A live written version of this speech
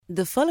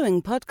The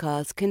following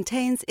podcast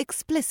contains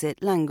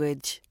explicit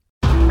language.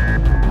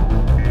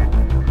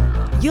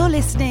 You're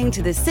listening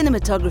to the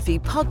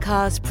Cinematography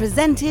podcast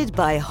presented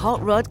by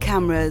Hot Rod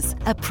Cameras,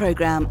 a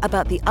program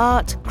about the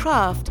art,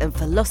 craft, and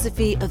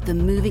philosophy of the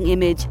moving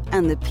image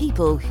and the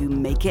people who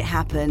make it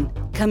happen.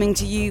 Coming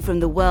to you from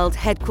the world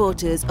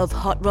headquarters of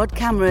Hot Rod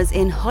Cameras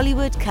in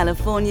Hollywood,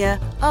 California,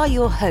 are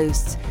your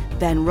hosts,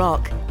 Ben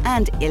Rock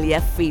and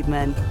Ilya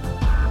Friedman.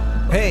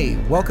 Hey,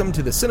 welcome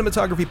to the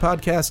Cinematography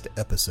Podcast,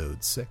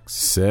 episode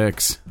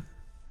 6.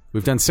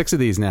 We've done 6 of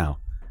these now.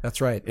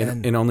 That's right.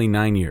 In only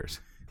 9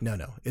 years. No.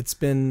 It's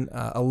been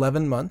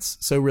 11 months.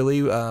 So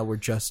really, we're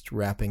just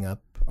wrapping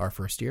up our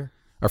first year.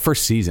 Our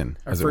first season,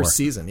 Our first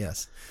season,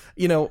 yes.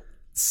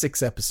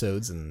 6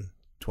 episodes in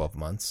 12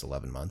 months,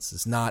 11 months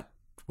was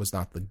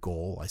not the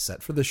goal I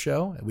set for the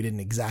show. We didn't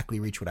exactly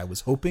reach what I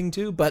was hoping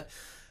to, but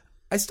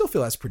I still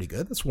feel that's pretty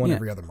good. That's one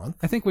every other month.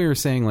 I think we were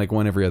saying like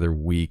one every other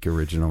week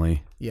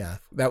originally. Yeah,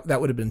 that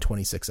would have been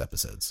 26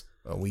 episodes.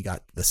 We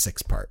got the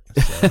 6th part.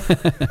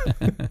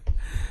 So.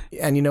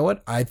 And you know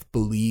what? I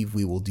believe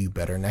we will do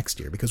better next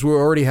year because we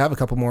already have a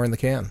couple more in the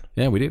can.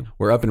 Yeah, we do.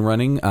 We're up and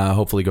running,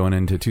 hopefully going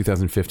into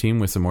 2015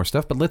 with some more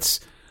stuff. But let's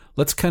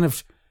kind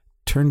of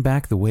turn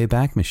back the way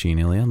back machine,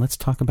 Ilya. Let's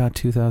talk about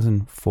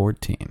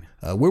 2014.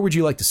 Where would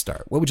you like to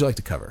start? What would you like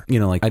to cover?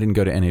 I didn't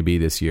go to NAB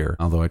this year,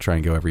 although I try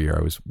and go every year.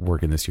 I was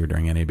working this year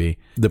during NAB.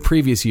 The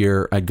previous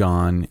year I'd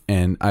gone,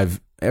 and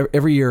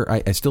every year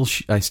I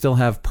still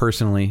have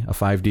personally a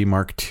 5D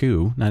Mark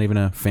II, not even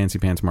a fancy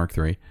pants Mark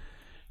III.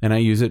 And I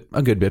use it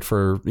a good bit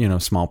for,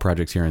 small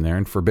projects here and there.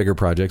 And for bigger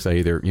projects, I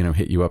either,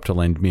 hit you up to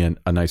lend me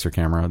a nicer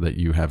camera that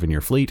you have in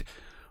your fleet,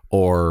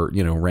 or,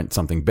 rent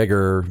something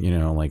bigger,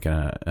 like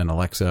an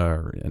Alexa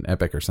or an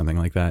Epic or something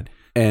like that.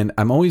 And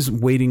I'm always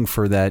waiting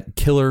for that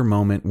killer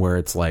moment where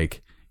it's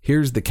like,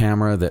 here's the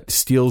camera that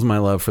steals my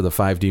love for the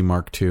 5D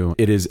Mark II.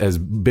 It is as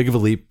big of a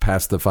leap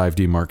past the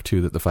 5D Mark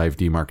II that the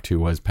 5D Mark II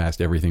was past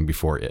everything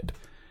before it.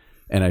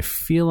 And I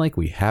feel like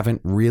we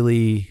haven't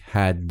really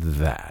had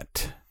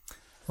that.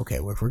 Okay,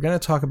 well, if we're going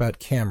to talk about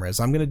cameras,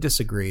 I'm going to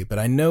disagree, but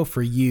I know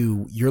for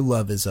you, your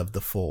love is of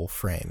the full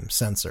frame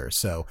sensor.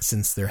 So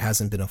since there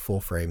hasn't been a full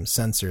frame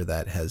sensor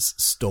that has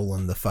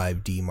stolen the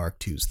 5D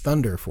Mark II's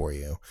thunder for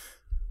you,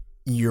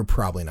 you're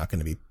probably not going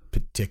to be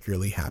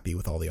particularly happy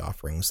with all the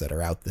offerings that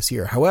are out this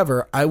year.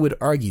 However, I would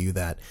argue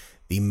that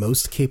the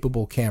most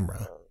capable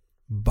camera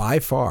by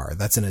far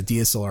that's in a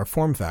DSLR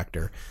form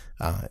factor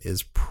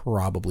is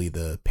probably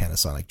the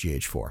Panasonic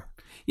GH4.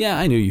 Yeah,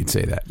 I knew you'd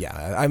say that.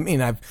 Yeah, I mean,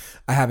 I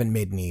haven't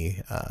made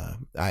any.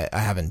 I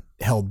haven't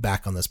held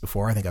back on this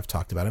before. I think I've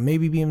talked about it.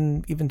 Maybe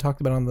even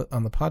talked about it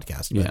on the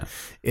podcast. But yeah,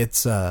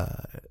 it's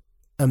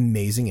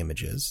amazing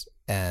images,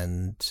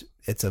 and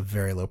it's a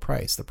very low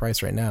price. The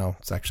price right now,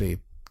 it's actually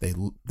they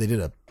did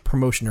a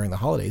promotion during the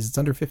holidays. It's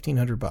under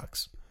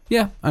 $1,500.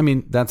 Yeah, I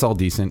mean, that's all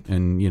decent,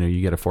 and you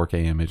get a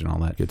 4K image and all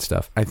that good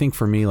stuff. I think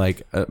for me,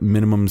 like a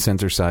minimum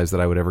sensor size that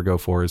I would ever go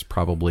for is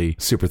probably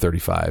Super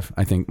 35.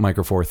 I think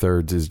Micro Four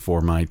Thirds is, for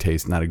my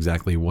taste, not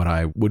exactly what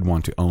I would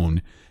want to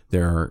own.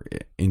 There are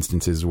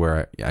instances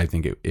where I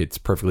think it's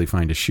perfectly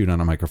fine to shoot on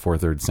a Micro Four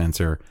Thirds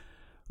sensor,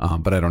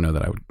 but I don't know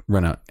that I would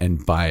run out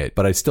and buy it.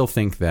 But I still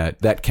think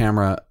that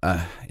camera,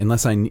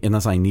 unless I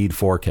need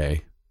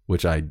 4K,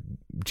 which I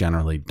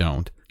generally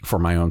don't, for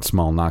my own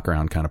small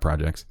knock-around kind of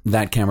projects,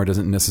 that camera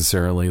doesn't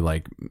necessarily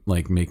like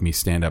make me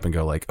stand up and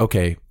go like,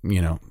 okay,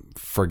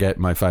 forget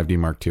my 5D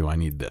Mark II, I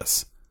need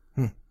this.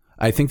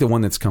 I think the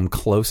one that's come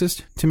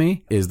closest to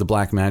me is the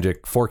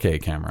Blackmagic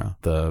 4K camera,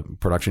 the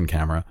production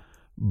camera.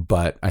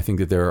 But I think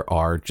that there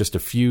are just a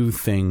few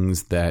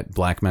things that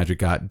Blackmagic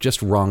got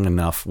just wrong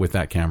enough with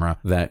that camera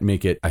that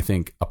make it, I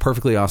think, a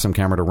perfectly awesome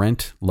camera to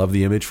rent. Love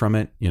the image from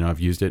it. I've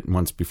used it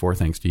once before,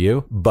 thanks to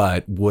you.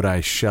 But would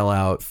I shell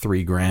out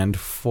 $3,000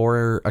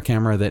 for a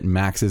camera that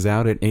maxes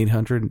out at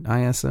 800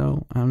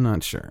 ISO? I'm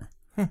not sure.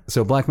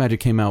 So Blackmagic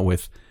came out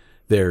with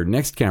their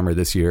next camera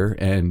this year,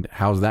 and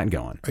how's that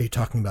going? Are you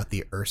talking about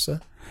the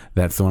Ursa?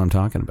 That's the one I'm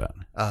talking about.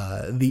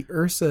 The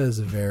Ursa is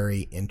a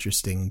very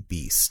interesting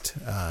beast.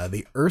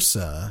 The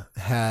Ursa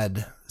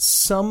had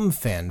some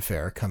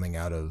fanfare coming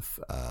out of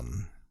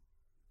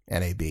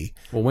NAB.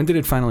 Well, when did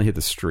it finally hit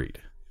the street?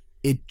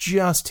 It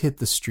just hit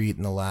the street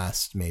in the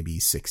last maybe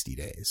 60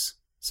 days.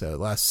 So the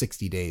last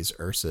 60 days,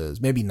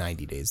 Ursas, maybe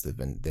 90 days they've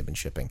been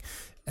shipping.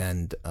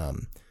 And,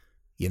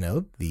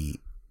 the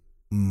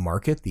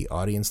market, the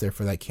audience there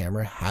for that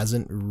camera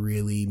hasn't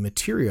really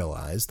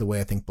materialized the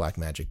way I think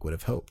Blackmagic would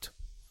have hoped.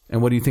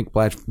 And what do you think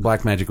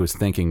Blackmagic was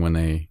thinking when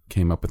they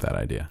came up with that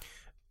idea?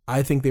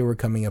 I think they were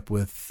coming up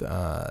with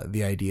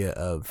the idea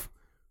of,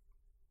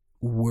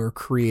 we're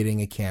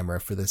creating a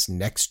camera for this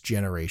next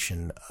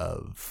generation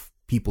of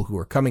people who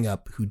are coming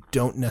up who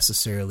don't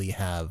necessarily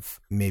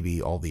have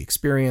maybe all the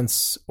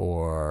experience,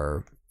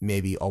 or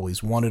maybe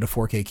always wanted a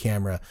 4K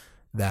camera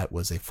that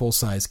was a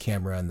full-size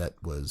camera and that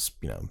was,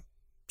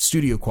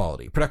 studio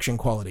quality, production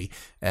quality,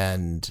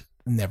 and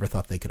never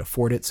thought they could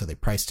afford it, so they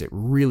priced it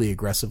really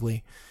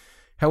aggressively.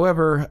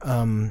 However,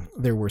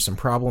 there were some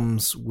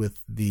problems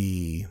with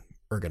the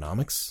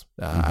ergonomics.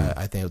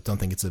 I don't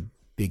think it's a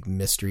big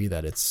mystery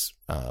that it's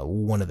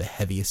one of the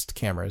heaviest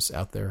cameras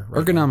out there.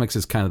 Right Ergonomics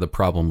is kind of the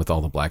problem with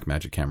all the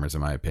Blackmagic cameras,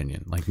 in my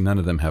opinion. Like, none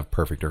of them have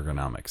perfect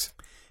ergonomics.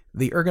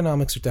 The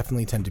ergonomics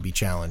definitely tend to be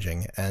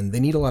challenging, and they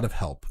need a lot of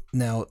help.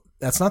 Now,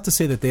 that's not to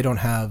say that they don't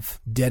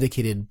have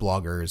dedicated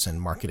bloggers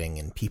and marketing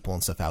and people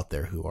and stuff out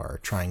there who are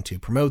trying to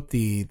promote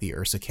the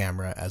Ursa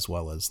camera, as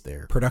well as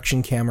their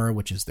production camera,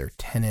 which is their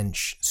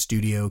 10-inch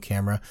studio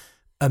camera.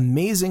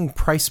 Amazing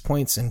price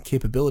points and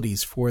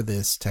capabilities for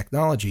this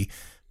technology,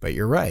 but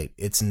you're right,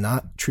 it's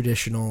not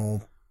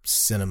traditional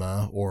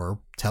cinema or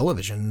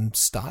television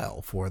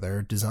style for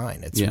their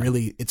design. It's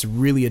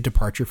really a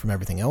departure from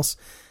everything else.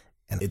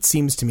 And it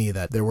seems to me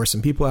that there were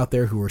some people out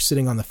there who were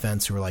sitting on the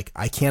fence who were like,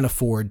 I can't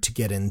afford to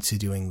get into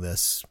doing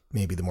this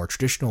maybe the more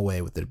traditional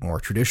way with the more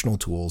traditional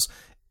tools.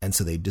 And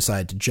so they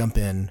decided to jump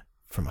in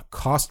from a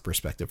cost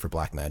perspective for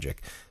Blackmagic.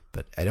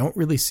 But I don't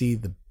really see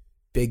the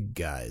big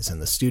guys and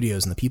the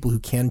studios and the people who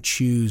can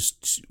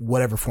choose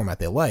whatever format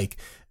they like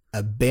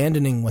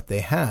abandoning what they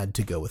had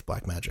to go with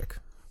Blackmagic.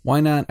 Why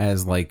not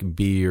as like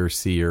B or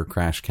C or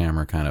crash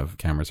camera kind of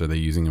cameras? Are they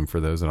using them for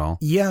those at all?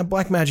 Yeah,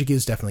 Blackmagic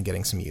is definitely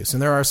getting some use.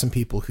 And there are some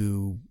people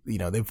who,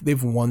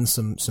 they've won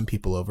some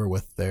people over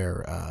with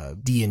their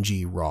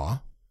D&G RAW.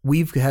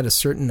 We've had a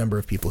certain number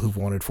of people who've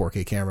wanted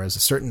 4K cameras, a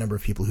certain number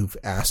of people who've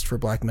asked for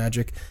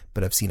Blackmagic,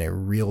 but I've seen a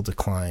real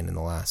decline in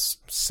the last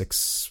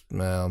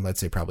I'd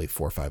say probably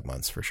 4 or 5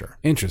 months for sure.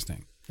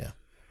 Interesting. Yeah.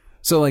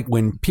 So, like,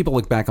 when people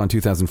look back on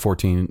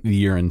 2014, the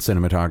year in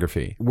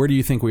cinematography, where do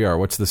you think we are?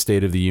 What's the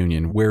state of the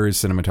union? Where is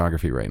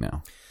cinematography right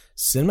now?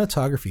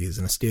 Cinematography is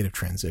in a state of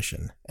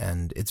transition,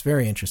 and it's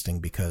very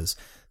interesting because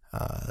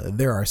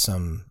there are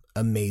some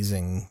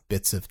amazing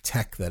bits of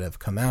tech that have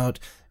come out,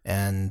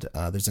 and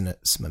there's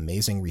some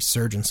amazing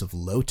resurgence of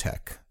low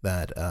tech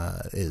that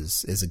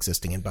is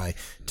existing. And by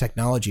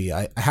technology,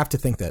 I have to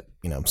think that,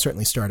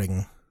 certainly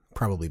starting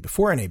probably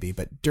before NAB,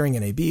 but during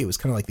NAB, it was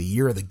kind of like the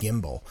year of the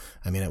gimbal.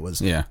 I mean, it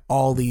was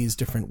all these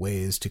different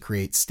ways to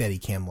create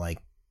Steadicam-like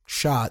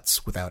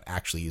shots without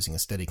actually using a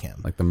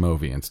Steadicam. Like the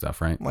Movi and stuff,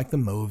 right? Like the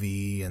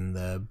Movi and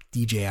the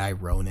DJI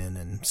Ronin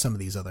and some of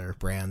these other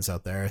brands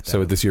out there. So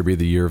would this year be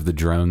the year of the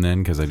drone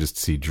then? Because I just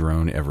see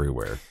drone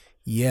everywhere.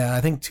 Yeah,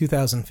 I think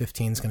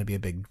 2015 is going to be a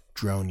big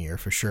drone year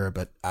for sure,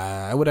 but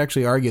I would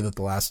actually argue that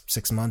the last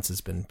 6 months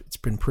it's been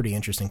pretty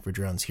interesting for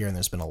drones here, and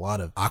there's been a lot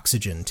of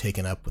oxygen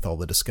taken up with all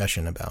the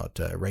discussion about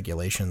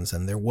regulations,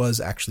 and there was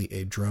actually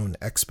a drone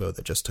expo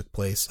that just took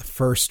place, the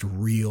first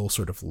real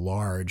sort of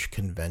large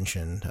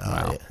convention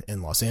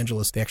in Los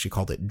Angeles. They actually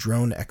called it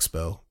Drone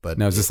Expo. But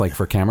now, is this like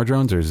for camera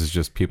drones, or is this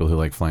just people who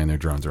like flying their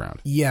drones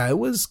around? Yeah, it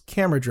was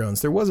camera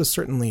drones. There was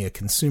certainly a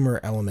consumer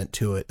element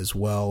to it as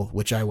well,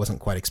 which I wasn't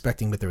quite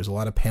expecting, but there was a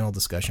lot of panel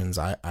discussions.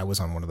 I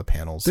was on one of the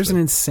panels. There's an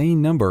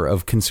insane number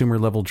of consumer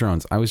level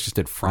drones. I was just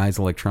at Fry's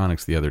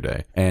Electronics the other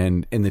day,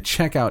 and in the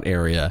checkout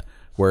area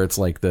where it's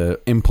like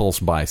the impulse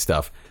buy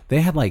stuff,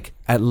 they had like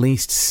at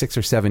least 6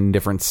 or 7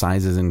 different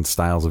sizes and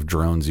styles of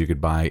drones you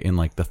could buy in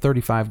like the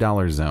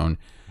 $35 zone.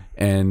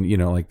 And,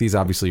 like these,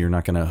 obviously you're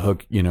not going to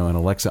hook, an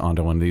Alexa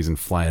onto one of these and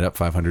fly it up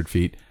 500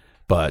 feet,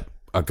 but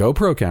a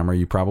GoPro camera,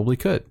 you probably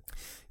could.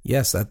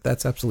 Yes,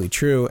 that's absolutely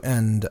true.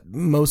 And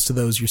most of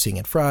those you're seeing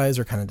at Fry's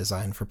are kind of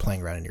designed for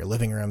playing around in your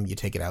living room. You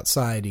take it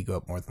outside, you go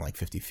up more than like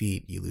 50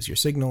 feet, you lose your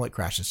signal, it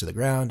crashes to the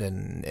ground,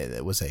 and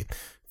it was a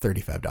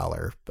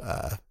 $35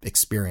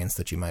 experience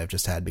that you might have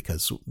just had,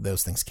 because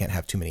those things can't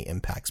have too many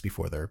impacts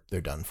before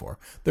they're done for.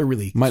 They're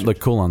really might look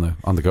cool on the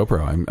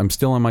GoPro. I'm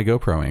still on my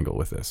GoPro angle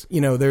with this.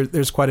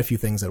 There's quite a few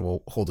things that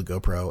will hold a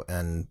GoPro,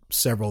 and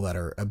several that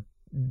are a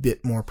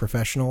bit more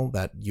professional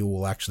that you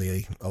will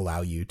actually allow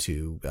you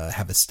to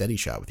have a steady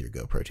shot with your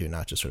GoPro too,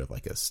 not just sort of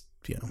like a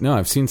No,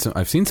 I've seen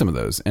some of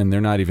those, and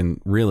they're not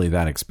even really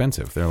that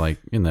expensive. They're like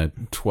in the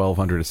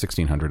 $1,200 to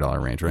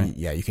 $1,600 range, right?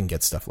 Yeah, you can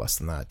get stuff less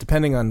than that,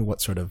 depending on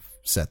what sort of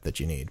set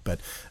that you need. But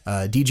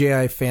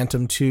DJI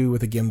Phantom 2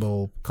 with a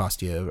gimbal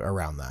cost you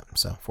around that,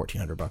 so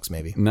 $1,400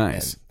 maybe.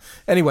 Nice. And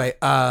anyway,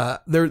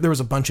 there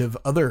was a bunch of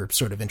other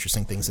sort of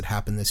interesting things that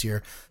happened this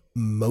year.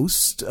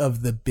 Most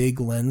of the big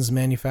lens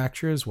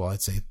manufacturers, well,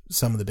 I'd say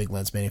some of the big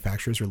lens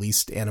manufacturers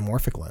released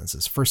anamorphic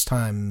lenses. First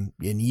time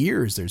in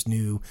years, there's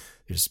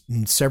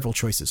several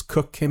choices.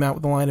 Cooke came out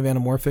with a line of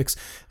anamorphics.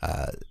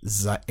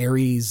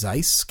 Arri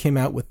Zeiss came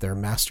out with their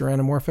master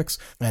anamorphics.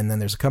 And then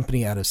there's a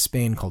company out of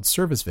Spain called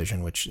Service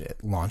Vision, which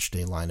launched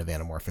a line of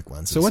anamorphic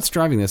lenses. So what's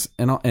driving this?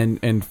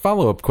 And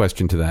follow-up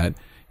question to that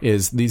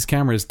is these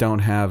cameras don't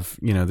have,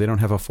 they don't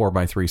have a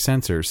 4x3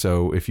 sensor.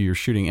 So if you're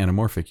shooting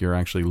anamorphic, you're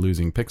actually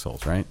losing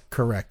pixels, right?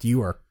 Correct.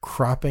 You are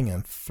cropping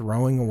and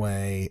throwing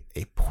away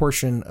a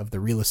portion of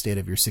the real estate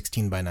of your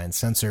 16:9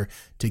 sensor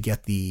to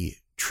get the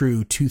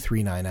true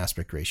 2:3:9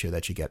 aspect ratio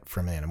that you get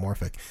from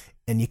anamorphic.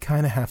 And you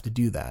kind of have to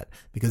do that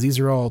because these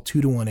are all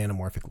 2-to-1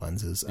 anamorphic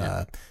lenses.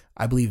 Yeah.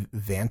 I believe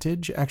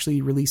Vantage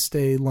actually released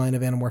a line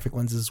of anamorphic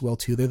lenses as well,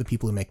 too. They're the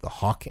people who make the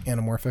Hawk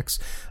anamorphics.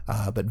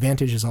 But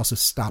Vantage has also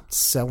stopped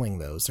selling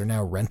those. They're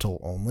now rental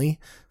only.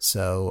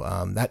 So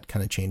that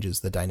kind of changes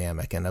the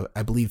dynamic. And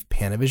I believe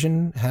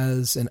Panavision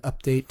has an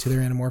update to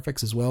their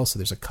anamorphics as well. So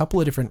there's a couple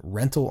of different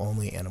rental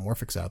only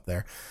anamorphics out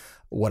there.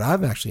 What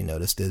I've actually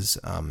noticed is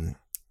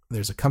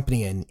there's a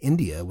company in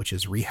India which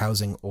is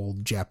rehousing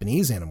old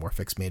Japanese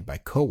anamorphics made by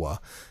Kowa,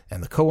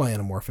 and the Kowa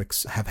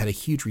anamorphics have had a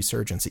huge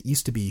resurgence. It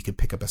used to be you could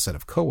pick up a set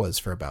of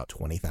Kowas for about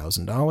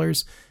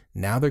 $20,000.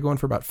 Now they're going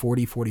for about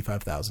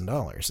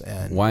 $45,000.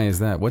 And why is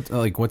that?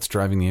 What's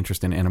driving the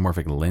interest in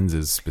anamorphic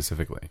lenses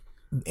specifically?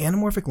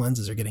 Anamorphic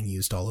lenses are getting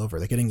used all over.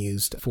 They're getting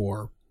used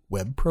for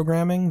web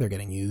programming. They're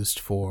getting used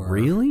for...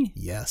 Really?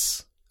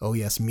 Yes. Oh,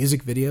 yes.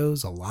 Music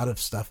videos, a lot of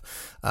stuff.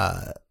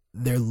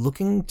 They're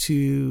looking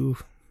to,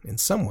 in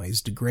some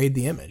ways, degrade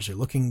the image. They're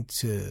looking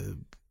to...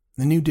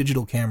 The new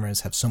digital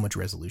cameras have so much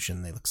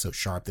resolution. They look so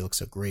sharp. They look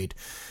so great.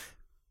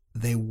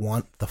 They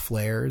want the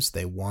flares.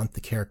 They want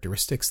the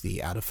characteristics,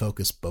 the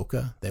out-of-focus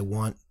bokeh. They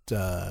want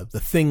the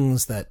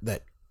things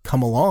that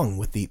come along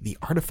with the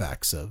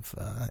artifacts of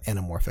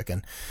anamorphic.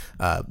 And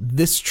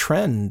this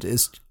trend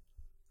is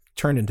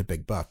turned into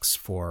big bucks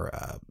for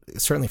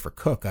certainly for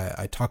Cooke.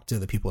 I talked to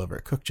the people over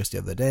at Cooke just the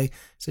other day.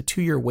 It's a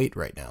 2-year wait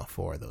right now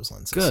for those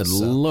lenses. Good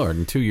Lord.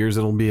 In 2 years,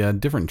 it'll be a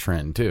different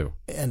trend too.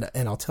 And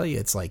I'll tell you,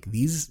 it's like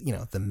these,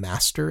 the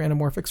master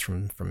anamorphics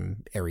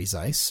from Ari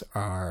Zeiss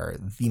are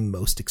the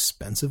most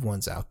expensive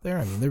ones out there.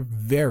 I mean, they're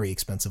very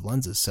expensive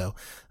lenses. So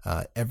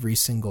every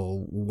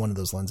single one of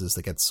those lenses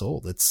that gets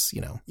sold, it's,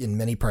 in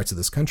many parts of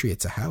this country,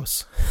 it's a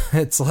house.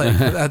 It's like,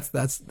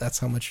 that's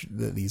how much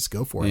these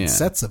go for. Yeah. And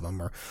sets of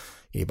them are...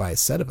 You buy a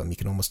set of them,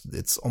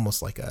 it's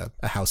almost like a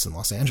house in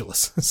Los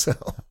Angeles. So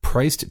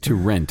priced to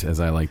rent, as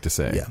I like to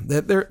say. Yeah,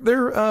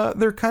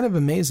 they're kind of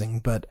amazing.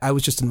 But I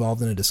was just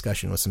involved in a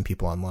discussion with some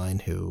people online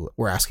who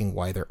were asking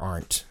why there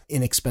aren't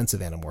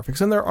inexpensive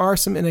anamorphics, and there are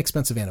some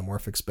inexpensive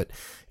anamorphics. But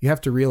you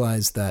have to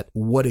realize that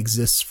what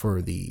exists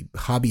for the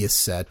hobbyist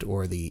set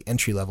or the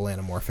entry level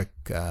anamorphic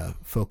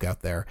folk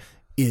out there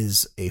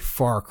is a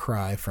far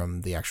cry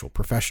from the actual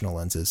professional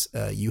lenses.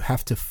 You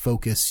have to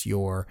focus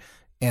your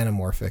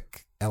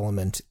anamorphic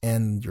element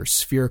and your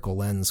spherical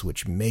lens,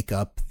 which make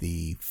up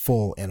the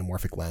full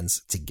anamorphic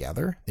lens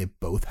together. They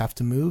both have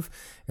to move.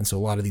 And so a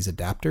lot of these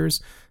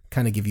adapters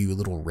kind of give you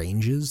little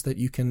ranges that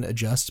you can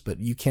adjust, but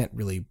you can't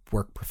really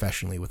work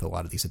professionally with a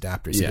lot of these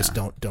adapters. They just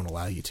don't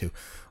allow you to.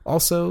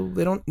 Also,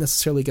 they don't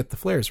necessarily get the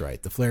flares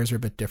right. The flares are a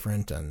bit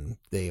different, and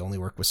they only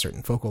work with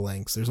certain focal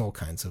lengths. There's all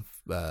kinds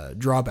of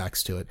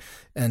drawbacks to it.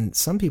 And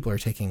some people are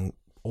taking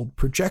old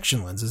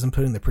projection lenses and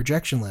putting the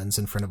projection lens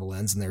in front of a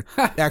lens, and they're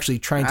actually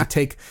trying to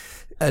take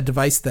a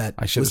device that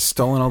I should have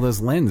stolen all those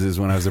lenses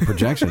when I was a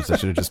projectionist. I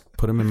should have just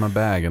put them in my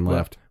bag and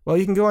left. Well,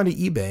 you can go onto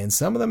eBay, and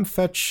some of them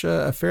fetch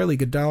a fairly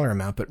good dollar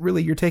amount, but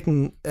really you're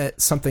taking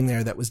something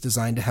there that was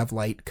designed to have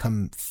light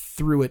come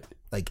through it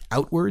like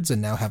outwards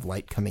and now have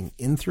light coming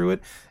in through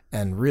it.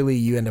 And really,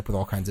 you end up with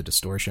all kinds of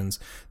distortions.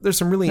 There's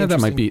some really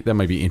interesting... That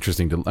might be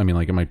interesting to... I mean,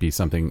 like, it might be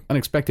something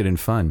unexpected and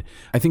fun.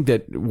 I think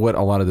that what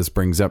a lot of this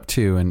brings up,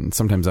 too, and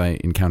sometimes I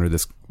encounter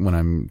this when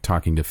I'm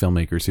talking to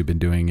filmmakers who've been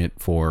doing it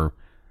for,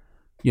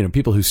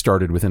 people who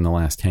started within the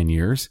last 10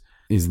 years,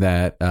 is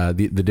that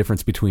the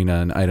difference between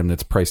an item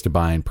that's priced to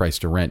buy and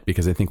priced to rent.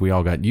 Because I think we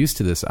all got used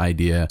to this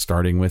idea,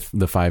 starting with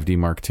the 5D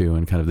Mark II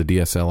and kind of the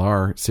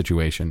DSLR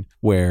situation,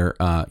 where,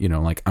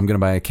 like, I'm going to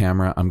buy a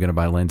camera, I'm going to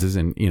buy lenses.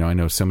 And, I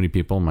know so many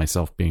people,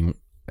 myself being...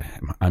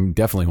 I'm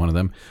definitely one of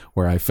them,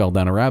 where I fell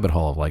down a rabbit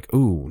hole of like,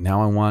 ooh,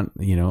 now I want,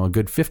 a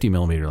good 50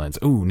 millimeter lens.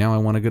 Ooh, now I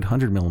want a good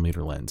 100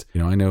 millimeter lens.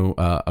 I know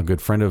a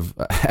good friend of,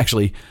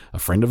 actually a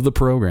friend of the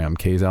program,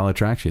 Kay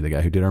Zalatrachi, the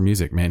guy who did our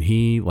music, man,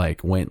 he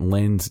like went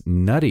lens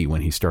nutty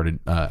when he started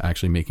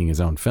actually making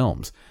his own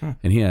films.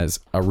 And he has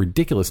a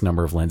ridiculous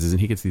number of lenses, and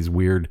he gets these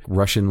weird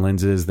Russian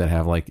lenses that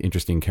have like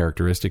interesting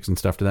characteristics and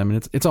stuff to them.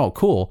 And it's all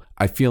cool.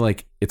 I feel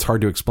like it's hard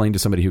to explain to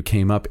somebody who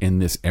came up in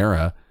this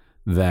era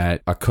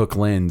that a Cooke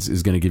lens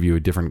is going to give you a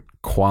different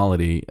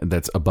quality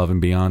that's above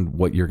and beyond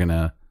what you're going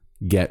to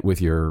get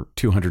with your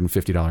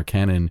 $250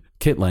 Canon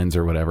kit lens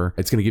or whatever.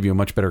 It's going to give you a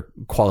much better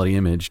quality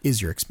image.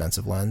 Is your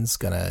expensive lens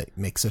going to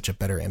make such a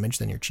better image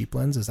than your cheap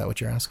lens? Is that what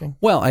you're asking?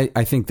 Well,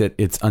 I think that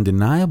it's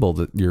undeniable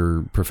that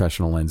your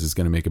professional lens is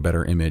going to make a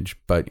better image,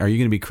 but are you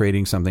going to be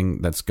creating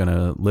something that's going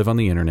to live on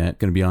the internet,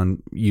 going to be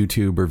on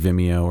YouTube or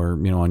Vimeo or,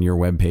 on your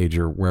webpage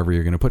or wherever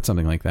you're going to put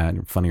something like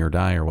that, Funny or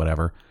Die or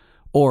whatever?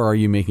 Or are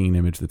you making an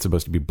image that's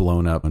supposed to be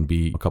blown up and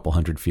be a couple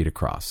 100 feet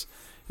across?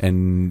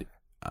 And,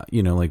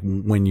 like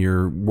when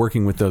you're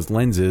working with those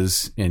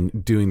lenses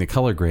and doing the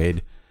color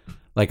grade,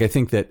 like I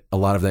think that a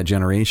lot of that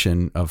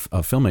generation of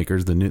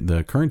filmmakers,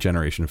 the current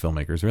generation of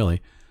filmmakers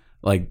really,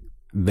 like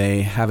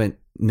they haven't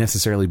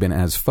necessarily been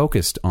as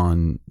focused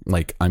on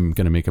like, I'm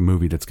going to make a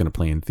movie that's going to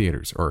play in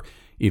theaters, or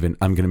even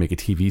I'm going to make a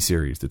TV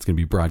series that's going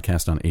to be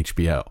broadcast on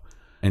HBO.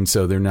 And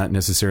so they're not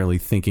necessarily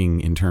thinking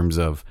in terms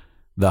of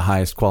the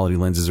highest quality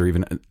lenses, or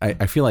even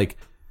I feel like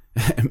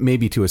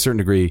maybe to a certain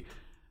degree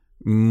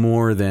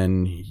more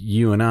than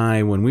you and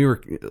I when we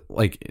were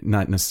like,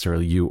 not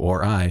necessarily you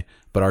or I,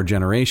 but our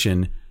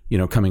generation,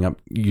 coming up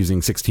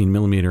using 16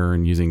 millimeter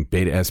and using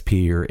Beta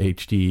SP or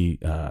HD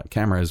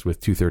cameras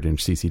with 2/3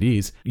 inch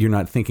CCDs. You're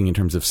not thinking in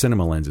terms of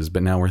cinema lenses,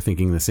 but now we're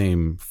thinking the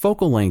same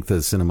focal length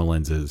as cinema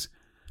lenses,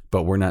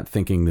 but we're not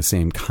thinking the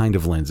same kind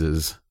of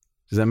lenses.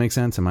 Does that make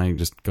sense? Am I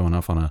just going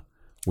off on a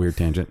weird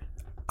tangent?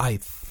 I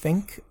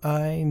think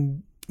I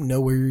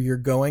know where you're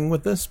going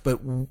with this,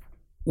 but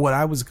what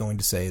I was going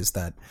to say is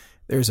that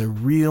there's a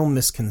real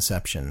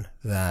misconception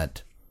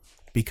that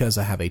because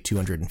I have a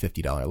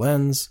 $250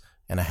 lens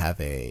and I have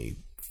a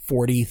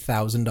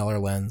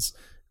 $40,000 lens,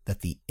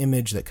 that the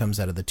image that comes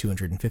out of the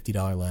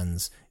 $250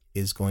 lens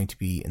is going to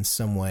be in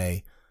some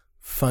way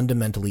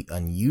fundamentally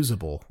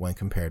unusable when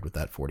compared with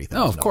that $40,000.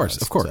 Oh, of course.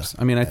 So,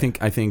 I mean, I think,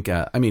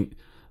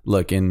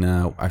 look, in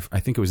I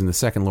think it was in the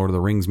second Lord of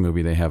the Rings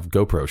movie, they have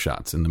GoPro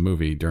shots in the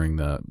movie during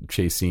the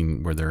chase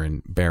scene where they're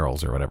in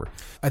barrels or whatever.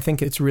 I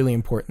think it's really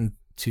important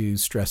to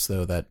stress,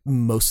 though, that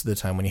most of the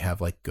time when you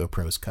have like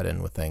GoPros cut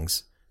in with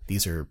things,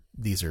 these are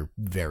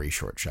very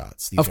short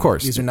shots.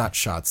 These are not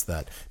shots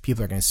that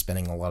people are going to be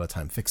spending a lot of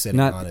time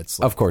fixating on. It's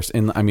like, of course,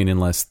 and I mean,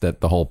 unless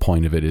that the whole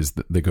point of it is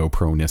the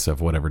GoPro-ness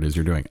of whatever it is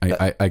you're doing.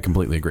 I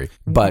completely agree.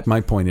 But my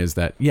point is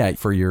that, yeah,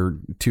 for your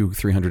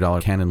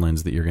 $200-$300 Canon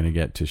lens that you're going to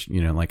get to,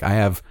 like I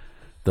have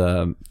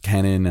the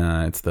Canon,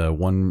 it's the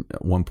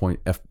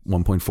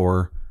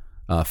 1.4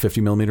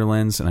 50 millimeter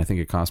lens, and I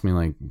think it cost me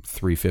like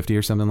 $350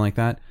 or something like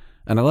that.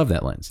 And I love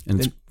that lens.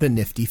 And the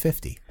nifty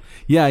 50.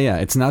 Yeah.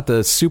 It's not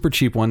the super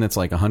cheap one that's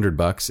like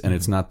 $100, and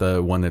it's not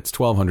the one that's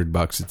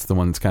 $1,200. It's the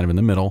one that's kind of in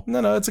the middle.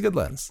 No, it's a good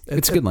lens.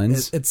 It's a good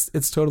lens.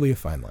 It's totally a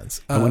fine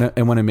lens.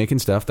 And when I'm making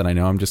stuff that I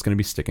know I'm just going to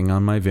be sticking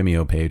on my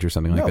Vimeo page or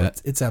something like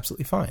that, it's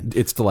absolutely fine.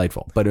 It's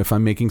delightful. But if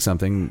I'm making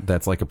something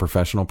that's like a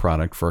professional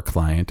product for a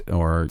client,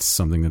 or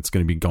something that's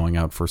going to be going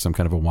out for some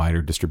kind of a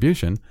wider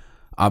distribution,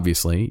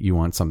 obviously you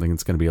want something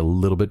that's going to be a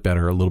little bit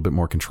better, a little bit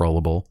more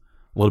controllable,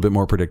 a little bit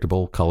more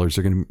predictable. Colors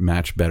are going to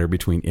match better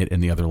between it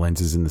and the other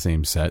lenses in the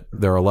same set.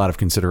 There are a lot of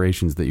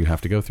considerations that you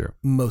have to go through.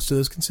 Most of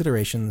those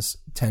considerations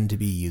tend to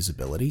be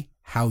usability.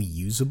 How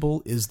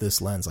usable is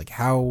this lens? Like,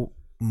 how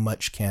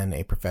much can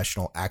a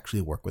professional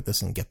actually work with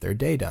this and get their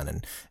day done?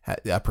 And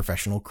a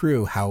professional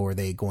crew, how are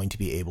they going to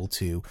be able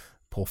to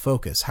pull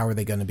focus? How are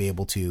they going to be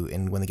able to,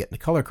 and when they get into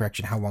color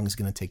correction, how long is it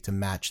going to take to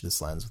match this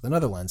lens with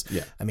another lens?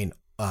 Yeah. I mean,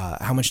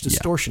 how much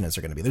distortion is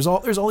there going to be? There's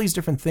all these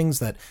different things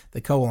that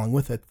go along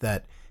with it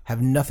that have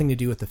nothing to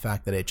do with the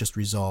fact that it just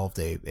resolved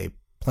a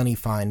plenty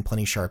fine,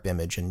 plenty sharp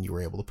image, and you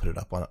were able to put it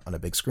up on a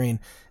big screen.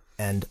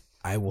 And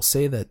I will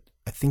say that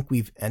I think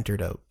we've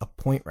entered a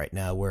point right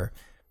now where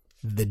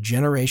the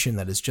generation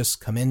that has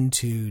just come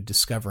into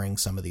discovering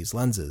some of these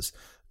lenses,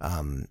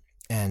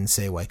 and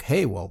say like,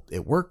 hey, well,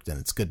 it worked and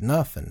it's good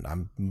enough, and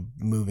I'm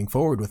moving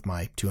forward with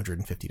my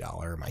 $250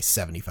 or my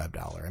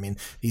 $75. I mean,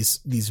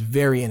 these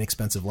very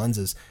inexpensive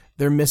lenses,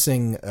 they're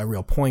missing a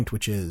real point,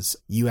 which is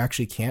you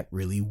actually can't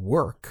really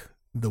work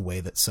the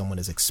way that someone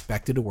is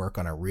expected to work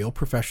on a real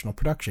professional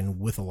production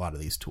with a lot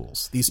of these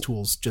tools. These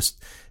tools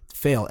just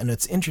fail. And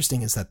what's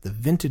interesting is that the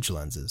vintage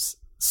lenses,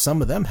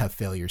 some of them have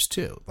failures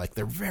too. Like,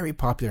 they're very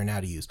popular now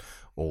to use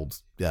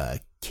old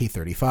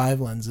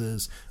K35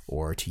 lenses,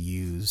 or to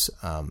use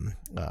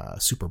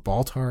Super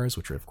Baltars,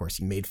 which are, of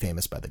course, made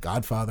famous by The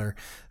Godfather.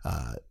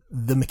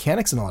 The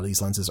mechanics in a lot of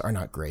these lenses are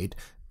not great,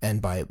 and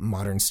by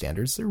modern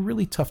standards, they're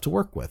really tough to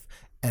work with.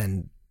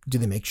 And do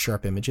they make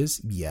sharp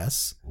images?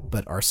 Yes.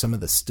 But are some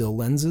of the still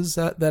lenses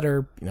that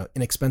are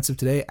inexpensive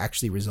today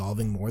actually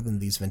resolving more than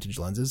these vintage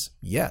lenses?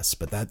 Yes.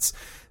 But that's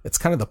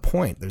kind of the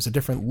point. There's a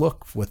different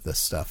look with this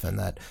stuff, and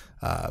that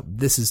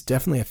this is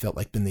definitely, I felt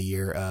like, been the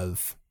year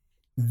of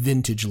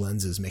vintage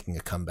lenses making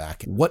a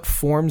comeback. What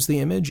forms the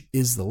image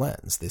is the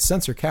lens. The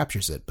sensor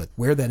captures it, but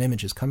where that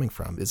image is coming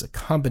from is a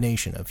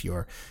combination of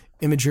your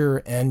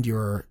imager and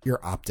your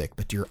optic,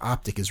 but your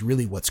optic is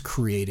really what's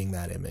creating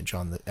that image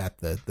at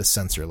the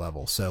sensor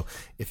level. So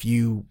if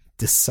you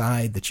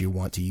decide that you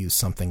want to use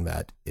something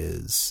that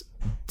is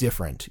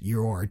different,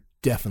 you are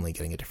definitely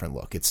getting a different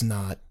look. It's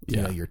not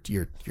your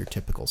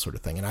typical sort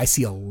of thing, and I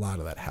see a lot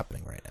of that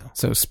happening right now.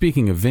 So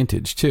speaking of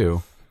vintage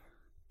too,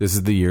 this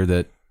is the year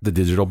that the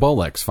digital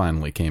Bolex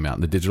finally came out.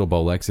 The digital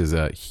Bolex is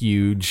a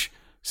huge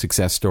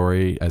success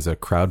story as a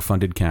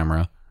crowd-funded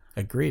camera.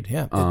 Agreed.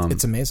 Yeah,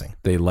 it's amazing.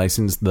 They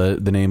licensed the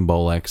name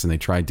Bolex, and they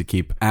tried to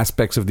keep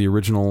aspects of the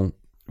original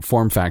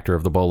form factor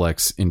of the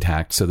Bolex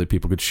intact so that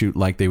people could shoot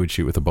like they would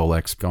shoot with a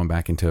Bolex going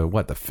back into,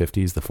 the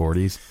 50s, the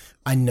 40s?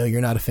 I know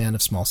you're not a fan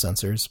of small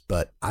sensors,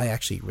 but I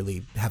actually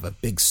really have a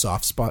big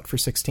soft spot for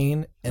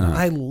 16, and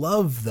I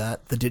love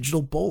that the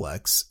digital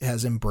Bolex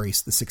has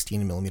embraced the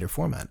 16mm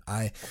format.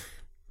 I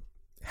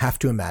have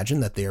to imagine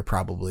that they are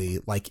probably,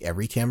 like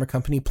every camera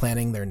company,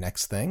 planning their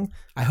next thing.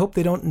 I hope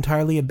they don't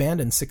entirely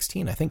abandon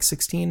 16. I think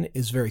 16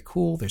 is very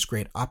cool. There's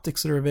great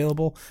optics that are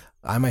available.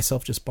 I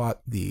myself just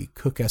bought the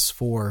Cooke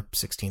S4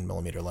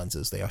 16mm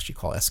lenses. They actually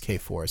call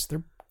SK4s.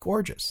 They're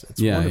gorgeous. It's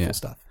wonderful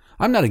stuff.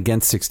 I'm not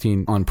against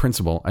 16 on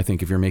principle. I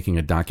think if you're making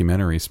a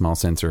documentary, small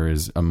sensor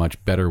is a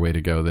much better way to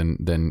go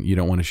than you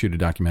don't want to shoot a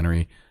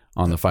documentary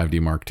on the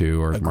 5D Mark II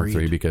or Agreed. Mark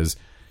III because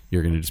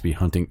you're going to just be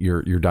hunting.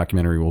 Your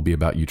documentary will be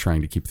about you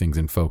trying to keep things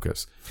in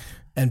focus.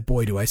 And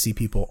boy, do I see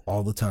people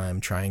all the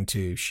time trying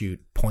to shoot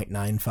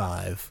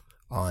 0.95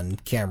 on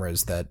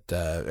cameras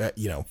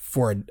that,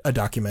 for a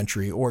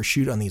documentary or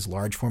shoot on these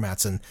large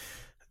formats. And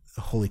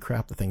holy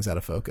crap, the thing's out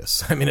of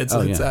focus. I mean, it's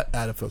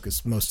out of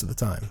focus most of the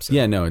time. So.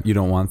 Yeah, no, you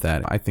don't want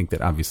that. I think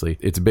that obviously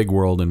it's a big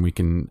world and we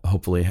can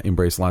hopefully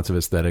embrace lots of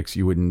aesthetics.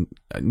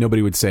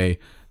 Nobody would say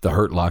The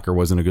Hurt Locker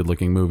wasn't a good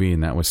looking movie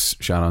and that was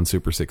shot on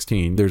Super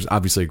 16. There's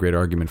obviously a great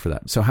argument for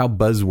that. So how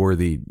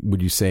buzzworthy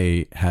would you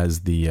say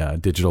has the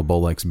digital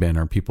Bolex been?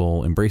 Are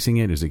people embracing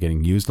it? Is it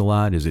getting used a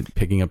lot? Is it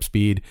picking up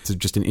speed? It's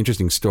just an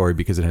interesting story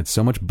because it had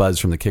so much buzz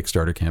from the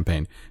Kickstarter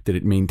campaign that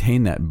it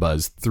maintained that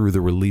buzz through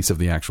the release of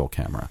the actual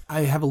camera.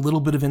 I have a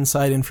little bit of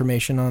inside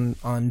information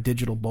on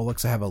digital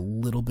Bolex. I have a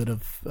little bit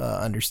of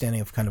understanding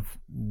of kind of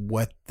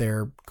what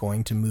they're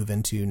going to move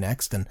into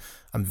next. And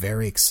I'm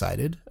very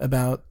excited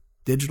about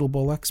digital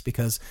Bolex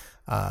because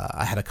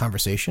I had a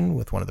conversation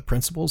with one of the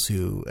principals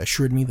who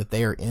assured me that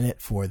they are in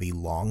it for the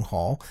long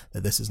haul,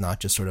 that this is not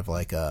just sort of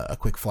like a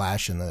quick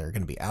flash and then they're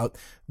going to be out.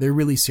 They're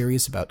really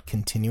serious about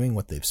continuing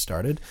what they've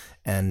started,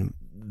 and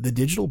the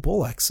digital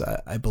Bolex,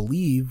 I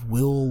believe,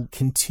 will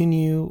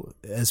continue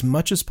as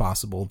much as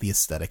possible the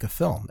aesthetic of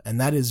film. And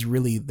that is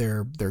really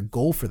their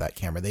goal for that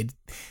camera.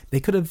 They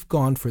could have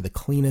gone for the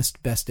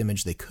cleanest, best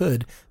image they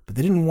could, but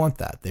they didn't want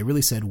that. They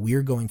really said,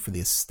 we're going for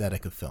the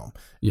aesthetic of film.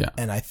 Yeah.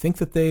 And I think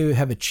that they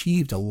have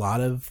achieved a lot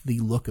of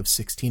the look of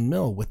 16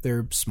 mil with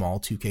their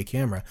small 2K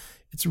camera.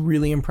 It's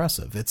really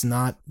impressive. It's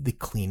not the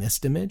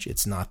cleanest image.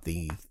 It's not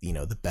the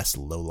best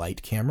low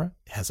light camera.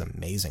 It has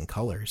amazing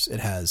colors. It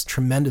has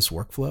tremendous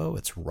workflow.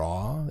 It's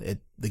raw.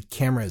 The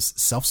camera is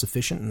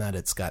self-sufficient in that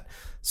it's got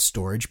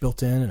storage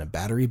built in and a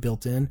battery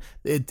built in.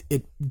 It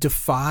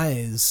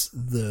defies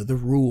the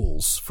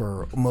rules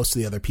for most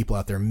of the other people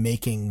out there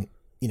making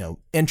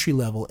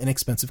entry-level,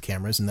 inexpensive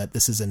cameras, and that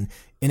this is an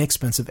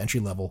inexpensive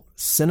entry-level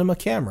cinema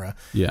camera.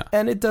 Yeah.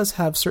 And it does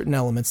have certain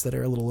elements that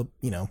are a little,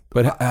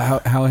 But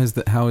how has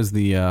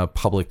the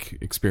public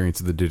experience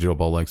of the digital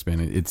Bolex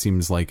been? It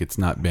seems like it's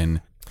not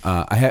been...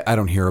 I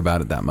don't hear about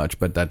it that much,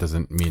 but that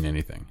doesn't mean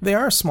anything. They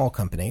are a small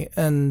company,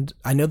 and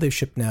I know they've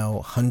shipped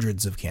now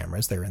hundreds of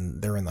cameras. They're in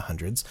the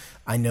hundreds.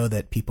 I know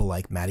that people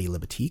like Matty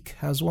Libatique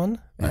has one.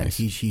 Nice.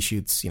 And he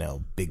shoots,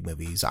 big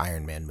movies,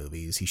 Iron Man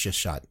movies. He's just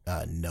shot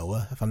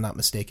Noah, if I'm not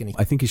mistaken.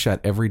 I think he shot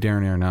every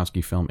Darren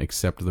Aronofsky film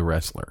except The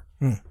Wrestler.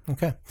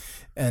 Okay.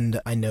 And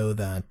I know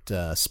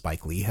that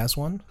Spike Lee has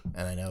one,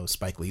 and I know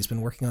Spike Lee's been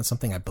working on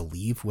something, I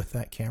believe, with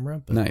that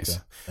camera. But, nice.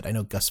 But I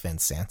know Gus Van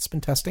Sant's been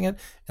testing it,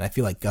 and I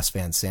feel like Gus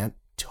Van Sant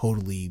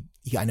totally...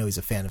 I know he's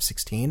a fan of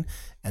 16,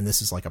 and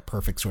this is like a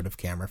perfect sort of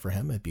camera for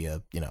him. It'd be I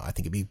think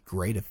it'd be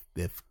great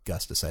if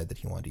Gus decided that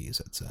he wanted to use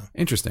it. So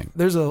interesting.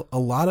 There's a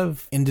lot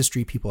of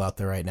industry people out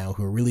there right now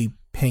who are really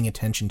paying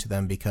attention to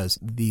them because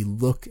the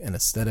look and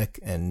aesthetic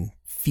and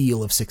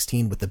feel of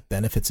 16 with the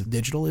benefits of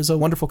digital is a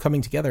wonderful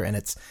coming together, and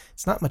it's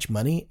not much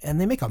money,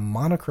 and they make a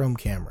monochrome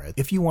camera.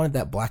 If you wanted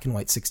that black and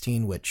white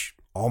 16, which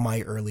all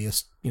my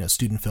earliest,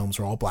 student films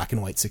were all black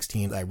and white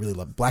 16. I really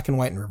love black and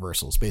white and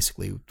reversals,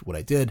 basically what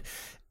I did.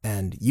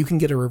 And you can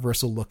get a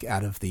reversal look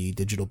out of the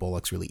digital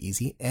Bolex really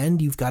easy.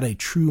 And you've got a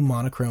true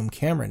monochrome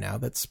camera now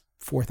that's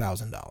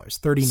 $4,000,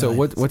 $39,000. So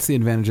what's the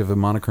advantage of a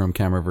monochrome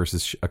camera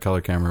versus a color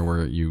camera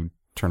where you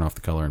turn off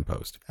the color in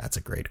post? That's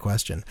a great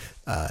question.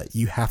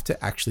 You have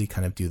to actually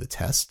kind of do the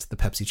test, the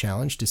Pepsi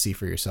challenge, to see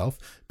for yourself.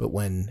 But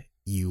when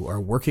you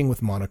are working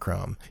with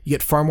monochrome, you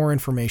get far more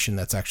information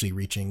that's actually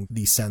reaching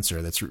the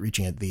sensor, that's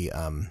reaching at the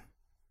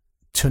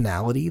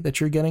tonality that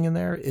you're getting in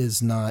there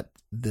is not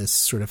this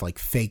sort of like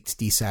faked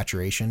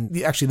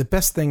desaturation. Actually, the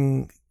best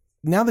thing,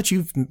 now that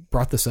you've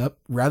brought this up,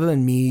 rather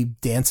than me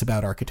dance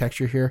about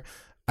architecture here,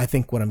 I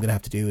think what I'm going to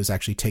have to do is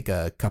actually take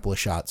a couple of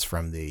shots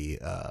from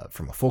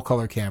from a full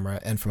color camera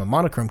and from a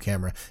monochrome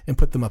camera and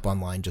put them up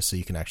online just so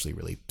you can actually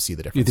really see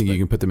the difference. You think you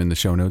can put them in the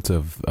show notes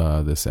of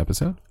this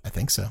episode? I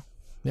think so.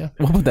 Yeah.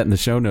 We'll put that in the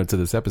show notes of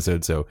this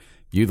episode so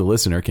you, the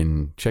listener,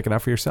 can check it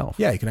out for yourself.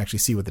 Yeah, you can actually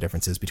see what the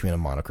difference is between a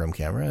monochrome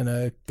camera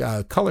and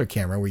a color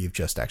camera where you've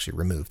just actually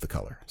removed the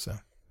color. So.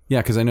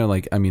 Yeah, because I know,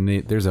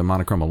 there's a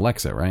monochrome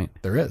Alexa, right?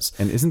 There is.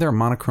 And isn't there a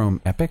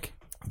monochrome Epic?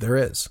 There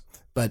is.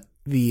 But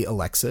the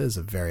Alexa is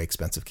a very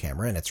expensive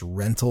camera, and it's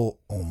rental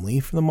only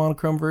for the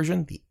monochrome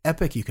version. The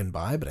Epic you can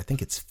buy, but I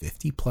think it's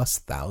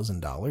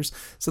 $50,000+.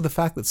 So the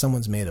fact that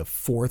someone's made a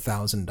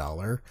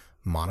 $4,000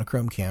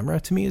 monochrome camera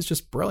to me is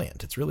just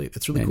brilliant. It's really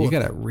cool. You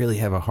got to really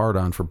have a hard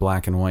on for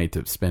black and white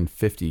to spend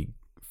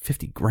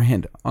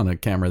 $50,000 on a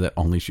camera that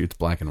only shoots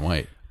black and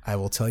white. I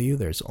will tell you,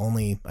 there's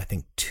only, I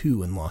think,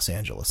 2 in Los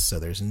Angeles, so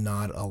there's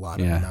not a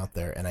lot of them out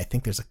there. And I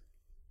think there's a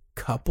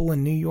couple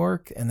in New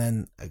York and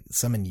then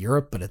some in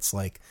Europe, but it's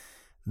like,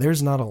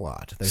 there's not a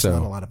lot. There's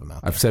not a lot of them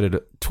out there. I've said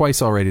it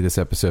twice already this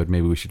episode.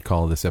 Maybe we should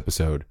call this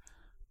episode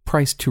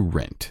Price to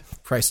Rent.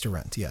 Price to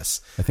Rent,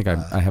 yes. I think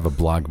I have a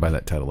blog by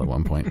that title at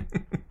one point.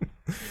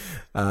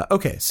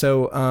 Okay,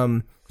 so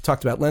we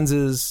talked about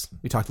lenses.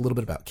 We talked a little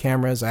bit about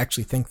cameras. I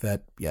actually think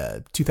that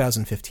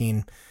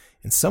 2015,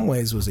 in some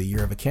ways, was a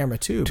year of a camera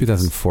too.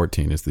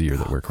 2014 is the year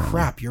that we're currently.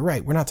 Crap, you're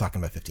right. We're not talking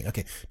about 15.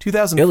 Okay,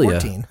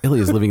 2014.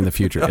 Ilya is living in the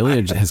future.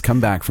 Ilya has come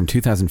back from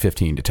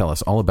 2015 to tell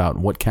us all about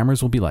what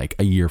cameras will be like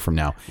a year from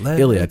now.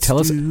 Ilya, tell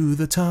us. Do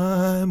the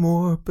time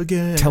warp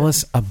again. Tell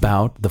us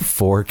about the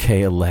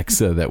 4K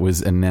Alexa that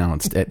was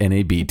announced at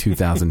NAB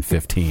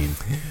 2015.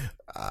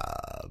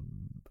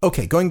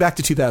 Okay, going back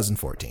to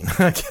 2014.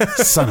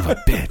 Son of a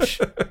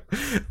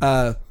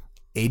bitch.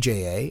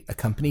 AJA, a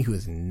company who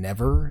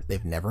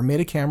they've never made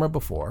a camera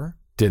before.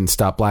 Didn't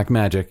stop Black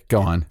Magic.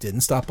 Go on.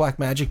 Didn't stop Black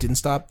Magic. Didn't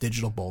stop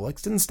Digital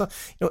Bolex. Didn't stop,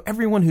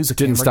 everyone who's a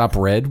Didn't camera. stop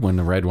Red when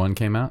the Red one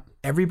came out.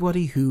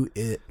 Everybody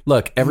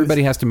Look,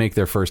 everybody has to make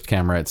their first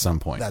camera at some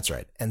point. That's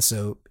right. And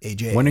so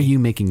AJA. When are you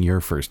making your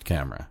first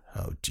camera?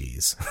 Oh,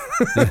 geez.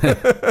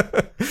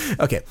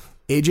 Okay.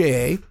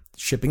 AJA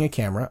shipping a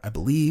camera, I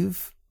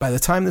believe. By the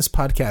time this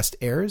podcast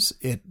airs,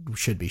 it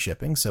should be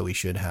shipping. So we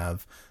should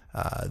have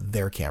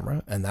their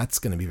camera, and that's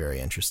going to be very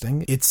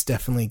interesting. It's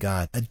definitely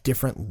got a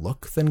different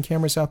look than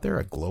cameras out there,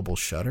 a global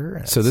shutter.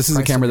 So this is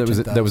a camera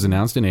that was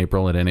announced in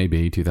April at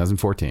NAB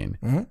 2014,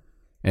 and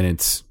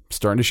it's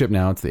starting to ship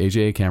now. It's the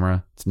AJA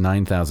camera. It's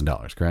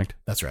 $9,000, correct?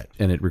 That's right.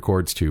 And it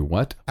records to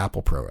what?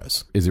 Apple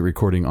ProRes. Is it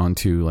recording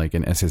onto like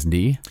an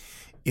SSD?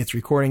 It's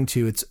recording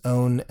to its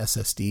own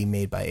SSD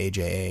made by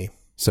AJA.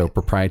 So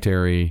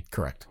proprietary,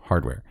 correct,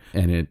 hardware.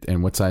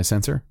 And what size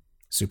sensor?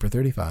 Super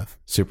 35.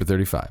 Super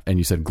 35. And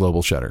you said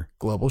global shutter.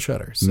 Global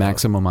shutter. So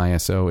maximum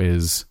ISO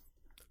is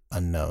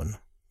unknown.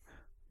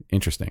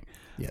 Interesting.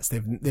 Yes,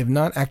 they've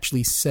not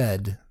actually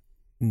said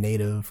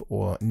native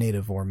or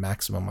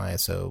maximum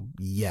ISO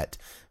yet,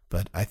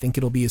 but I think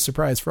it'll be a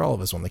surprise for all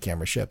of us when the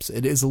camera ships.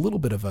 It is a little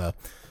bit of a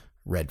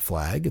red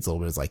flag. It's a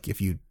little bit like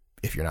if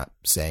you're not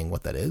saying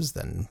what that is,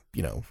 then,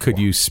 Could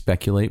you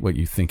speculate what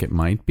you think it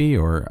might be?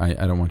 Or I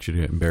don't want you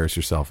to embarrass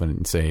yourself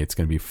and say it's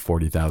going to be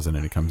 40,000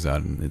 and it comes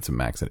out and it's a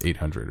max at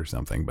 800 or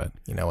something. But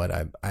you know what?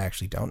 I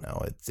actually don't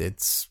know.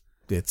 It's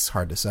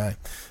hard to say.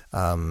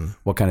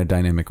 What kind of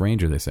dynamic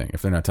range are they saying?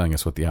 If they're not telling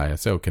us what the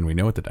ISO, can we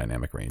know what the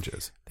dynamic range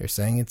is? They're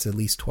saying it's at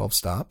least 12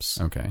 stops.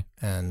 Okay.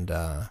 And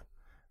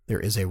there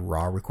is a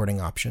RAW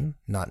recording option,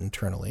 not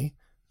internally.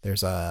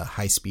 There's a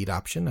high-speed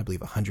option, I believe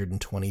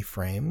 120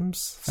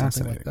 frames,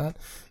 something like that.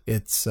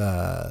 It's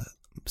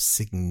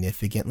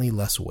significantly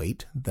less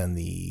weight than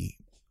the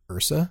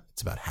Ursa.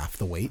 It's about half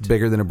the weight.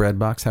 Bigger than a bread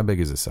box? How big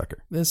is this sucker?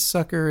 This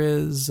sucker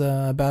is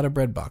about a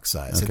bread box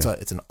size.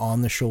 Okay. It's an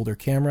on-the-shoulder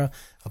camera.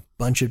 A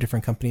bunch of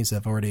different companies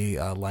have already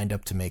lined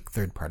up to make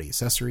third-party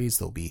accessories.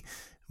 There'll be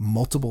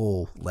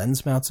multiple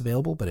lens mounts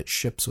available, but it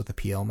ships with a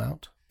PL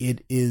mount.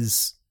 It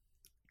is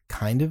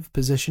kind of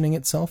positioning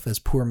itself as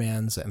poor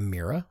man's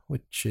Amira,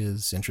 which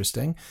is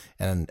interesting.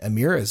 And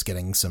Amira is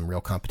getting some real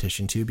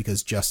competition too,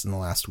 because just in the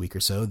last week or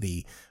so,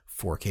 the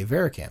 4K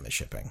Vericam is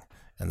shipping.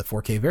 And the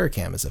 4K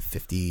Vericam is a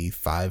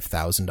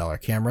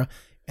 $55,000 camera,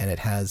 and it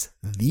has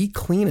the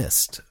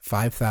cleanest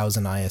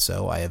 5000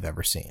 ISO I have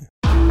ever seen.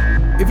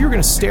 If you're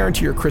going to stare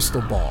into your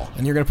crystal ball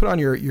and you're going to put on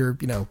your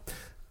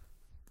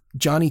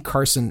Johnny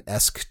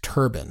Carson-esque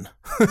turban.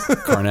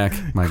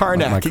 Karnak. My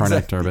Karnak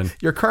exactly. Turban.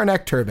 Your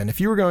Karnak turban.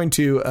 If you were going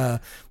to,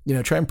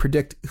 try and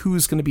predict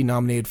who's going to be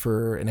nominated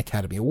for an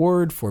Academy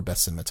Award for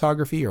Best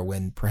Cinematography or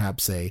win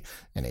perhaps an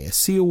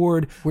ASC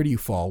award, where do you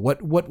fall?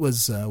 What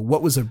was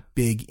a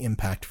big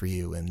impact for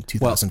you in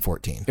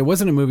 2014? Well, it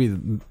wasn't a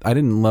movie. I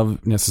didn't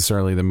love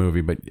necessarily the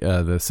movie, but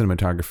the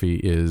cinematography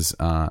is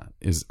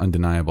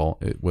undeniable.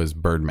 It was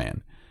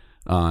Birdman.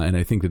 And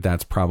I think that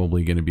that's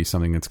probably going to be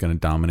something that's going to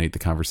dominate the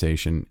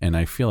conversation. And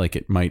I feel like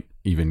it might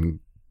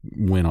even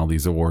win all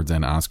these awards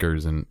and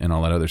Oscars and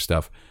all that other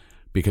stuff,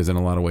 because in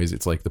a lot of ways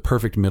it's like the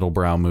perfect middle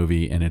brow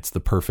movie, and it's the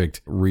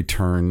perfect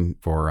return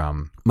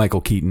for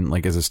Michael Keaton,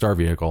 like as a star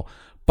vehicle.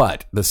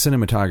 But the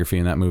cinematography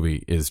in that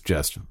movie is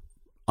just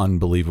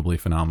unbelievably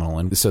phenomenal.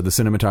 And so the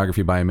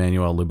cinematography by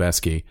Emmanuel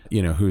Lubezki,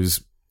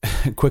 who's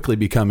quickly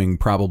becoming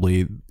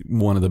probably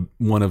one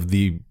of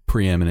the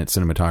preeminent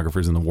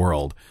cinematographers in the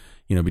world.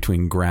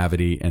 Between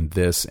Gravity and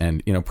this,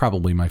 and,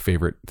 probably my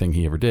favorite thing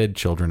he ever did,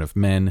 Children of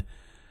Men.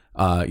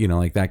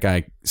 Like that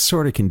guy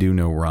sort of can do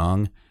no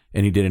wrong,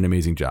 and he did an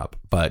amazing job.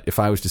 But if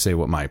I was to say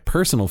what my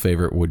personal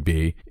favorite would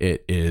be,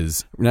 it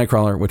is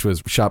Nightcrawler, which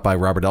was shot by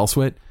Robert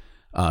Elswit,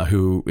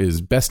 who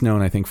is best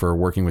known, I think, for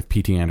working with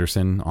P.T.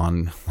 Anderson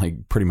on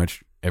like pretty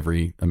much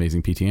every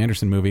amazing P.T.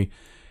 Anderson movie.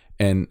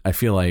 And I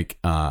feel like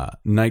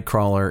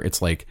Nightcrawler,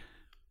 it's like,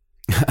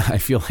 I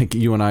feel like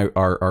you and I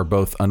are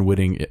both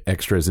unwitting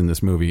extras in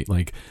this movie.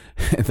 Like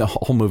the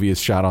whole movie is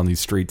shot on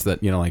these streets that,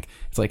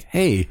 it's like,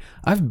 hey,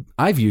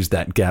 I've used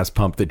that gas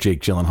pump that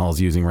Jake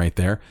Gyllenhaal's using right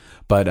there.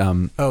 But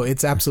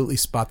it's absolutely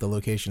spot the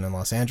location in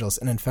Los Angeles.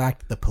 And in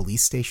fact, the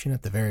police station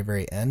at the very,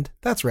 very end,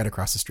 that's right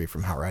across the street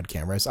from Hot Rod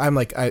Cameras. I'm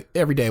like,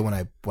 every day when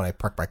I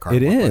park my car,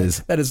 it is.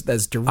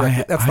 That's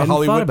direct. That's the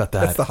Hollywood. Thought about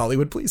that. That's the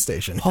Hollywood police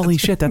station. Holy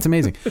shit, that's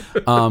amazing.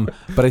 But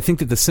I think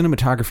that the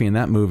cinematography in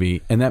that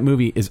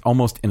movie is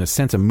almost in a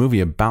sense, a movie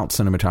about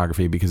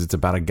cinematography because it's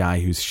about a guy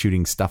who's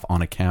shooting stuff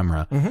on a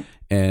camera. Mm-hmm.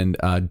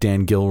 And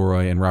Dan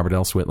Gilroy and Robert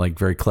Elswit like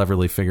very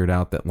cleverly figured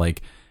out that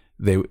like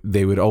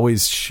they would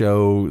always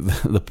show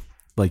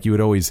like you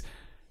would always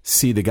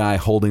see the guy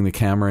holding the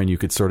camera and you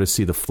could sort of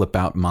see the flip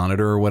out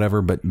monitor or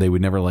whatever, but they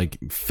would never like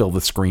fill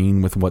the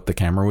screen with what the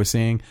camera was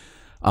seeing.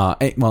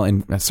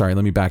 Sorry,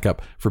 let me back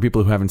up. For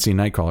people who haven't seen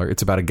Nightcrawler,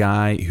 it's about a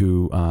guy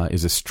who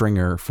is a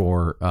stringer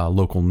for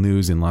local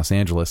news in Los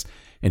Angeles,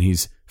 and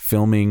he's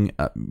filming,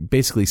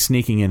 basically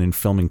sneaking in and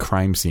filming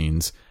crime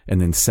scenes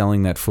and then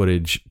selling that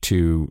footage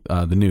to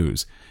the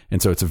news.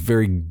 And so it's a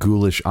very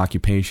ghoulish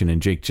occupation,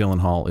 and Jake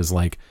Gyllenhaal is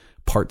like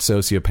part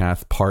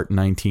sociopath, part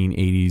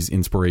 1980s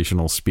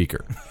inspirational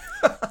speaker.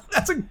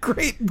 That's a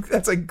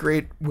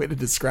great way to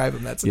describe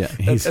him.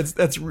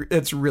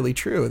 That's really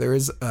true. There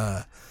is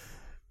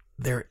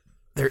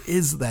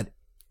that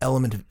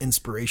element of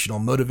inspirational,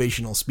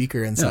 motivational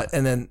speaker inside,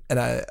 and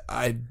I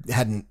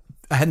hadn't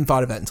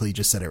thought of that until you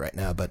just said it right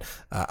now. But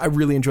I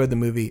really enjoyed the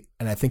movie,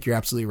 and I think you're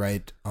absolutely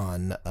right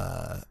on.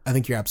 I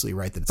think you're absolutely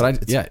right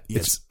that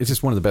it's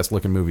just one of the best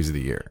looking movies of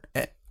the year.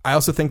 I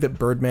also think that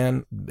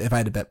Birdman, if I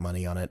had to bet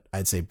money on it,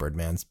 I'd say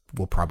Birdman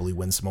will probably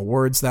win some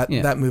awards.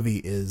 That movie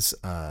is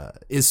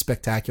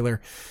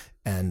spectacular.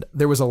 And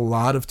there was a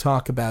lot of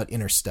talk about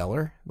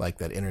Interstellar, like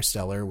that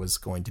Interstellar was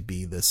going to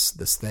be this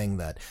thing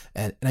that,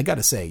 and I got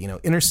to say,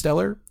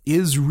 Interstellar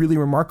is really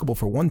remarkable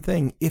for one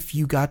thing. If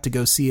you got to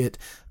go see it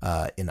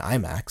in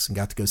IMAX and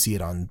got to go see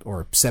it on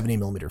or 70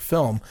 millimeter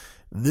film,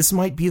 this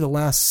might be the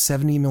last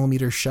 70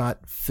 millimeter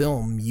shot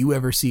film you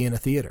ever see in a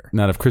theater.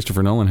 Not if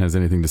Christopher Nolan has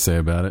anything to say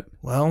about it.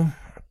 Well,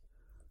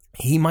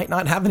 he might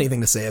not have anything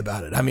to say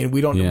about it. I mean,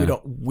 we don't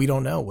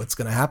know what's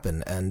going to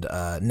happen. And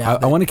now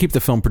I want to keep the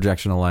film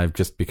projection alive,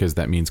 just because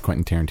that means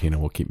Quentin Tarantino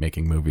will keep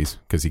making movies,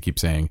 because he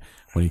keeps saying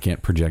when he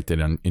can't project it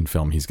in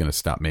film, he's going to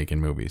stop making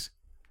movies.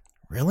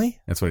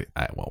 Really? That's what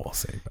we'll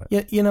say. But.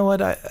 Yeah, you know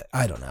what?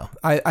 I don't know.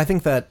 I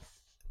think that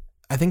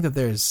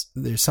there's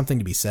something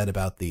to be said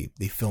about the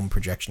film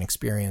projection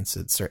experience.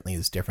 It certainly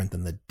is different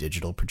than the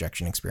digital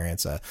projection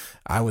experience.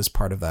 I was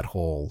part of that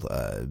whole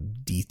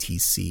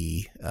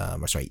ETC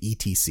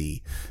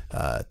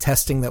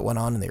testing that went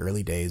on in the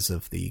early days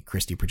of the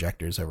Christie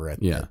projectors over at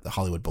the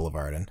Hollywood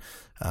Boulevard, and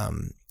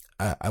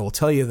I will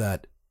tell you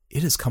that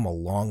it has come a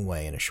long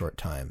way in a short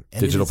time.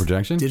 And digital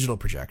projection? Digital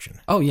projection.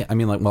 Oh yeah, I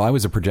mean, I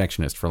was a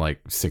projectionist for like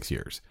 6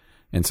 years.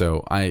 And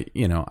so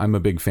I'm a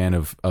big fan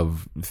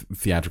of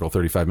theatrical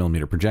 35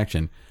 millimeter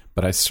projection,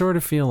 but I sort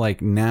of feel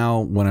like now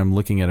when I'm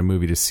looking at a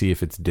movie to see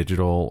if it's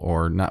digital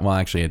or not, well,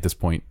 actually at this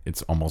point,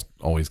 it's almost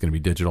always going to be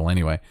digital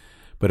anyway.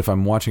 But if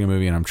I'm watching a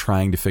movie and I'm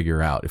trying to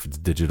figure out if it's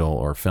digital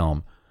or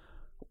film,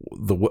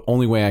 the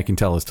only way I can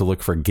tell is to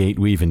look for gate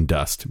weave and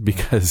dust,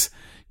 because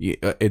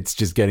it's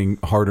just getting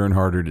harder and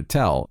harder to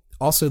tell.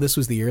 Also, this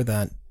was the year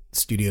that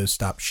studios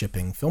stopped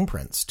shipping film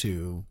prints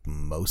to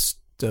most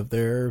of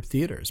their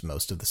theaters,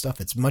 most of the stuff.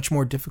 It's much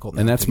more difficult now.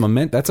 And that's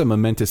a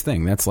momentous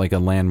thing. That's like a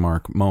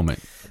landmark moment.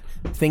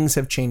 Things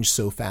have changed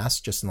so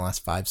fast just in the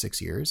last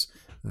 5-6 years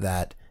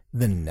that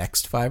the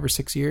next 5 or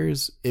 6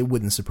 years, it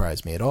wouldn't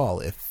surprise me at all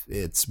if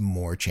it's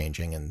more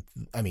changing. And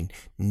I mean,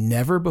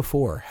 never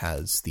before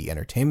has the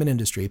entertainment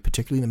industry,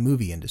 particularly the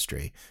movie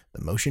industry,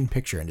 the motion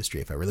picture industry,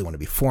 if I really want to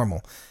be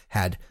formal,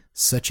 had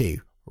such a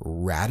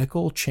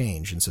radical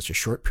change in such a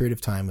short period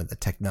of time with the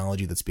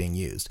technology that's being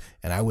used.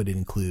 And I would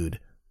include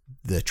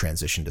the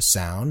transition to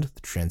sound,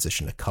 the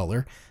transition to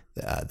color.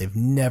 They've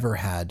never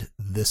had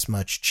this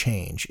much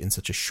change in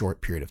such a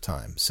short period of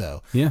time.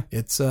 So yeah,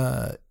 it's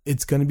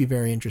going to be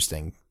very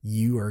interesting.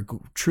 You are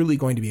truly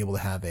going to be able to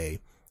have a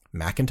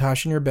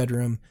Macintosh in your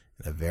bedroom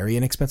and a very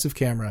inexpensive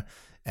camera.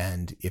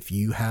 And if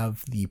you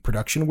have the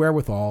production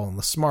wherewithal and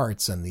the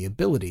smarts and the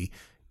ability,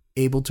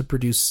 able to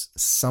produce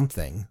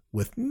something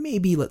with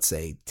maybe, let's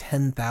say,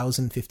 $10,000,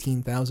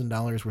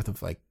 $15,000 worth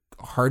of like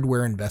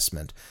hardware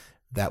investment,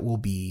 that will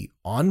be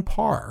on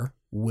par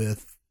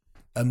with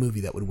a movie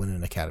that would win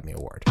an Academy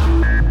Award.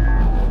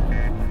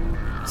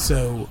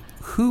 So,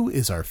 who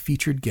is our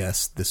featured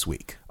guest this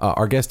week?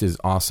 Our guest is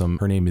awesome.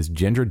 Her name is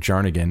Jendra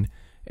Jarnagin,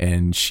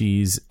 and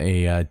she's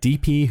a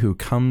DP who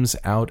comes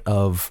out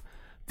of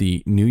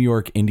the New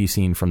York indie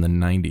scene from the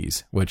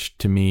 90s, which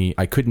to me,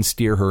 I couldn't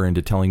steer her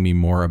into telling me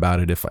more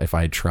about it if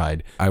I had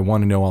tried. I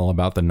want to know all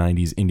about the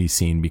 90s indie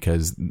scene,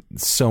 because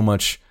so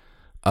much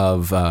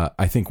of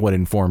I think what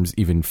informs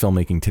even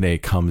filmmaking today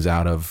comes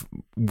out of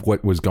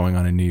what was going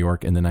on in New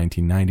York in the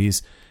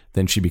 1990s.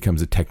 Then she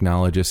becomes a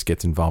technologist,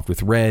 gets involved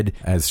with Red,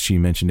 as she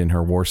mentioned in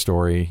her war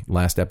story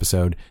last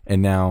episode,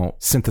 and now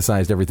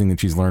synthesized everything that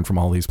she's learned from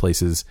all these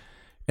places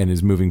and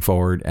is moving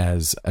forward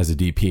as a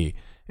DP.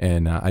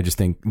 And I just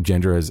think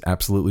Jendra is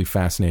absolutely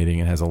fascinating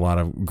and has a lot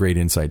of great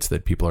insights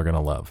that people are going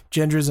to love.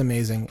 Jendra is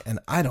amazing, and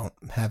I don't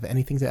have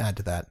anything to add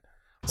to that.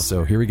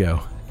 So here we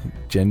go.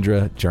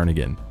 Jendra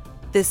Jarnagin.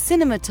 The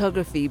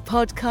Cinematography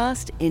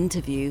Podcast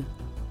Interview.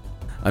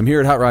 I'm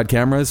here at Hot Rod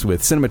Cameras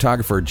with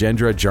cinematographer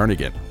Jendra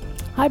Jarnagin.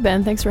 Hi,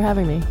 Ben. Thanks for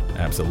having me.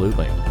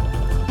 Absolutely.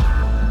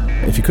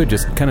 If you could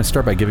just kind of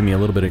start by giving me a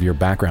little bit of your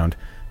background,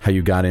 how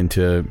you got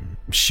into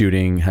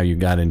shooting, how you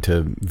got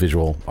into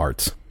visual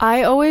arts?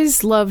 I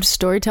always loved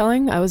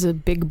storytelling. I was a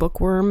big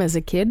bookworm as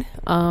a kid.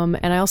 And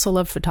I also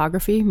loved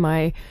photography.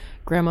 My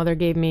grandmother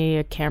gave me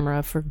a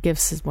camera for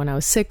gifts when I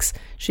was 6.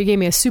 She gave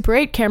me a Super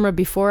 8 camera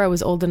before I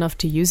was old enough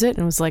to use it.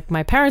 And it was like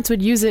my parents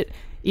would use it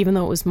even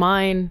though it was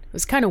mine. It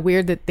was kind of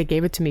weird that they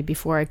gave it to me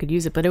before I could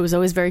use it, but it was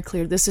always very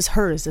clear, this is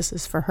hers, this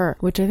is for her,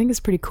 which I think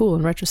is pretty cool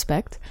in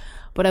retrospect.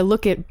 But I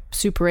look at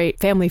Super 8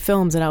 family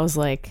films and I was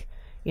like,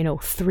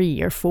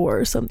 3 or 4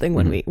 or something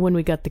when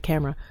we got the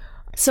camera.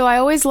 So I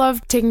always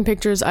loved taking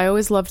pictures. I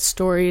always loved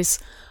stories.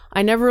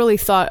 I never really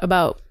thought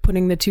about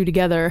putting the two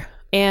together.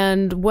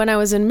 And when I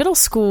was in middle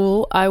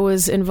school, I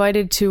was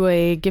invited to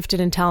a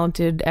gifted and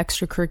talented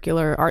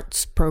extracurricular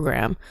arts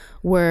program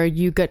where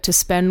you get to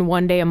spend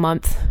one day a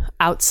month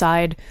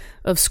outside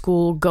of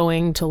school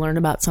going to learn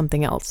about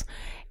something else.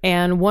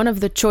 And one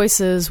of the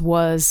choices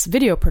was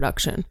video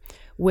production,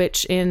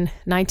 which in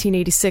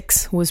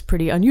 1986 was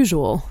pretty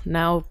unusual.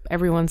 Now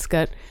everyone's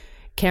got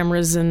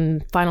cameras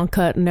and Final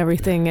Cut and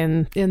everything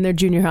in their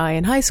junior high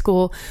and high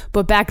school.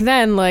 But back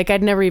then,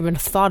 I'd never even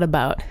thought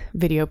about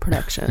video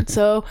production.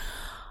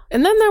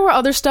 And then there were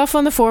other stuff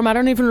on the form. I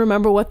don't even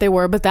remember what they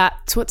were, but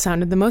that's what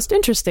sounded the most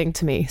interesting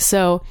to me.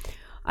 So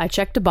I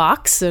checked a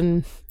box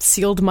and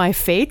sealed my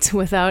fate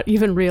without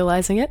even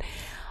realizing it.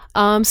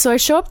 So I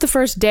show up the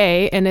first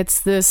day, and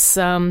it's this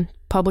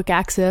public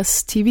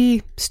access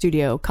TV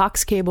studio,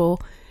 Cox Cable,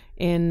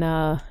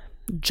 in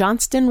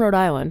Johnston, Rhode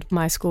Island.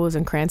 My school was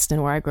in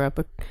Cranston, where I grew up,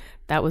 but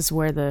that was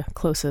where the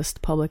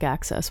closest public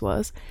access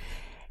was.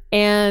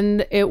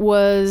 And it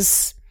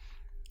was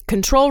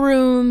control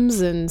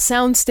rooms and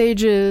sound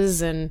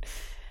stages and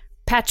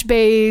patch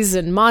bays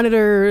and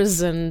monitors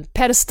and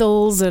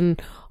pedestals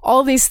and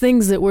all these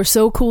things that were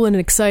so cool and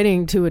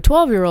exciting to a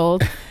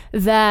 12-year-old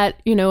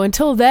that,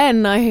 until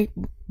then,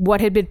 what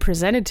had been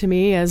presented to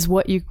me as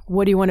what do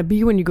you want to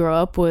be when you grow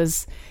up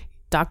was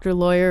doctor,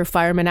 lawyer,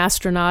 fireman,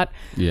 astronaut.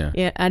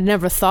 Yeah. I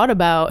never thought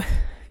about,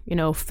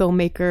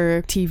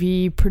 filmmaker,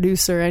 TV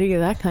producer, any of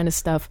that kind of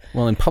stuff.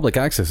 Well, and public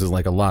access is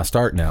like a lost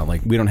art now.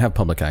 We don't have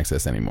public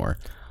access anymore.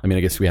 I mean,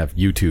 I guess we have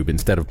YouTube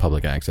instead of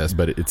public access,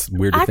 but it's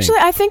weird to think. Actually,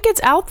 I think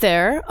it's out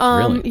there.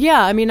 Really?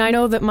 Yeah, I mean, I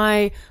know that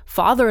my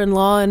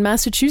father-in-law in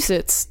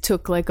Massachusetts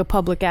took a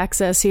public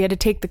access. He had to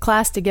take the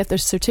class to get their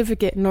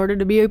certificate in order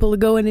to be able to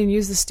go in and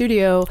use the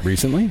studio.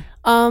 Recently?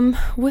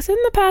 Within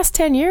the past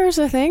 10 years,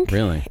 I think.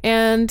 Really?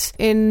 And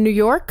in New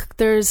York,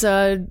 there's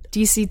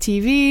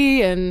DCTV,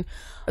 and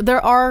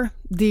there are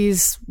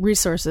these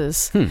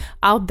resources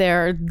out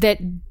there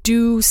that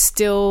do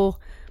still,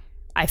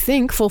 I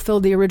think, fulfill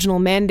the original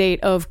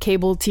mandate of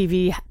cable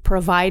TV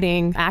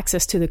providing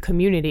access to the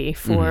community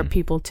for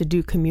people to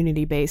do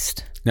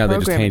community-based Now they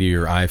just programming. hand you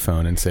your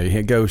iPhone and say,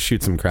 hey, go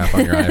shoot some crap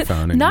on your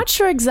iPhone. And Not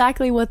sure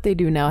exactly what they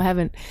do now. I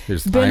haven't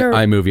there's been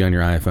iMovie on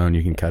your iPhone.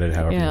 You can cut it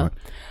however you want.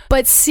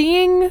 But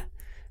seeing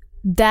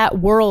that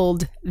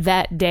world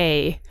that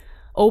day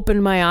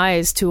opened my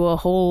eyes to a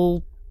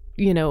whole,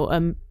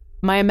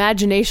 my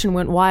imagination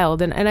went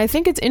wild. And I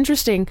think it's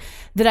interesting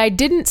that I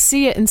didn't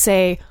see it and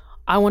say,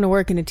 I want to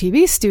work in a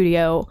TV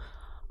studio.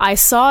 I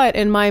saw it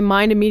and my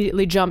mind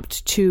immediately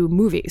jumped to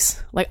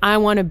movies. I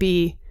want to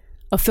be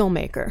a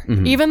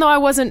filmmaker. Even though I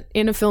wasn't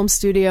in a film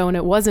studio and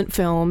it wasn't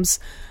films,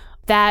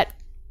 that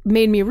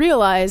made me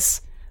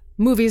realize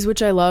movies,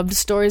 which I loved,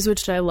 stories,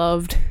 which I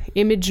loved,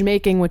 image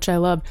making, which I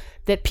loved,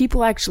 that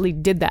people actually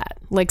did that.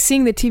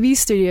 Seeing the TV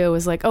studio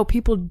was oh,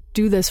 people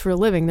do this for a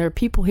living. There are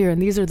people here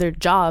and these are their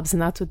jobs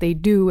and that's what they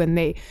do and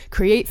they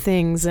create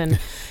things. And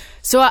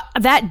so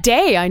that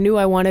day I knew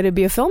I wanted to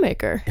be a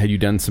filmmaker. Had you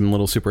done some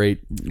little Super 8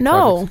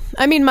 No. projects?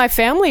 I mean, my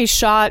family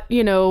shot,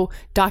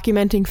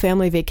 documenting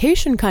family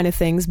vacation kind of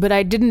things, but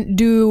I didn't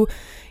do,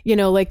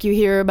 like you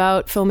hear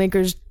about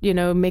filmmakers,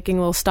 making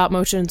little stop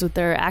motions with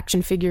their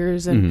action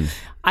figures. And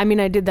I mean,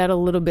 I did that a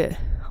little bit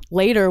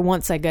later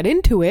once I got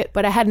into it,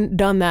 but I hadn't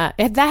done that.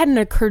 That hadn't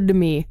occurred to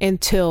me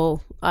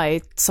until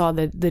I saw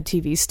the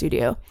TV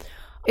studio.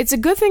 It's a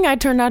good thing I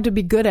turned out to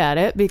be good at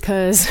it,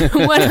 because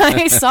when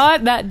I saw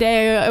it that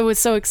day, I was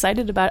so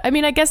excited about it. I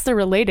mean, I guess they're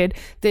related,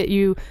 that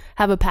you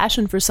have a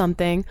passion for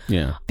something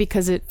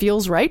because it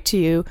feels right to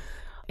you.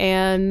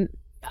 And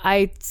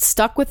I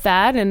stuck with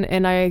that,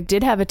 and I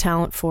did have a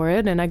talent for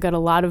it, and I got a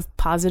lot of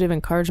positive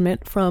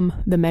encouragement from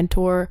the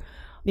mentor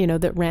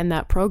that ran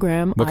that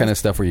program. What kind of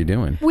stuff were you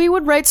doing? We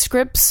would write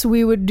scripts.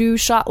 We would do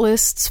shot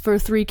lists for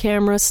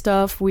 3-camera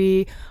stuff.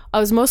 I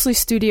was mostly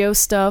studio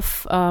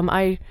stuff.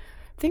 I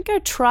think I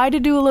tried to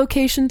do a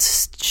location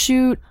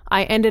shoot.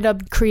 I ended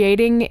up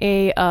creating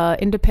a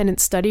independent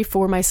study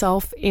for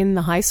myself in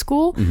the high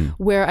school,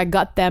 where I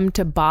got them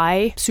to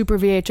buy Super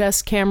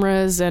VHS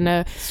cameras and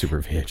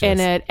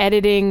an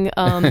editing,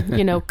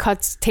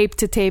 cuts, tape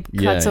to tape,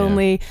 cuts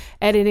only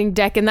editing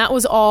deck, and that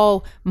was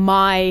all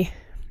my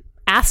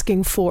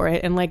asking for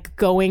it and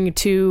going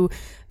to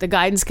the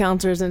guidance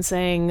counselors and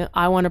saying,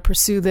 I want to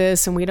pursue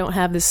this and we don't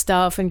have this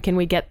stuff and can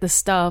we get this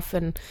stuff?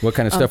 And what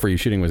kind of stuff were you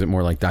shooting? Was it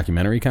more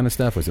documentary kind of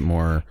stuff? Was it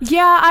more?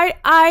 Yeah,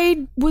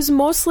 I was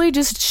mostly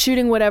just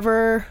shooting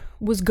whatever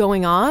was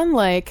going on,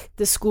 like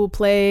the school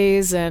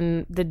plays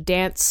and the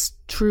dance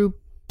troupe,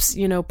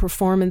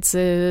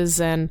 performances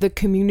and the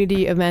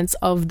community events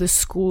of the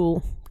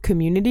school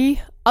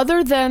community,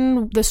 other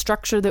than the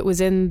structure that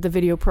was in the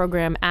video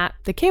program at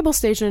the cable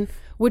station,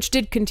 which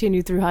did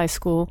continue through high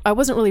school. I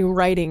wasn't really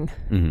writing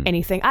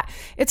anything.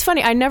 It's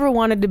funny, I never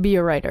wanted to be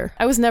a writer.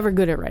 I was never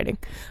good at writing.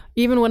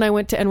 Even when I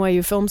went to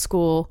NYU Film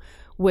School,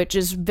 which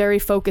is very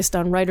focused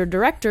on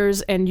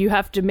writer-directors, and you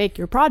have to make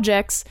your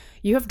projects,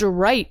 you have to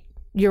write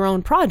your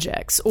own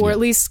projects, or at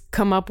least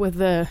come up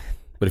with a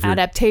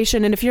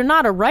adaptation. And if you're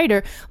not a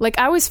writer, like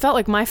I always felt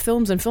like my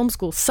films in film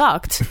school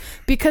sucked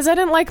because I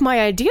didn't like my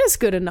ideas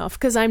good enough,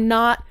 because I'm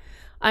not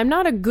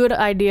a good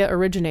idea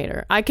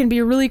originator. I can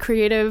be really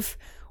creative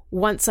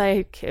once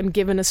I am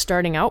given a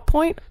starting out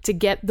point to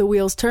get the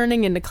wheels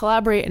turning and to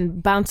collaborate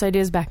and bounce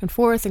ideas back and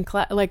forth. And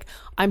like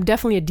I'm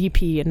definitely a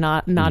DP and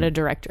not a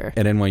director.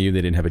 At NYU,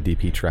 they didn't have a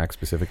DP track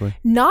specifically?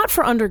 Not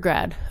for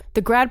undergrad.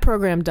 The grad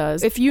program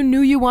does. If you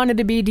knew you wanted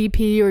to be a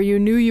DP, or you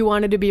knew you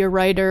wanted to be a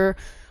writer,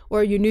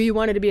 or you knew you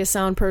wanted to be a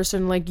sound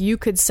person, like you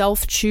could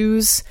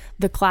self-choose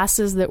the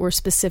classes that were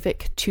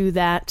specific to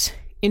that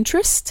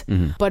interest,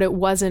 but it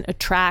wasn't a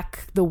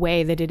track the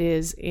way that it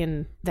is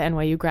in the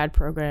NYU grad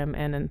program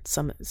and in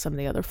some of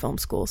the other film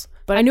schools.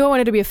 But I knew I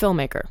wanted to be a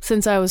filmmaker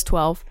since I was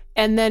 12.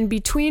 And then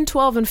between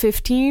 12 and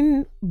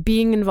 15,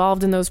 being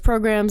involved in those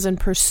programs and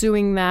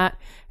pursuing that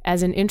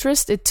as an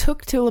interest, it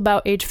took till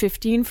about age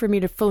 15 for me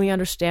to fully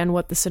understand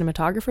what the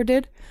cinematographer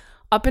did.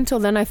 Up until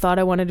then, I thought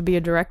I wanted to be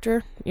a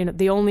director.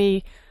 The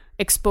only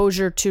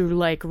exposure to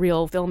like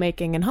real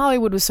filmmaking in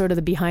Hollywood was sort of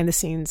the behind the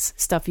scenes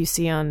stuff you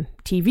see on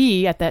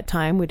TV. At that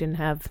time, we didn't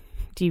have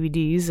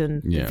DVDs,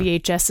 and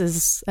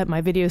VHSs at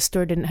my video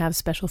store didn't have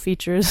special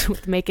features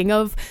with making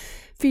of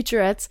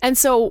featurettes. And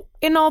so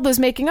in all those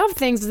making of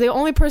things, the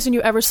only person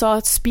you ever saw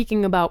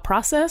speaking about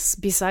process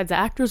besides the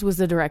actors was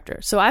the director.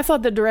 So I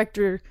thought the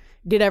director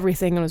did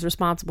everything and was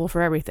responsible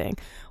for everything.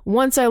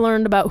 Once I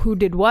learned about who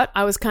did what,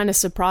 I was kind of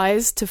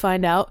surprised to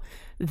find out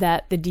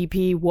that the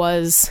DP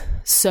was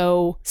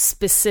so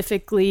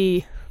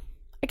specifically,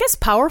 I guess,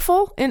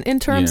 powerful in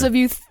terms of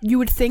you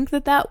would think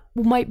that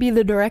might be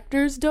the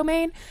director's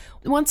domain.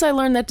 Once I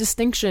learned that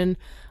distinction,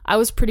 I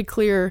was pretty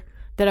clear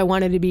that I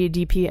wanted to be a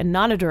DP and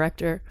not a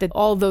director, that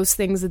all those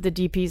things that the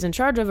DP is in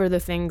charge of are the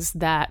things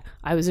that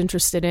I was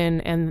interested in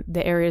and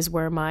the areas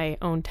where my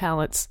own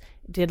talents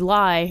did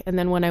lie. And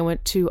then when I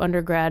went to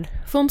undergrad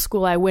film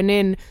school, I went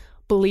in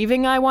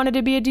believing I wanted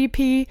to be a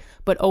DP,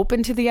 but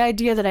open to the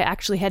idea that I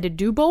actually had to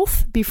do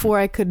both before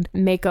I could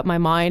make up my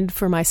mind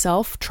for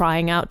myself,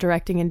 trying out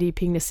directing and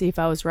DPing to see if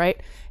I was right.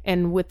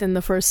 And within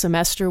the first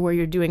semester where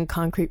you're doing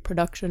concrete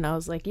production, I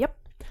was like, yep,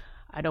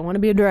 I don't want to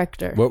be a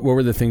director. What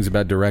were the things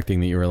about directing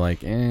that you were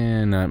like,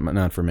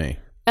 not for me?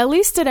 At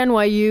least at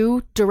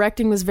NYU,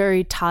 directing was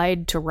very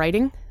tied to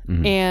writing,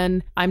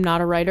 and I'm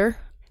not a writer.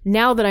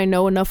 Now that I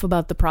know enough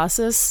about the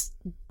process,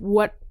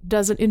 what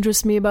doesn't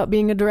interest me about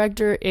being a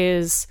director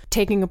is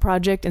taking a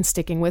project and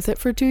sticking with it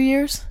for 2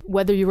 years.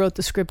 Whether you wrote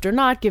the script or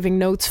not, giving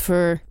notes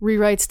for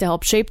rewrites to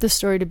help shape the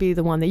story to be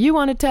the one that you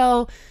want to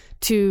tell,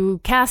 to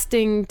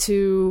casting,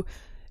 to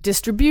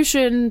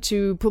distribution,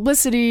 to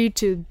publicity,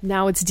 to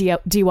now it's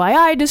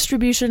DIY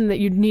distribution, that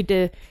you need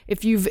to,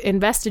 if you've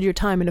invested your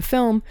time in a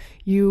film,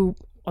 you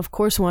of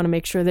course want to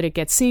make sure that it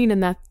gets seen,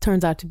 and that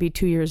turns out to be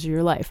 2 years of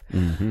your life.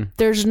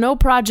 There's no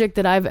project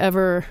that I've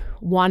ever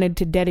wanted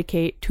to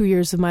dedicate 2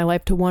 years of my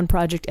life to one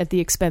project at the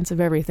expense of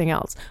everything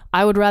else.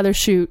 I would rather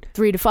shoot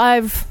 3 to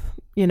 5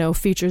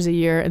 features a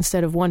year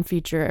instead of one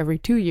feature every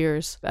 2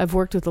 years. I've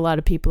worked with a lot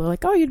of people who are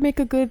like, oh, you'd make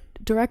a good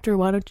director,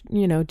 why don't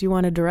do you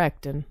want to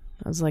direct? And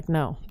I was like,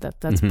 no,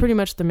 that's pretty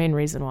much the main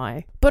reason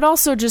why. But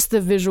also just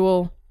the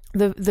visual.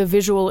 The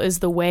visual is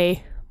the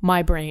way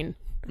my brain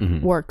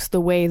works,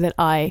 the way that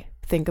I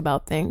think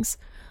about things.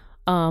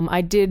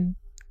 I did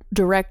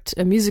direct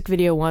a music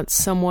video once.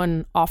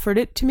 Someone offered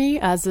it to me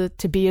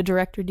to be a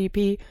director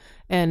DP,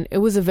 and it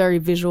was a very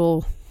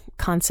visual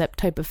concept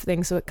type of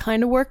thing, so it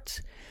kind of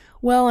worked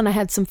well, and I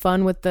had some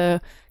fun with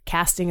the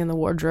casting and the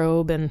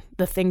wardrobe and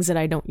the things that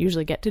I don't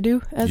usually get to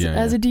do as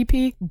a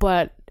DP.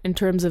 But in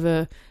terms of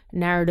a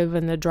narrative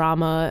and the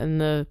drama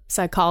and the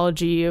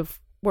psychology of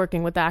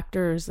working with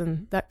actors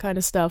and that kind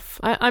of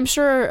stuff, I'm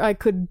sure I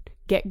could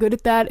get good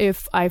at that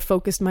if I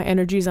focused my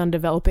energies on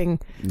developing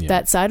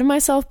that side of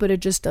myself, but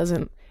it just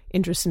doesn't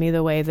interest me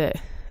the way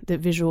that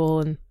visual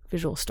and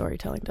visual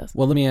storytelling does.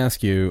 Well, let me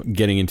ask you,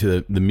 getting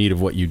into the meat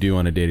of what you do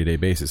on a day-to-day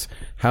basis,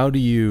 how do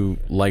you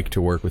like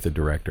to work with a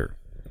director?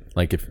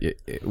 Like,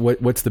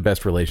 what's the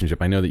best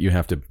relationship? I know that you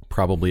have to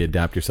probably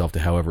adapt yourself to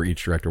however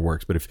each director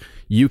works, but if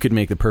you could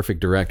make the perfect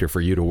director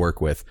for you to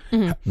work with,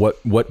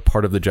 what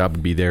part of the job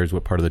would be theirs?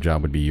 What part of the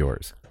job would be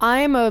yours?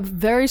 I'm a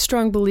very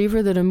strong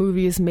believer that a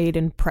movie is made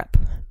in prep.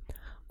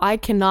 I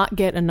cannot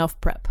get enough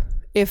prep.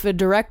 If a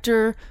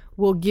director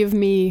will give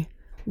me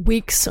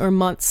weeks or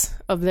months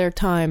of their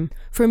time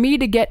for me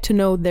to get to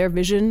know their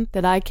vision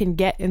that I can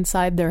get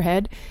inside their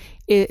head,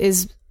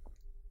 is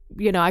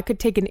I could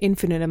take an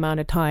infinite amount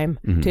of time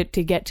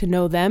to get to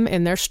know them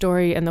and their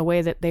story and the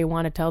way that they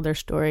want to tell their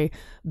story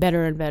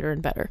better and better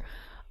and better.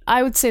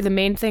 I would say the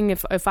main thing,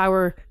 if I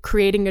were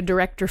creating a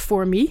director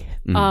for me,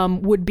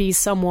 would be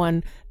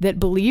someone that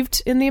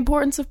believed in the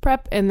importance of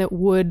prep and that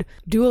would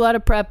do a lot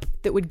of prep,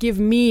 that would give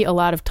me a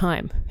lot of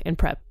time in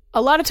prep.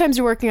 A lot of times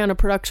you're working on a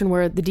production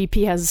where the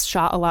DP has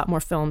shot a lot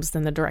more films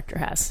than the director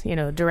has.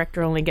 The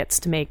director only gets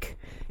to make,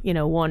 1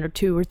 or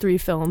 2 or 3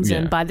 films. Yeah.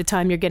 And by the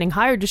time you're getting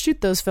hired to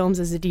shoot those films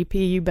as a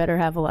DP, you better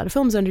have a lot of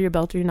films under your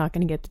belt or you're not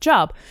going to get the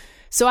job.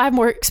 So I have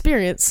more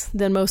experience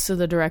than most of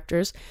the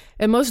directors.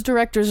 And most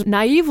directors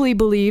naively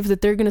believe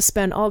that they're going to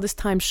spend all this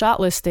time shot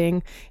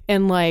listing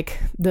and like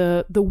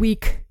the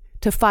week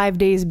to 5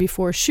 days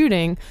before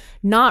shooting,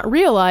 not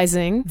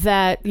realizing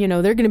that, they're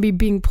going to be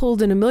being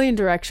pulled in a million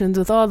directions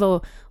with all the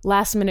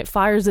last minute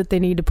fires that they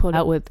need to put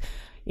out with,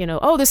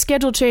 the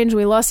schedule changed,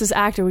 we lost this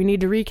actor, we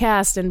need to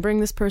recast and bring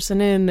this person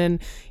in, and,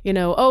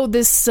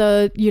 this,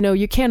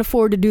 you can't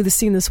afford to do the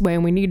scene this way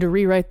and we need to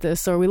rewrite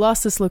this, or we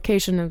lost this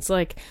location. And it's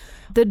like,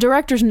 the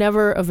director's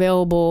never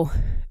available.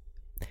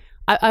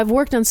 I've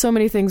worked on so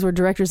many things where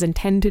directors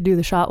intend to do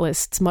the shot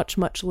lists much,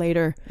 much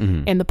later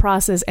in the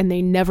process, and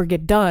they never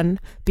get done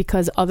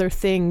because other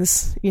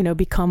things,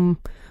 become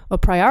a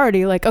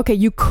priority. Like, okay,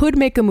 you could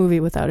make a movie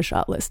without a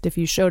shot list if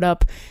you showed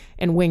up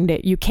and winged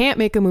it. You can't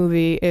make a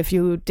movie if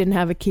you didn't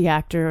have a key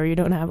actor or you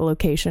don't have a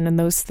location, and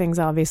those things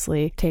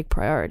obviously take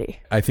priority.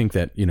 I think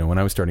that, when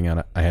I was starting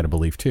out, I had a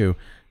belief too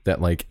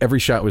that like every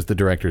shot was the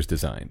director's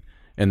design.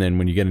 And then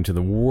when you get into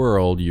the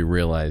world, you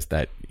realize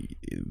that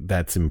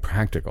that's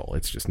impractical.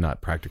 It's just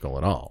not practical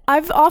at all.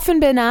 I've often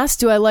been asked,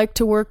 do I like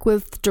to work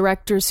with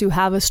directors who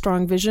have a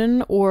strong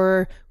vision,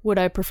 or would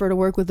I prefer to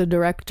work with a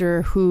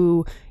director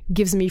who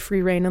gives me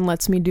free rein and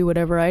lets me do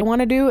whatever I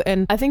want to do?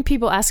 And I think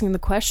people asking the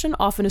question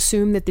often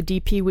assume that the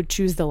DP would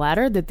choose the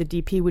latter, that the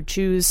DP would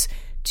choose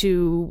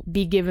to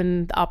be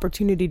given the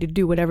opportunity to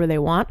do whatever they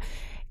want.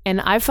 And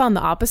I've found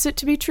the opposite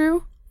to be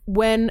true.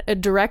 When a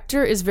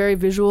director is very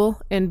visual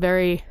and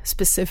very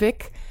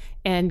specific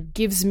and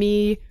gives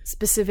me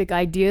specific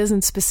ideas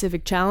and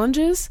specific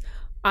challenges,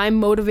 I'm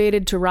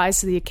motivated to rise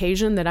to the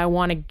occasion, that I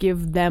want to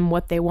give them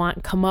what they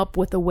want, come up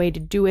with a way to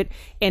do it.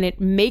 And it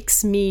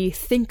makes me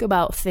think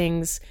about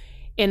things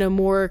in a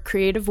more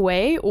creative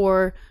way,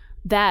 or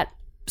that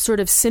sort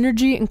of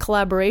synergy and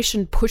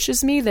collaboration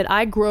pushes me, that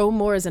I grow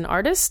more as an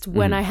artist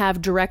when I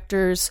have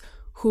directors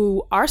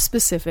who are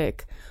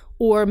specific,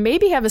 or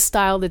maybe have a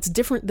style that's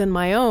different than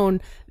my own,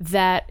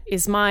 that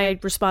is my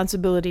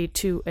responsibility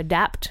to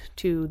adapt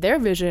to their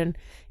vision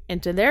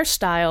and to their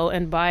style.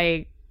 And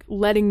by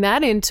letting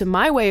that into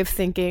my way of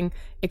thinking,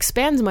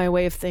 expands my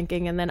way of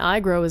thinking, and then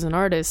I grow as an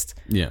artist.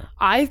 Yeah,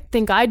 I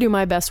think I do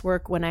my best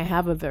work when I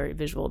have a very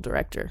visual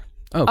director.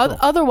 Oh, cool.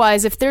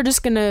 Otherwise, if they're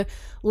just going to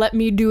let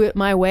me do it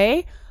my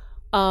way,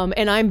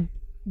 and I'm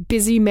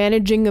busy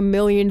managing a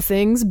million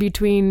things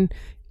between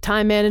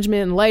time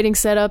management and lighting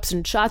setups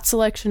and shot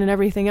selection and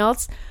everything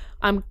else,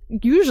 I'm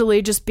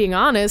usually, just being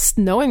honest,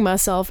 knowing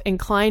myself,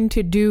 inclined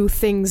to do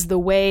things the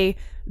way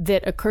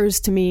that occurs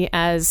to me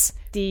as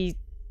the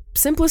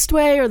simplest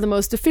way, or the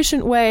most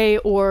efficient way,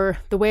 or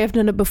the way I've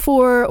done it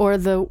before, or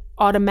the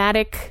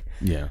automatic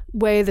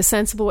way, the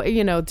sensible way.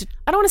 I don't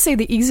want to say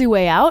the easy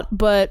way out,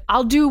 but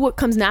I'll do what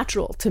comes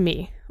natural to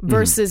me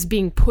versus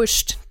being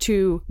pushed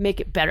to make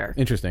it better.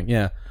 Interesting.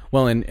 Yeah.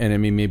 Well, and I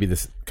mean, maybe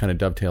this kind of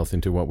dovetails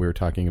into what we were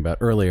talking about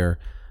earlier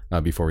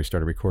before we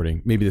started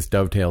recording. Maybe this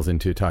dovetails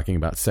into talking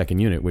about Second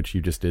Unit, which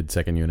you just did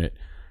Second Unit.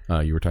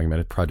 You were talking about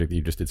a project that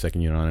you just did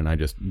Second Unit on, and I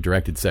just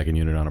directed Second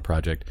Unit on a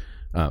project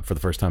for the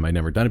first time. I'd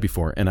never done it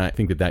before. And I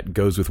think that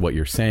goes with what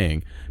you're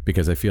saying,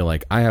 because I feel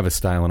like I have a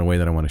style and a way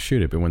that I want to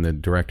shoot it. But when the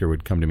director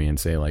would come to me and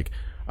say, like,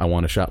 I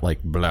want a shot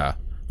like blah,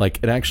 like,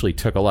 it actually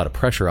took a lot of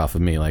pressure off of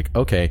me. Like,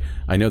 okay,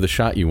 I know the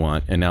shot you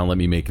want, and now let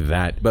me make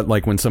that. But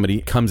like when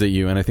somebody comes at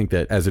you, and I think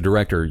that as a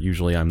director,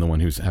 usually I'm the one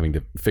who's having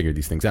to figure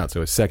these things out.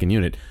 So as Second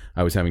Unit,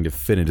 I was having to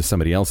fit into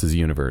somebody else's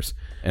universe.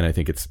 And I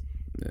think it's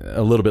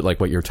a little bit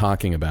like what you're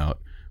talking about,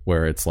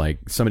 where it's like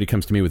somebody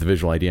comes to me with a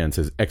visual idea and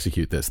says,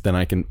 execute this. Then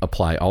I can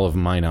apply all of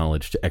my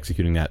knowledge to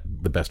executing that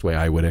the best way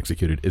I would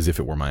execute it, as if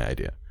it were my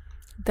idea.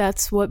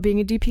 That's what being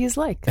a DP is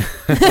like.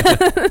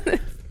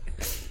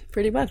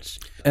 Pretty much.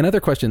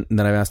 Another question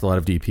that I've asked a lot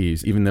of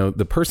DPs, even though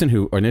the person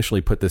who initially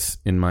put this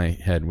in my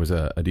head was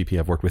a DP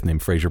I've worked with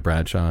named Fraser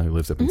Bradshaw, who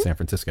lives up in San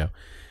Francisco.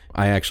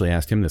 I actually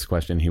asked him this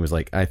question. He was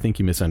like, I think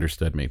you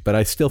misunderstood me, but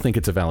I still think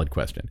it's a valid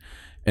question.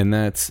 And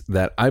that's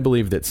that I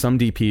believe that some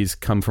DPs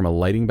come from a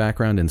lighting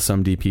background and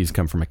some DPs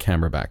come from a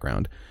camera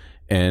background.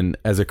 And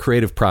as a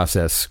creative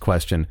process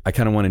question, I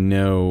kind of want to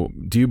know,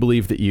 do you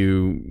believe that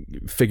you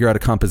figure out a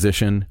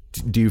composition?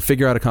 Do you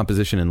figure out a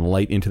composition and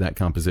light into that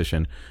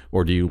composition?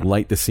 Or do you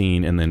light the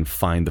scene and then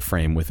find the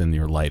frame within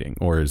your lighting?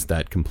 Or is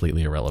that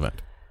completely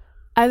irrelevant?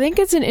 I think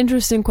it's an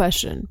interesting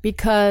question,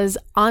 because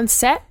on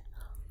set,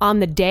 on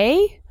the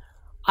day,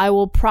 I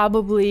will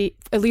probably,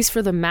 at least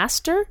for the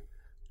master,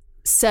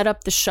 set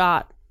up the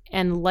shot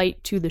and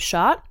light to the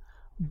shot.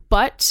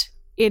 But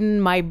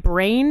in my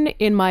brain,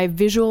 in my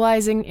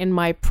visualizing, in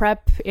my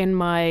prep, in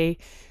my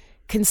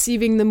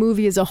conceiving the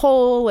movie as a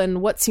whole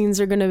and what scenes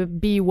are going to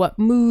be what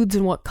moods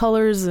and what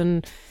colors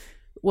and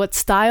what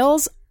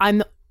styles,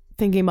 I'm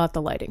thinking about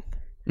the lighting.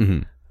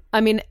 Mm-hmm.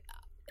 I mean,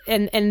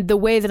 and the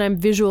way that I'm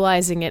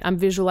visualizing it, I'm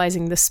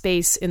visualizing the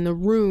space in the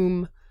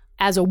room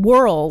as a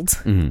world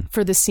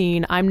for the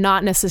scene. I'm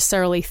not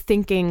necessarily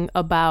thinking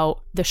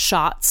about the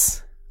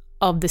shots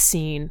of the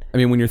scene. I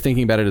mean, when you're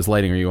thinking about it as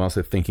lighting, are you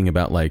also thinking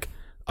about like,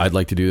 I'd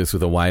like to do this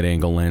with a wide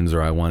angle lens,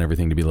 or I want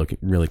everything to be looking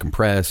really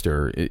compressed,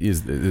 or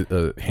is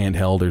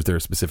handheld, or is there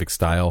a specific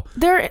style?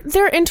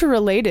 They're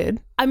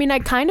interrelated. I mean, I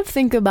kind of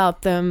think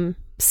about them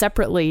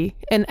separately,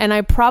 and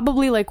I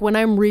probably, like, when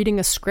I'm reading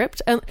a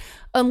script, and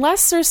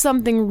unless there's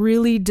something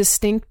really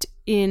distinct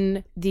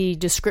in the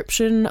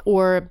description,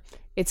 or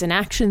it's an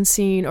action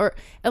scene, or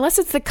unless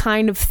it's the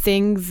kind of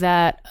thing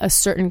that a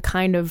certain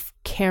kind of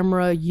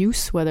camera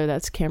use, whether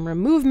that's camera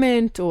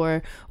movement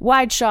or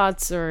wide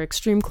shots or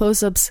extreme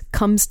close-ups,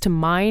 comes to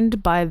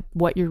mind by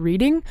what you're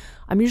reading,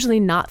 I'm usually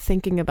not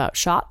thinking about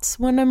shots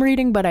when I'm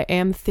reading, but I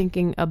am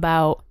thinking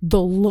about the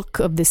look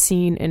of the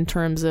scene in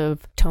terms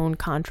of tone,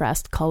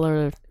 contrast,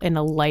 color, in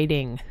a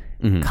lighting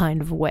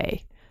kind of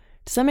way.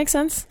 Does that make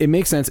sense? It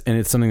makes sense, and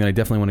it's something that I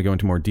definitely want to go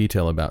into more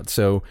detail about.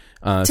 So,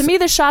 to me,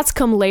 the shots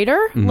come later.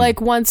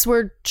 Like once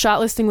we're shot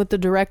listing with the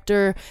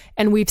director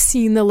and we've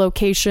seen the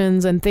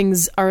locations and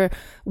things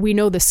we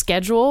know the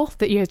schedule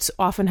that you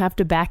often have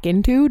to back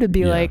into to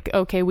be like,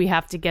 okay, we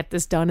have to get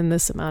this done in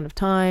this amount of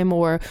time,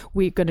 or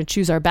we're going to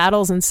choose our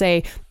battles and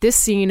say, this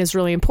scene is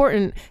really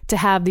important to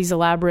have these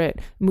elaborate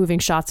moving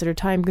shots that are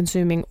time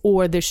consuming,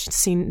 or this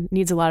scene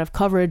needs a lot of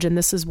coverage and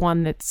this is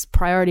one that's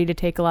priority to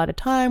take a lot of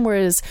time,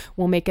 whereas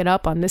we'll make it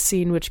up on this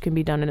scene, which can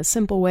be done in a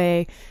simple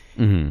way.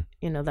 You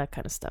know, that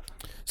kind of stuff.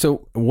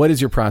 So what is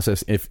your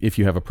process, if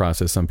you have a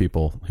process? Some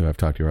people who I've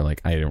talked to are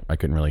like, I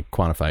couldn't really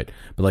quantify it,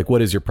 but like,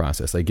 what is your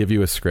process? I give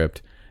you a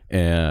script.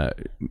 Do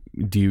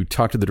you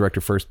talk to the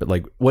director first? But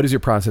like, what is your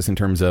process in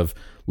terms of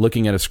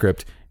looking at a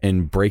script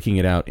and breaking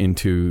it out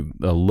into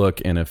a look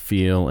and a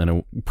feel and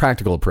a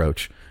practical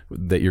approach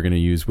that you're going to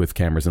use with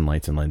cameras and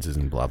lights and lenses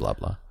and blah, blah,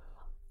 blah?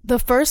 The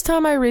first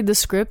time I read the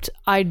script,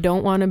 I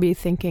don't want to be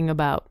thinking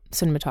about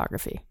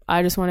cinematography.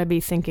 I just want to be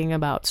thinking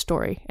about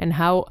story and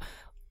how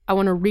I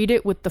want to read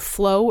it with the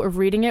flow of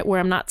reading it, where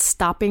I'm not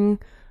stopping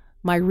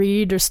my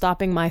read or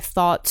stopping my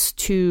thoughts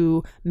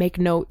to make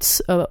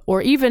notes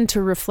or even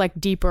to reflect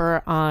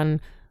deeper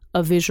on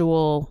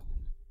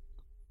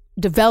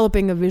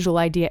developing a visual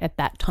idea at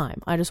that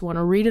time. I just want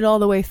to read it all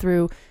the way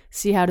through,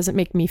 see how does it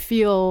make me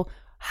feel?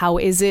 How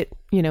is it?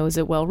 You know, is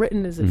it well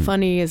written? Is it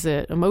funny? Is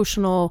it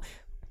emotional?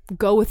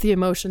 Go with the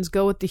emotions,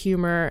 go with the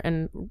humor,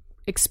 and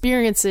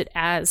experience it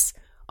as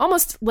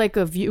almost like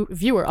a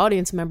viewer,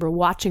 audience member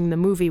watching the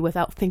movie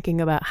without thinking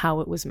about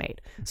how it was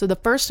made. So the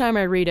first time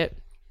I read it,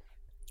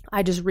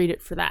 I just read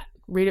it for that.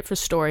 Read it for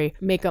story,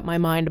 make up my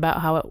mind about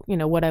how it, you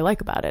know, what I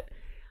like about it.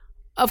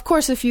 Of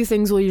course, a few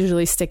things will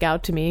usually stick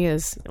out to me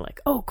as like,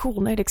 oh, cool,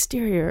 night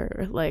exterior.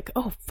 Or like,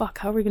 oh, fuck,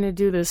 how are we going to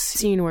do this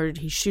scene where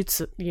he shoots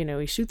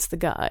the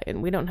guy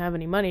and we don't have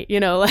any money?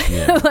 You know,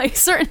 like, like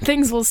certain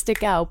things will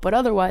stick out, but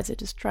otherwise I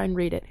just try and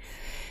read it.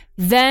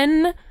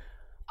 Then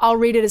I'll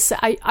read it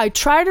I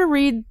try to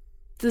read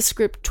the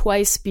script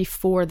twice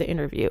before the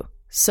interview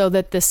so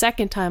that the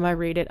second time I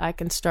read it, I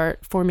can start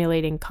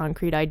formulating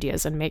concrete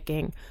ideas and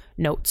making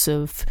notes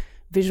of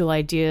visual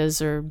ideas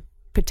or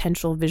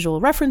potential visual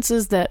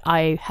references that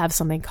I have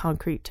something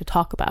concrete to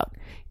talk about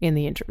in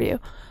the interview.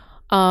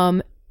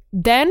 Then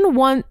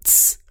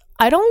once,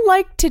 I don't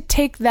like to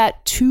take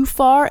that too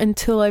far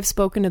until I've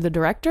spoken to the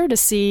director to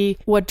see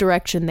what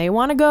direction they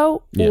want to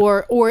go,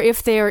 or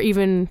if they are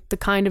even the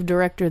kind of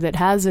director that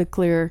has a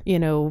clear, you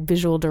know,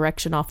 visual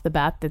direction off the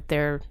bat that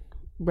they're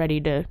ready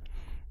to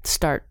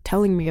start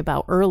telling me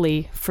about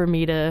early for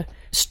me to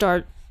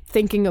start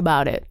thinking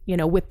about it, you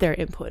know, with their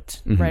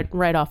input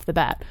right off the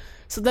bat.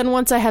 So then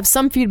once I have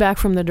some feedback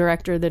from the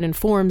director that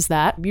informs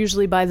that,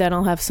 usually by then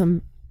I'll have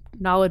some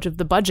knowledge of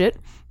the budget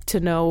to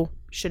know,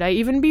 should I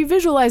even be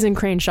visualizing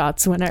crane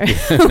shots when I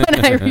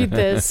when I read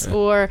this?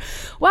 Or,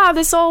 wow,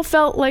 this all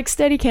felt like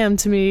Steadicam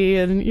to me,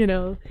 and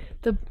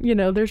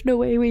there's no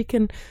way we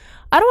can.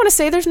 I don't want to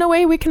say there's no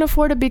way we can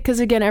afford it, because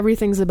again,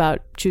 everything's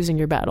about choosing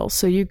your battles.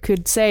 So you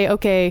could say,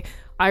 okay,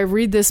 I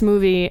read this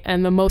movie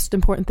and the most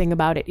important thing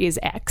about it is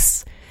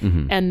X.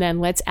 And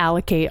then let's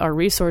allocate our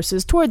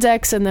resources towards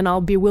X, and then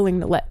I'll be willing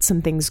to let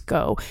some things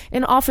go.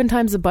 And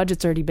oftentimes the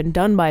budget's already been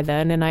done by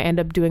then, and I end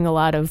up doing a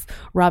lot of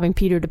robbing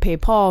Peter to pay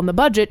Paul in the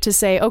budget to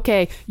say,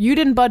 okay, you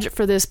didn't budget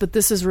for this, but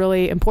this is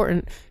really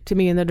important to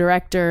me and the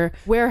director.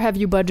 Where have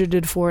you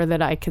budgeted for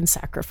that I can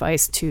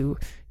sacrifice to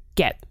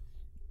get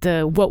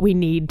what we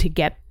need to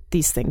get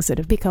these things that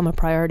have become a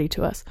priority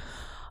to us?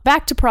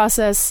 Back to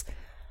process.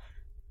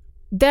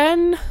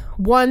 Then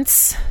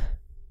once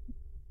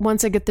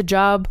I get the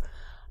job,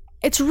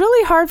 it's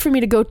really hard for me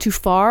to go too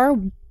far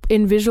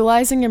in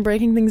visualizing and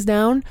breaking things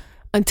down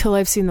until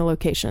I've seen the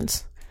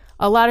locations.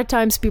 A lot of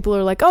times people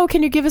are like, oh,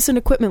 can you give us an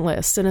equipment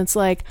list? And it's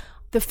like,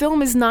 the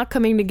film is not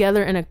coming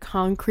together in a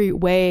concrete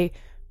way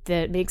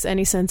that makes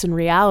any sense in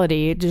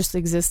reality. It just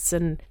exists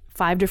in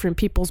 5 different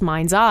people's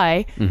mind's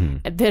eye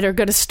that are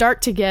going to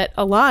start to get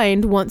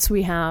aligned once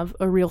we have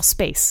a real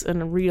space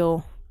and a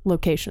real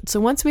location.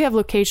 So once we have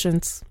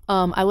locations,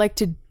 I like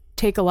to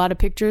take a lot of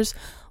pictures.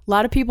 A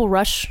lot of people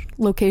rush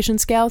location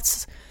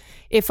scouts.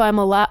 If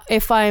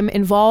I'm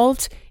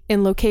involved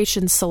in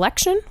location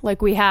selection,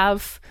 like we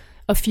have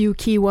a few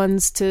key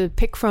ones to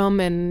pick from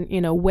and,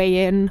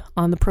 weigh in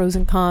on the pros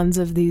and cons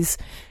of these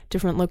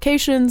different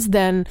locations,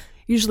 then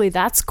usually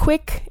that's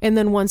quick. And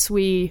then once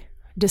we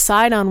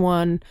decide on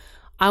one,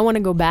 I want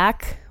to go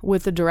back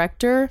with the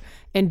director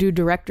and do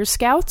director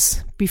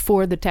scouts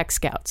before the tech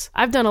scouts.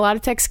 I've done a lot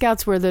of tech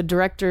scouts where the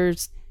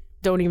directors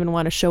don't even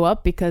want to show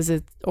up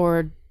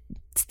or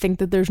think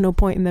that there's no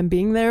point in them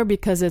being there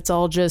because it's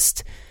all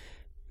just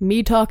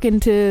me talking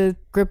to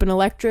Grip and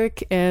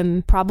Electric,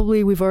 and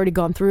probably we've already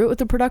gone through it with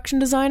the production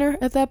designer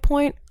at that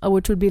point,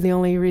 which would be the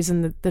only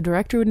reason that the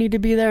director would need to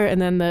be there.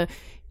 And then the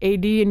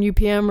AD and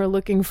UPM are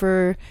looking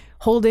for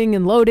holding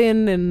and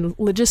load-in and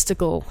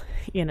logistical,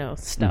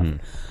 stuff.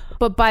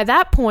 But by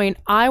that point,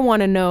 I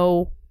want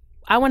to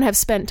have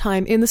spent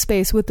time in the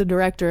space with the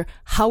director.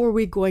 How are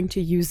we going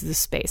to use this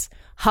space?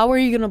 How are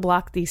you going to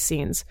block these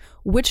scenes?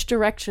 Which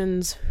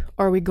directions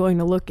are we going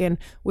to look in?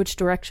 Which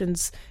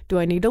directions do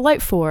I need a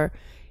light for?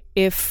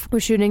 If we're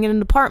shooting in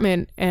an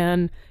apartment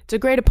and it's a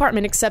great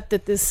apartment, except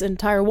that this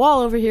entire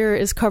wall over here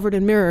is covered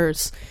in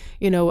mirrors,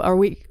 are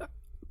we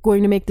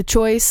going to make the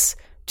choice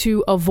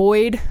to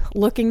avoid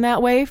looking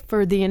that way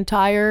for the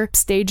entire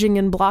staging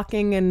and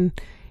blocking and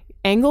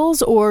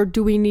angles, or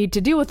do we need to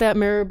deal with that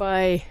mirror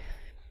by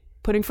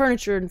putting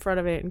furniture in front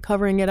of it and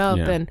covering it up?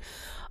 And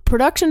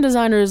production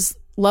designers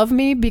love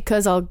me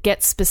because I'll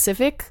get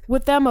specific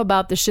with them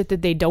about the shit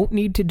that they don't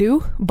need to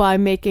do by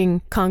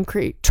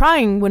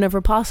trying whenever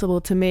possible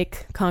to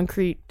make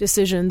concrete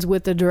decisions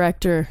with the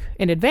director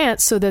in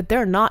advance so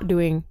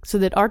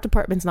that art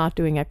department's not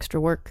doing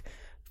extra work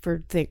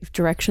for the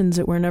directions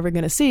that we're never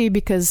going to see,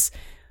 because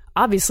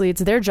obviously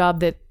it's their job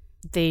that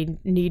they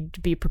need to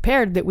be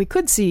prepared that we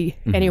could see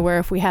anywhere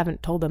if we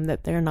haven't told them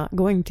that they're not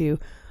going to.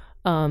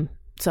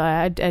 So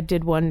I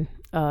did one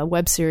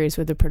web series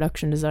with a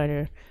production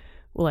designer,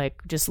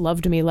 just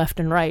loved me left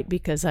and right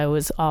because I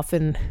was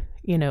often,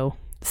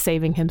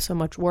 saving him so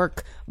much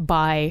work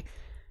by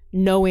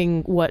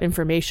knowing what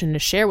information to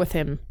share with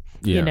him,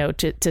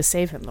 to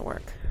save him the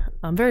work.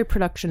 I'm very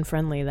production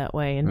friendly that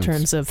way in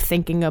terms of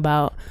thinking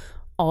about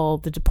all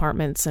the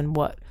departments and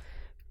what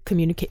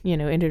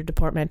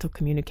interdepartmental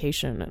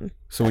communication. And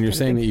so when you're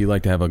saying that you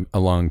like to have a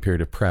long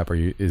period of prep,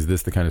 is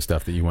this the kind of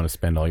stuff that you want to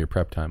spend all your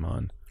prep time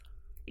on?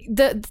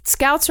 The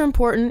scouts are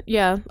important.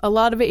 Yeah. A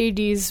lot of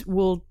ADs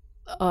will,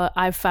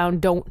 I've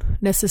found, don't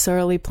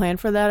necessarily plan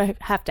for that. I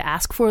have to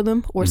ask for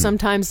them, or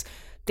sometimes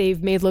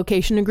they've made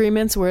location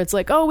agreements where it's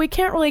like, oh, we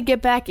can't really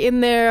get back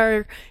in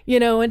there,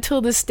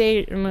 until this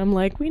date. And I'm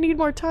like, we need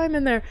more time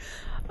in there.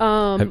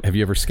 Have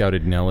you ever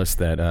scouted Nellis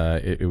that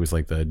it was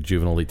like the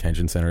juvenile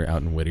detention center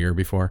out in Whittier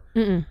before?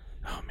 Mm-mm.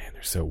 Oh man,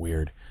 they're so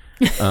weird.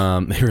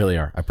 They really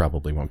are. I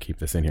probably won't keep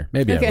this in here.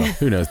 Maybe I will.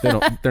 Who knows?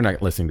 They're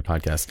not listening to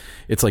podcasts.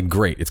 It's like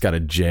great. It's got a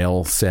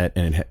jail set,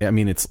 and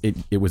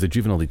it was a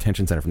juvenile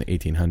detention center from the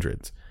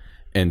 1800s.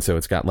 And so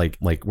it's got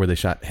like where they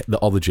shot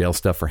all the jail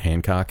stuff for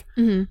Hancock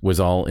was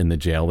all in the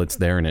jail that's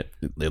there, and it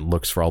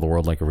looks for all the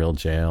world like a real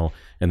jail.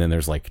 And then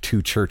there's like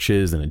 2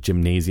 churches and a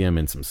gymnasium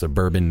and some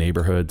suburban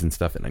neighborhoods and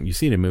stuff. And you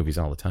see it in movies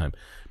all the time.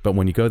 But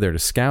when you go there to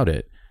scout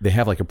it, they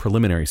have like a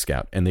preliminary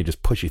scout, and they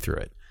just push you through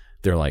it.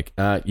 They're like,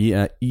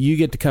 yeah, you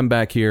get to come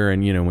back here,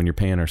 and when you're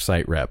paying our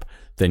site rep,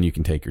 then you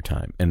can take your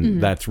time.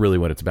 And that's really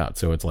what it's about.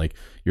 So it's like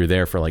you're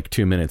there for like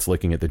 2 minutes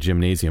looking at the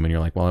gymnasium, and you're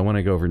like, well, I want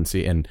to go over and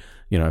see. And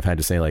I've had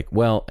to say like,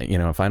 well,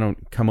 if I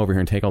don't come over here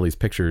and take all these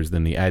pictures,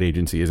 then the ad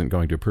agency isn't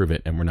going to approve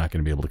it, and we're not going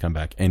to be able to come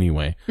back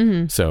anyway.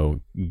 So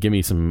give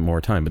me some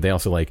more time. But they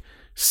also like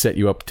set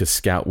you up to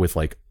scout with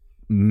like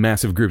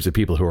massive groups of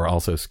people who are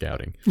also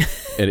scouting.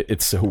 And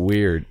it's so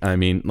weird. I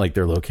mean, like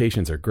their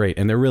locations are great,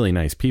 and they're really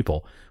nice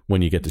people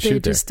when you get to shoot there.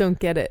 They just don't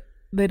get it.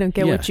 They don't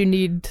get what you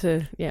need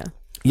to,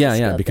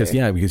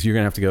 because you're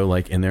gonna have to go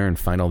like in there and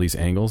find all these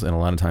angles, and a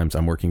lot of times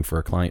I'm working for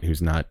a client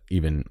who's not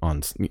even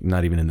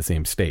in the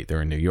same state.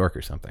 They're in New York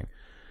or something.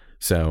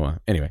 So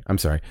anyway, I'm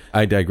sorry,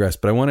 I digress,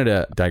 but I wanted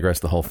to digress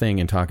the whole thing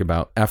and talk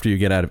about after you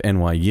get out of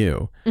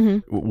NYU,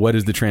 what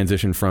is the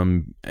transition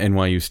from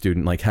NYU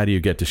student, like how do you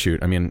get to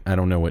shoot? I mean, I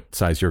don't know what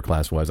size your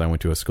class was. I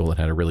went to a school that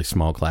had a really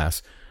small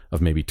class of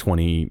maybe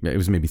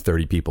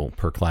 30 people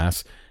per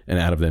class. And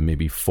out of them,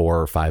 maybe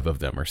 4 or 5 of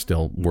them are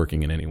still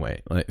working in any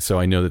way. So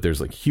I know that there's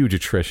like huge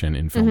attrition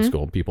in film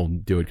school. People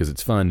do it because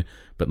it's fun,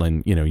 but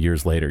then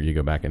years later you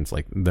go back and it's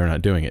like they're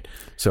not doing it.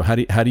 So how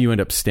do you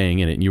end up staying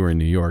in it? You were in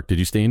New York. Did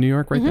you stay in New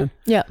York right then?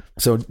 Yeah.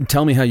 So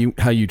tell me how you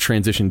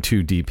transitioned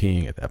to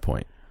DPing at that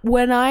point.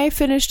 When I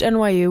finished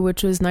NYU,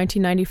 which was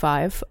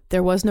 1995,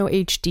 there was no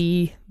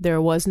HD,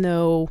 there was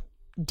no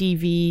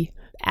DV.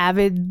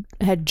 Avid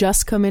had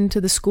just come into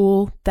the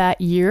school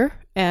that year,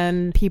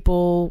 and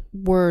people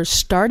were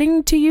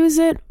starting to use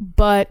it,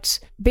 but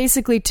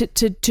basically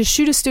to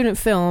shoot a student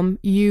film,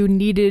 you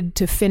needed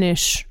to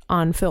finish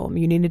on film.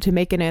 You needed to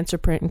make an answer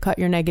print and cut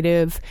your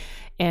negative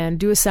and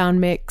do a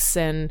sound mix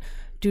and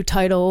do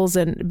titles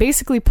and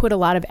basically put a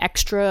lot of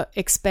extra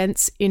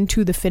expense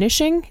into the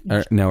finishing.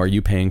 Now, are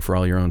you paying for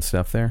all your own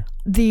stuff there?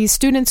 The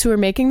students who are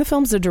making the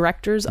films, the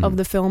directors of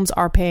the films,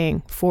 are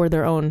paying for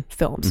their own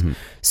films.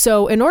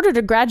 So in order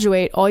to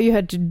graduate, all you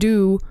had to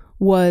do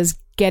was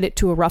get it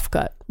to a rough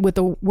cut with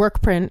a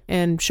work print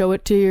and show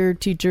it to your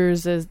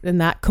teachers, and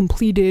that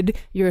completed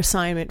your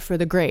assignment for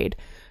the grade.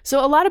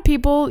 So a lot of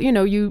people,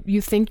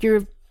 you think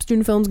your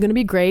student film's going to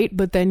be great,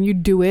 but then you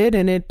do it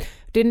and it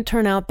didn't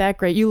turn out that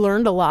great. You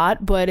learned a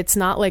lot, but it's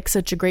not like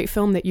such a great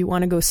film that you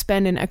want to go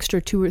spend an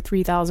extra $2,000 or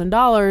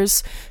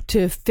 $3,000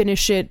 to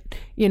finish it,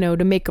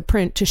 to make a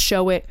print to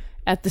show it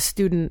at the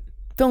student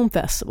film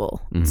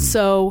festival.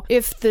 So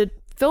if the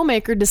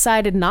filmmaker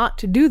decided not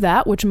to do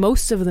that, which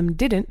most of them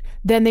didn't,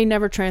 then they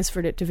never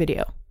transferred it to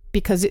video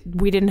because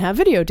we didn't have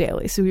video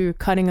daily. So we were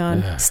cutting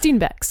on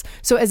Steenbecks.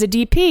 So as a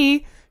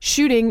DP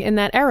shooting in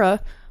that era,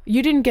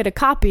 you didn't get a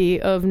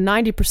copy of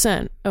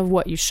 90% of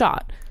what you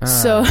shot.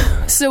 So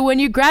when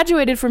you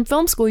graduated from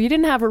film school, you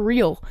didn't have a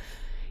reel.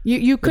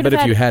 You could have.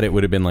 But if you had it,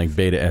 would have been like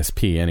beta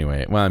SP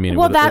anyway. Well, I mean,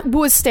 that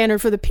was standard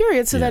for the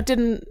period, so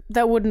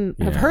that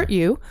wouldn't have hurt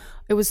you.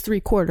 It was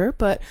 3/4,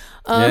 but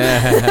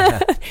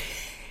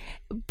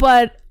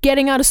but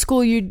getting out of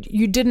school, you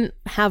didn't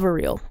have a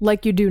reel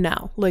like you do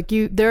now. Like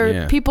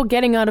there are people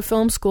getting out of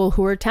film school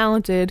who are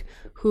talented,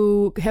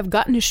 who have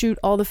gotten to shoot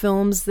all the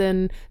films,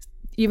 then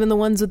even the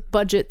ones with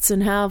budgets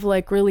and have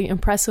like really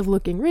impressive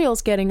looking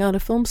reels getting out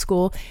of film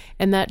school,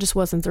 and that just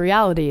wasn't the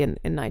reality in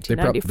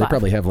 1995. They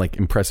probably have like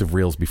impressive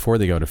reels before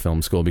they go to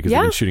film school because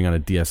they've been shooting on a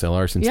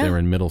DSLR since they were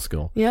in middle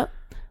school. Yeah.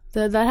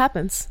 That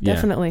happens,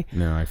 definitely.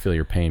 No, I feel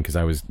your pain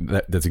because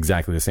that's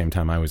exactly the same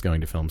time I was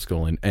going to film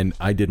school, and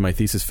I did my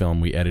thesis film.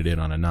 We edited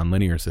on a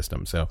nonlinear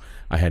system, so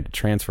I had to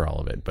transfer all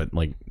of it, but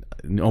like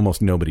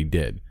almost nobody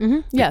did.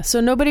 Yeah,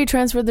 so nobody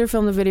transferred their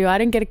film to video. I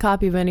didn't get a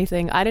copy of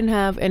anything. I didn't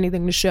have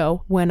anything to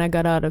show when I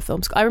got out of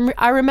film school.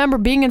 I remember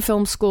being in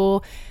film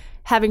school,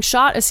 having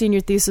shot a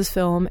senior thesis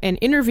film and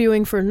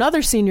interviewing for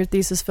another senior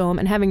thesis film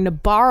and having to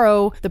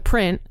borrow the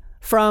print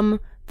from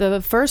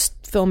the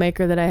first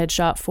filmmaker that I had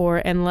shot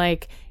for, and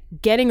like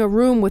getting a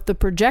room with the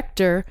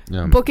projector,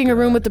 booking a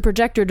room with the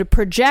projector to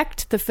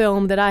project the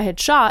film that I had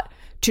shot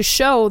to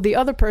show the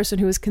other person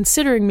who was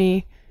considering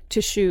me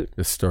to shoot.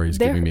 This story is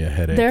giving me a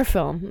headache. Their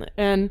film.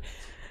 And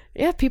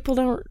people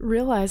don't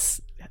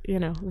realize,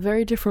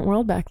 very different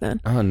world back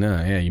then. Oh no,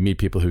 yeah. You meet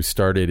people who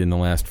started in the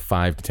last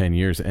 5 to 10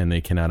 years and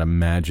they cannot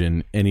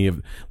imagine any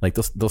of, like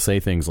they'll say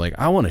things like,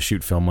 I want to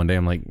shoot film one day.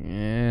 I'm like,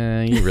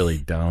 you really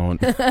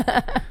don't.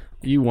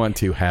 You want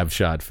to have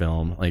shot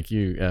film. Like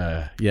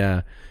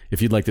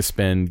if you'd like to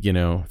spend,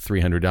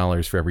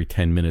 $300 for every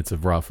 10 minutes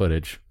of raw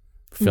footage,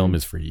 film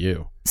is for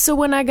you. So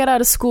when I got out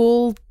of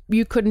school,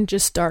 you couldn't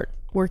just start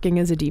working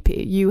as a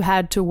DP. You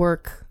had to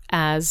work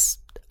as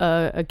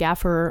a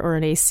gaffer or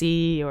an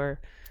AC or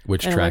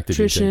which an track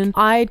electrician. Did you take?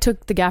 I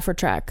took the gaffer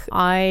track.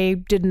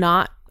 I did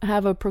not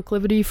have a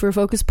proclivity for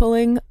focus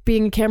pulling.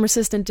 Being a camera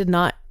assistant did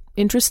not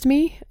interest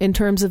me in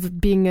terms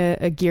of being a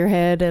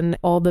gearhead and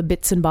all the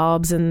bits and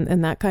bobs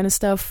and that kind of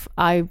stuff.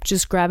 I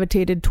just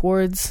gravitated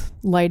towards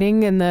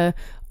lighting and the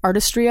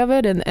artistry of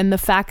it, and the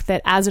fact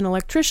that as an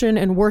electrician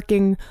and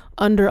working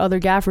under other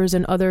gaffers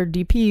and other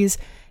DPs,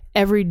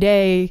 every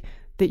day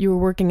that you were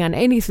working on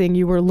anything,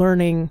 you were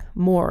learning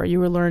more. You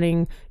were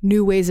learning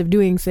new ways of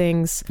doing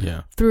things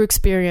through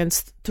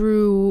experience,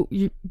 through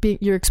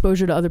your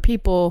exposure to other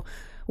people.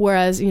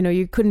 Whereas,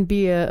 you couldn't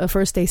be a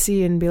first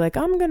AC and be like,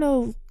 I'm going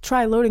to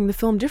try loading the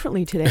film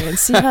differently today and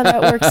see how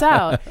that works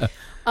out.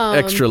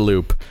 Extra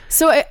loop.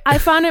 So I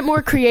found it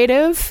more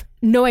creative,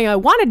 knowing I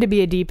wanted to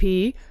be a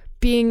DP,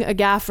 being a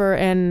gaffer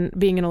and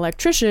being an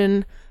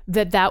electrician,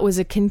 that was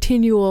a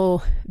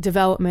continual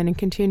development and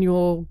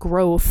continual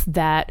growth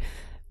that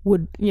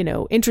would,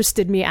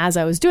 interested me as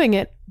I was doing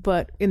it,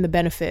 but in the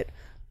benefit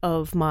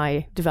of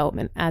my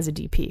development as a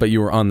DP. But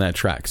you were on that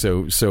track.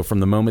 So from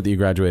the moment that you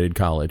graduated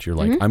college, you're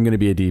like, I'm going to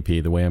be a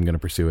DP. The way I'm going to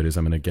pursue it is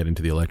I'm going to get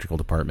into the electrical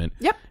department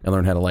and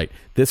learn how to light.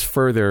 This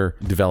further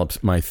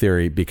develops my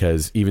theory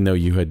because even though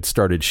you had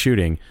started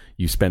shooting,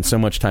 you spent so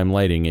much time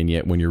lighting, and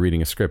yet when you're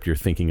reading a script, you're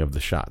thinking of the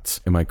shots.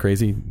 Am I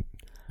crazy?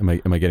 Am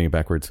I getting it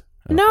backwards?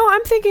 No,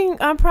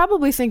 I'm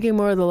probably thinking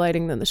more of the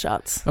lighting than the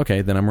shots.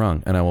 Okay, then I'm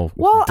wrong, and I will.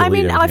 Well,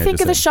 I think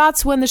of the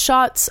shots when the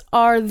shots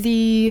are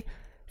the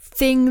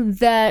thing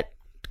that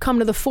come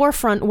to the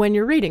forefront when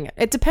you're reading it.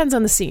 It depends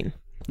on the scene.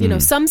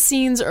 Some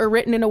scenes are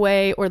written in a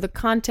way, or the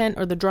content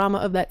or the drama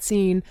of that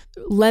scene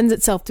lends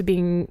itself to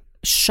being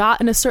shot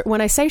in a certain. When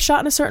I say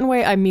shot in a certain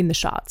way, I mean the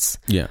shots.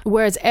 Yeah.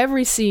 Whereas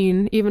every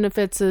scene, even if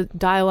it's a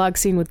dialogue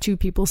scene with two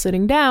people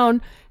sitting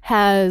down,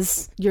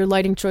 has your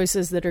lighting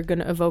choices that are going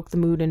to evoke the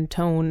mood and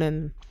tone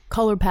and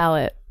color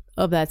palette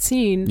of that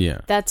scene.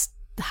 Yeah. That's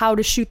how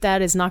to shoot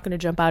that is not going to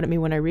jump out at me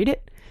when I read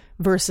it.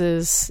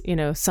 versus,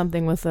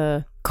 something with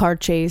a car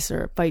chase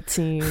or a fight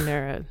scene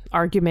or an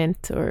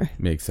argument or...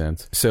 Makes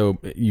sense. So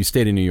you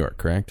stayed in New York,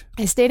 correct?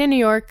 I stayed in New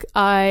York.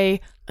 I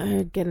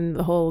get into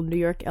the whole New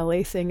York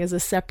LA thing as a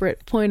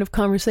separate point of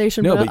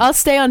conversation, but I'll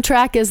stay on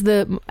track as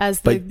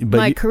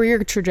my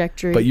career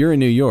trajectory. But you're in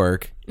New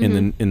York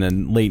in the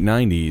late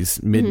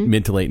 90s,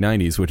 mid to late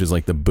 90s, which is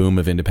like the boom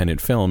of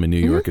independent film, and New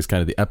York is kind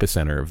of the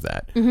epicenter of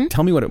that.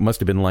 Tell me what it must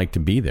have been like to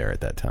be there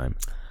at that time.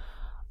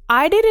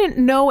 I didn't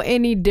know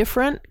any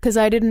different because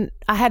I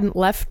hadn't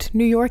left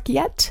New York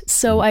yet,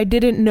 so I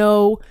didn't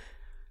know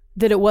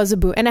that it was a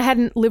boom, and I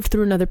hadn't lived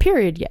through another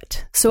period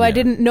yet, so I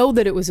didn't know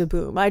that it was a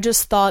boom. I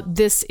just thought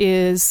this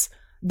is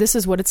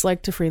what it's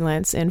like to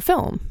freelance in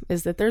film,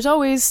 is that there's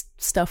always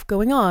stuff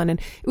going on, and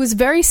it was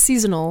very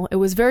seasonal. It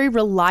was very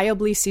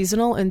reliably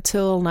seasonal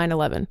until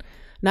 9/11.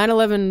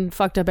 9/11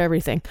 fucked up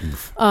everything.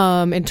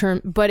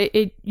 But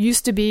it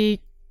used to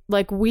be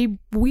like we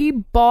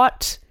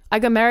bought. I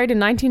got married in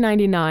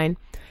 1999,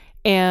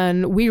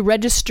 and we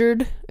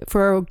registered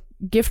for a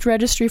gift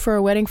registry for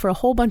our wedding for a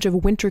whole bunch of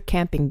winter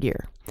camping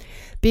gear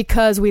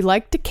because we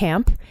liked to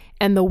camp,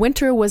 and the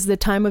winter was the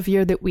time of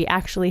year that we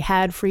actually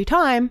had free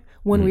time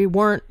when we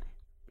weren't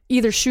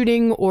either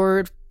shooting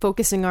or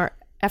focusing our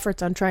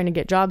efforts on trying to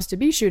get jobs to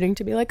be shooting,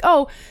 to be like,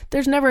 oh,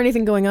 there's never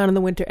anything going on in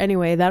the winter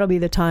anyway. That'll be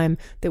the time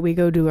that we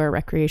go do our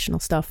recreational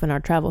stuff and our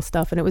travel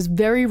stuff. And it was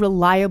very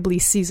reliably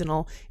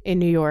seasonal in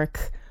New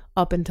York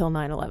up until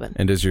 9/11.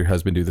 And does your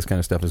husband do this kind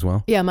of stuff as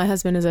well? Yeah, my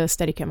husband is a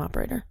Steadicam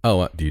operator.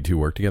 Oh, do you two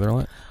work together a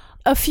lot?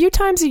 A few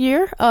times a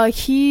year. I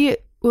say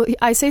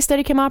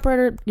Steadicam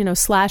operator,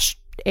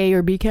 / A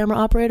or B camera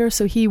operator.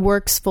 So he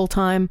works full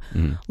time,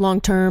 long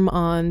term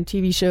on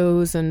TV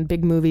shows and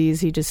big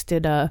movies. He just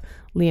did a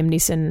Liam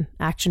Neeson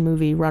action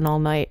movie, Run All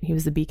Night. He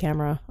was the B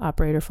camera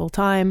operator full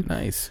time.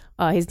 Nice.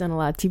 He's done a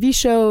lot of TV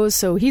shows,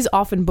 so he's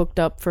often booked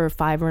up for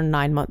 5 or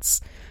 9 months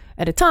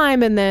at a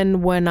time, and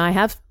then when I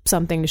have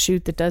something to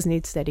shoot that does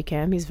need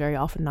Steadicam, he's very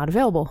often not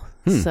available.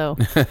 So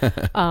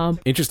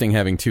interesting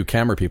having two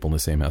camera people in the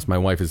same house. My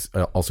wife is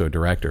also a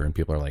director, and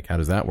people are like, how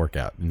does that work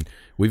out? And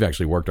we've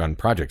actually worked on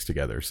projects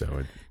together.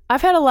 So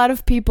I've had a lot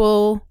of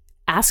people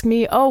ask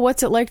me, oh,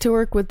 what's it like to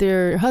work with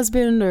their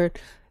husband, or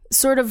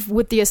sort of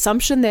with the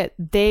assumption that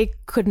they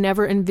could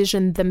never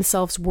envision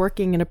themselves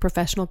working in a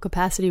professional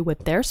capacity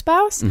with their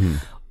spouse.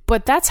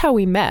 But that's how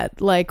we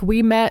met. Like,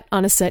 we met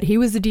on a set. He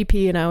was the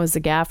DP and I was the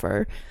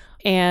gaffer.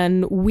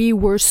 And we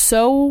were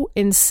so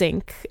in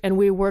sync, and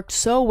we worked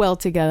so well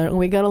together, and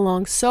we got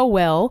along so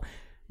well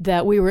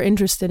that we were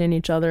interested in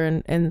each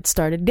other and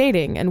started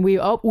dating. And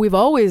we've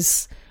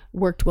always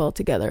worked well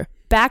together.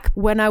 Back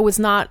when I was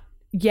not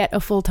yet a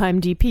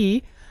full-time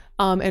DP,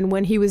 and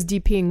when he was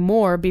DPing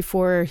more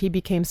before he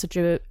became such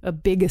a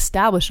big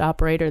established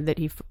operator that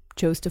he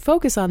chose to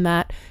focus on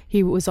that.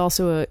 He was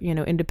also a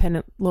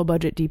independent low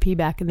budget DP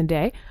back in the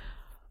day.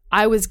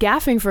 I was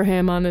gaffing for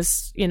him on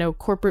this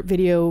corporate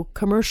video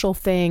commercial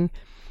thing,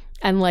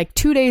 and like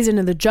 2 days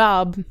into the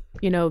job,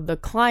 the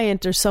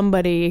client or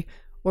somebody,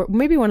 or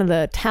maybe one of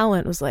the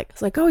talent was like,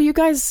 oh, you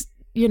guys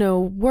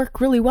work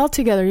really well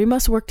together, you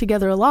must work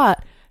together a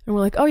lot. And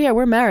we're like, oh yeah,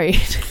 we're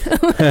married.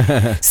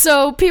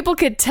 So people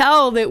could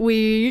tell that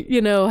we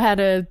had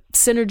a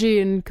synergy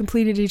and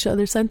completed each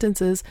other's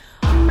sentences.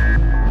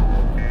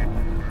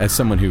 As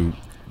someone who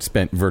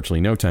spent virtually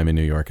no time in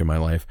New York in my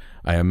life,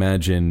 I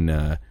imagine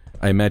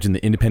the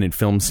independent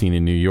film scene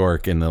in New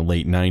York in the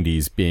late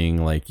 90s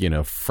being like,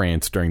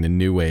 France during the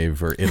New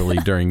Wave, or Italy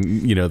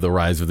during, the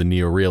rise of the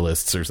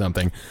neorealists or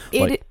something.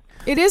 It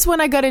is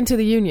when I got into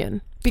the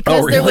union,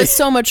 because there was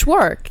so much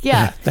work.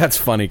 Yeah. That's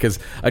funny, because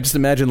I just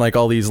imagine like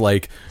all these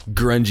like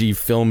grungy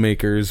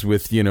filmmakers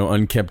with,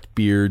 unkempt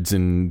beards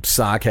and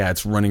sock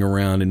hats running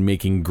around and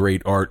making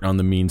great art on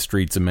the mean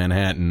streets of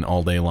Manhattan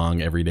all day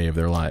long, every day of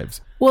their lives.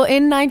 Well,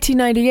 in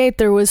 1998,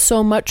 there was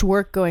so much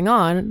work going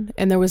on,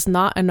 and there was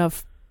not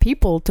enough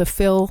people to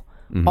fill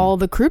all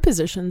the crew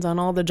positions on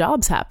all the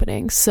jobs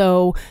happening.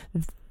 So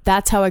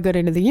that's how I got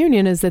into the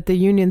union, is that the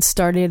union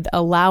started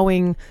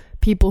allowing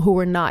people who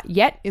were not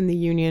yet in the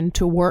union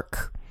to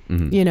work,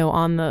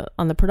 on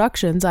the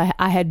productions. I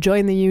had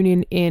joined the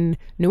union in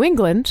New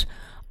England,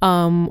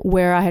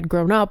 where I had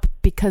grown up,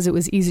 because it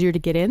was easier to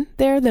get in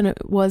there than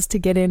it was to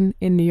get in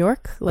New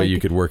York. But you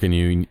could work in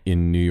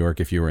New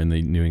York if you were in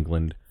the New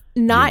England.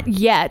 Not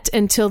yet,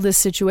 until this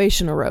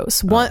situation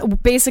arose.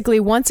 Basically,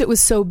 once it was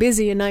so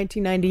busy in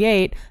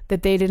 1998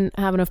 that they didn't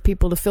have enough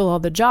people to fill all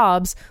the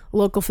jobs,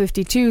 Local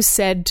 52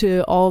 said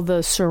to all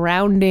the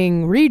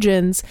surrounding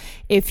regions,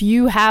 if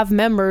you have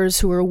members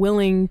who are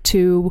willing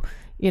to,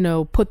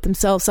 put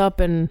themselves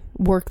up and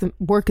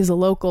work as a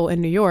local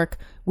in New York,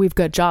 we've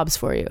got jobs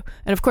for you.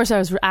 And of course, I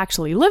was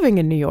actually living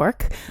in New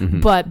York,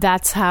 but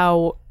that's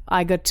how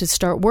I got to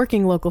start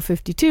working Local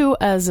 52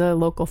 as a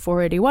Local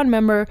 481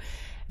 member,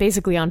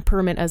 basically on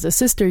permit as a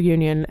sister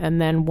union. And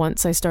then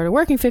once I started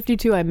working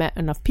 52, I met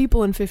enough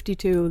people in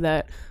 52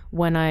 that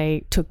when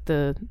I took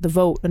the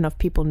vote, enough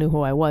people knew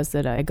who I was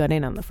that I got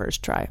in on the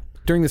first try.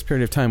 During this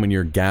period of time when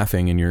you're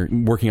gaffing and you're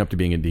working up to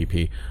being a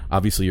DP,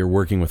 obviously you're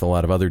working with a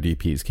lot of other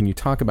DPs. Can you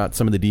talk about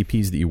some of the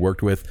DPs that you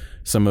worked with,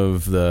 some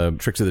of the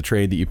tricks of the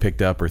trade that you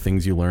picked up or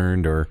things you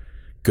learned or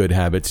good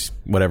habits,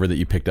 whatever that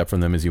you picked up from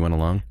them as you went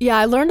along? Yeah,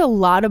 I learned a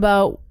lot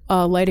about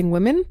lighting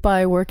women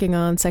by working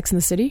on Sex and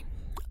the City.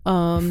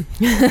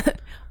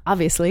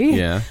 Obviously.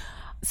 Yeah.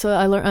 So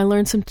I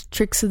learned some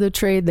tricks of the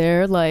trade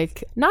there,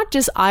 like not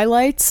just eye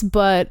lights,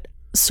 but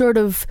sort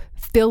of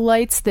fill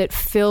lights that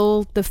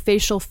fill the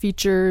facial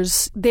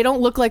features. They don't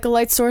look like a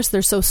light source.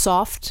 They're so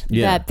soft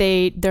that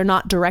they're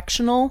not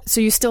directional. So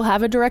you still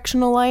have a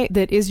directional light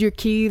that is your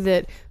key,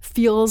 that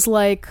feels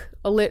like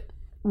a lit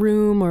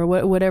room or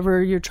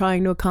whatever you're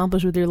trying to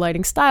accomplish with your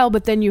lighting style.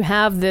 But then you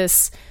have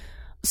this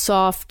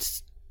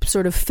soft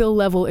sort of fill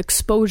level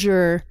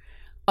exposure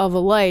of a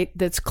light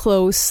that's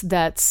close,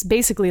 that's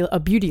basically a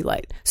beauty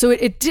light. So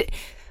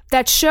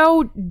that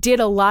show did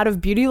a lot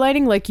of beauty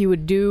lighting like you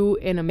would do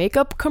in a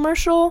makeup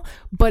commercial,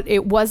 but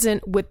it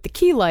wasn't with the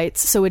key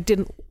lights, so it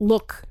didn't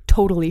look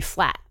totally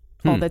flat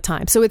all the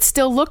time. So it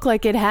still looked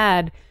like it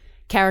had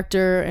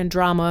character and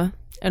drama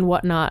and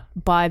whatnot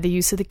by the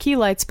use of the key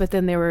lights, but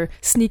then they were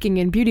sneaking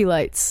in beauty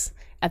lights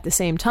at the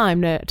same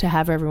time to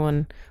have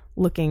everyone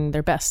looking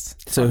their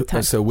best.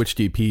 So which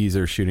DPs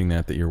are shooting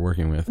that you're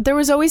working with? There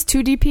was always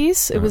two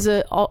DPs. It was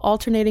an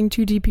alternating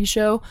 2 DP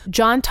show.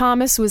 John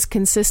Thomas was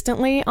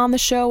consistently on the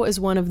show as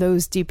one of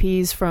those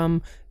DPs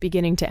from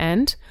beginning to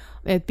end.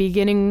 At the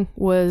beginning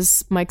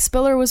was Mike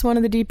Spiller was one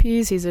of the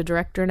DPs. He's a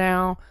director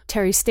now.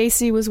 Terry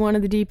Stacy was one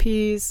of the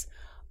DPs.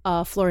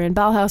 Florian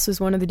Bauhaus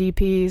was one of the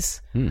DPs.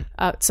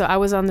 So I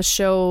was on the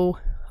show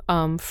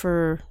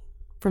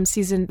from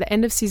the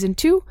end of season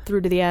 2 through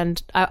to the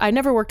end. I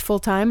never worked full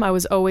time. I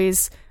was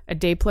always a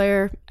day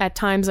player. At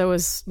times I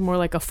was more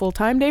like a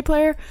full-time day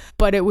player,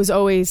 but it was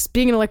always,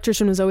 being an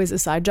electrician was always a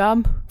side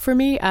job for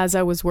me as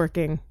I was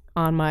working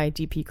on my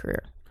DP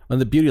career. On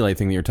the beauty light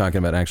thing that you're talking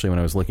about, actually, when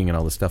I was looking at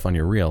all the stuff on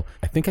your reel,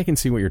 I think I can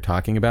see what you're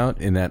talking about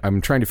in that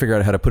I'm trying to figure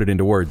out how to put it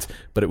into words,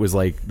 but it was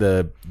like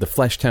the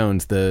flesh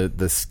tones,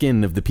 the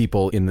skin of the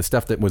people in the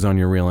stuff that was on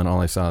your reel, and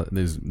all I saw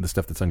is the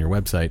stuff that's on your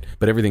website,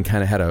 but everything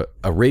kind of had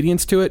a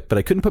radiance to it, but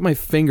I couldn't put my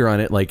finger on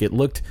it. Like, it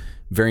looked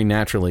very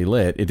naturally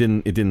lit. It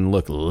didn't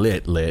look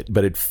lit,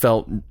 but it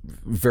felt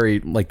very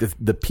like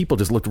the people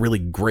just looked really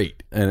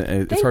great,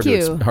 and it's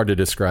hard to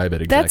describe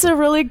it exactly. That's a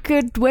really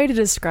good way to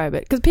describe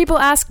it, because people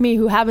ask me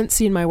who haven't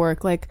seen my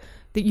work, like,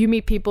 that you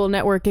meet people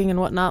networking and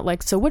whatnot,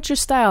 like, so what's your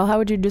style? How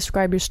would you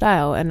describe your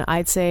style? And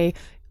I'd say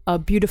a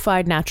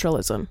beautified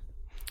naturalism.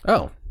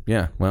 Oh.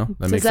 Yeah, well,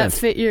 that makes sense. Does that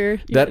fit your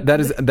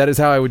that is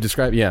how I would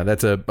describe. Yeah,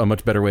 that's a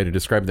much better way to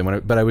describe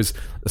them. But I was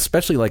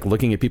especially like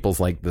looking at people's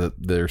like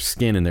their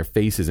skin and their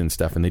faces and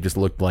stuff, and they just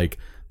looked like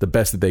the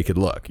best that they could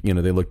look. You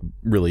know, they looked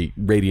really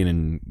radiant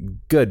and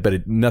good, but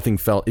it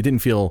didn't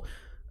feel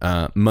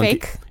monkey.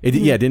 Fake. It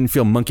didn't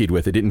feel monkeyed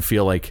with. It didn't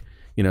feel like,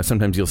 you know,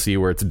 sometimes you'll see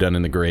where it's done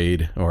in the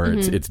grade, or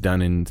it's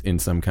done in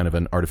some kind of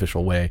an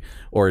artificial way,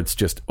 or it's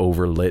just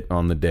overlit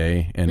on the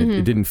day, and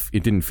it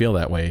didn't feel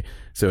that way.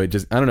 So it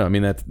just, I don't know. I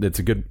mean, it's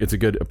a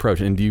good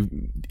approach. And do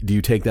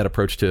you take that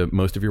approach to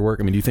most of your work?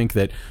 I mean, do you think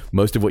that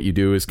most of what you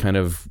do is kind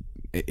of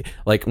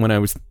like, when I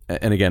was,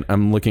 and again,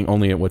 I'm looking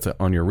only at what's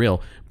on your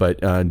reel, but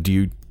do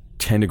you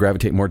tend to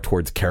gravitate more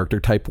towards character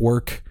type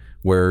work,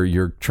 where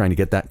you're trying to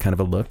get that kind of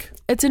a look?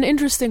 It's an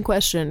interesting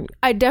question.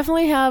 I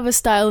definitely have a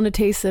style and a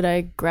taste that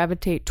I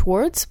gravitate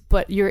towards,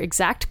 but your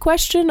exact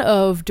question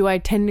of do I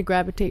tend to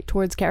gravitate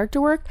towards character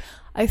work,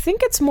 I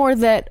think it's more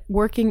that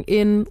working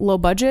in low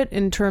budget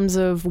in terms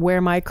of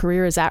where my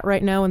career is at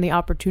right now and the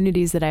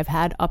opportunities that I've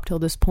had up till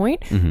this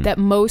point, that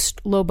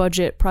most low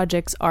budget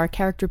projects are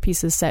character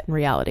pieces set in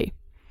reality.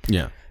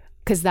 Yeah.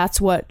 Because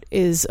that's what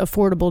is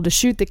affordable to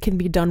shoot, that can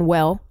be done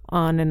well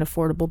on an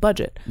affordable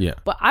budget. Yeah.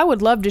 But I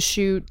would love to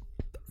shoot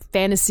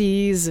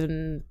fantasies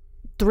and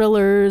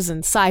thrillers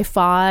and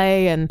sci-fi,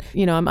 and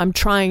you know, I'm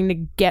trying to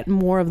get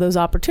more of those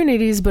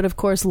opportunities, but of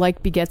course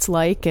like begets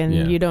like,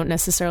 and you don't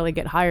necessarily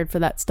get hired for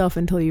that stuff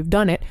until you've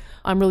done it.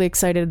 I'm really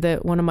excited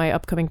that one of my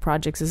upcoming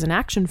projects is an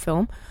action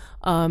film,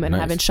 and I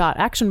haven't shot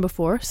action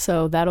before,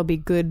 so that'll be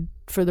good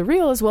for the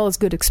reel as well as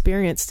good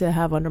experience to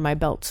have under my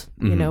belt,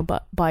 you know,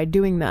 but by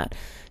doing that.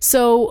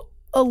 So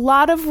a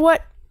lot of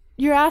what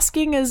you're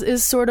asking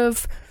is sort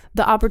of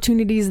the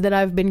opportunities that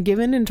I've been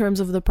given in terms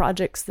of the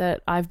projects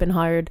that I've been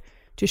hired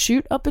to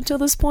shoot up until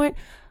this point.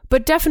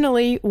 But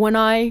definitely when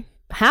I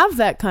have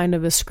that kind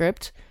of a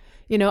script,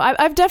 you know,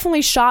 I've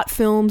definitely shot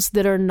films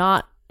that are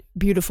not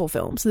beautiful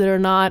films, that are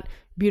not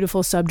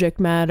beautiful subject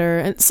matter.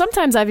 And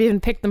sometimes I've even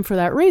picked them for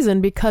that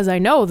reason, because I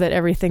know that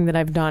everything that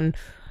I've done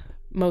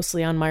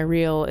mostly on my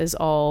reel is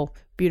all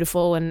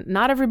beautiful, and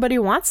not everybody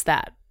wants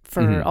that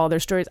for all their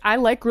stories. I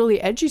like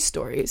really edgy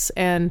stories,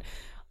 and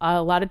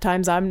a lot of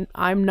times I'm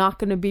not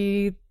going to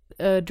be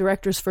a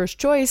director's first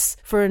choice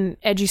for an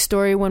edgy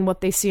story when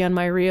what they see on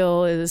my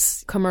reel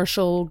is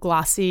commercial,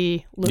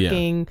 glossy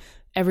looking,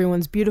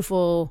 everyone's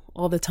beautiful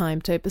all the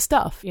time type of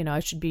stuff. I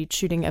should be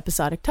shooting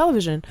episodic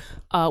television,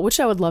 which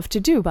I would love to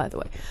do, by the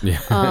way.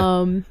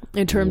 Yeah.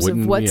 In terms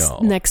of what's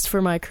next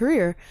for my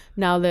career,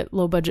 now that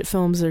low budget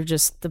films are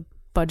just, the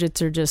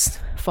budgets are just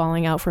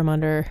falling out from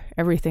under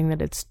everything,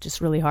 that it's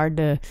just really hard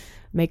to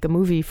make a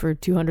movie for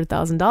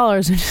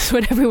 $200,000, which is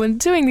what everyone's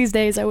doing these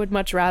days. I would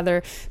much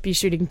rather be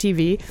shooting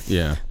TV.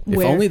 Yeah. If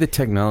only the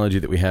technology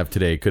that we have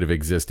today could have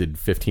existed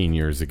 15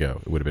 years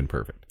ago, it would have been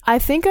perfect. I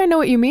think I know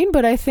what you mean,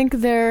 but I think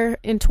they're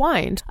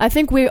entwined. I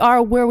think we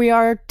are where we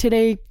are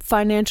today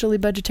financially,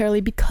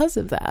 budgetarily, because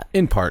of that.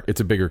 In part,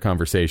 it's a bigger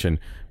conversation,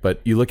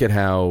 but you look at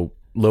how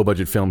low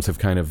budget films have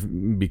kind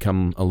of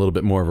become a little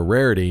bit more of a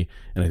rarity,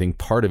 and I think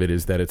part of it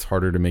is that it's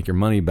harder to make your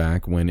money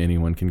back when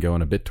anyone can go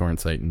on a BitTorrent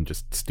site and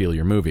just steal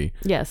your movie.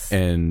 Yes.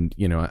 And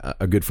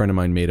a good friend of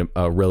mine made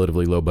a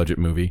relatively low budget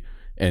movie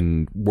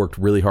and worked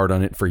really hard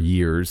on it for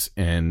years,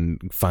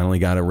 and finally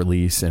got a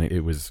release, and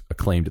it was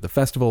acclaimed at the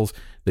festivals.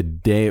 The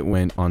day it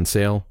went on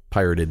sale,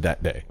 pirated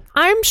that day.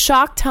 I'm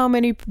shocked how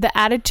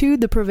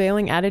the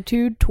prevailing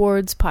attitude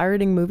towards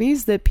pirating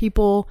movies, that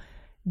people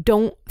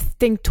don't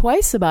think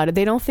twice about it.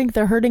 They don't think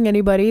they're hurting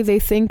anybody. They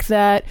think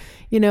that,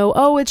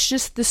 it's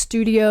just the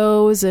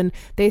studios, and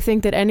they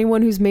think that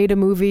anyone who's made a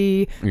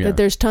movie, that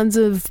there's tons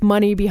of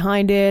money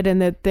behind it,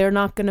 and that they're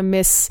not going to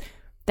miss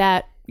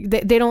that.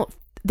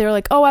 They're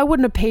like, I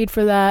wouldn't have paid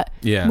for that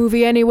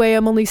movie anyway.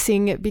 I'm only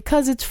seeing it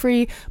because it's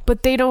free.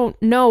 But they don't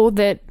know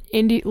that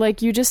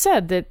like you just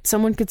said, that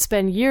someone could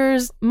spend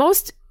years.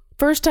 Most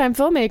first-time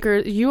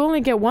filmmaker, you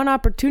only get one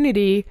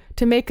opportunity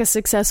to make a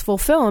successful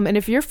film, and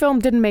if your film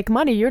didn't make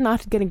money, you're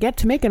not going to get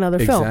to make another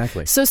film.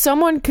 Exactly. So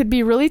someone could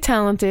be really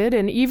talented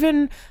and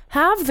even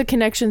have the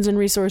connections and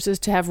resources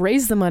to have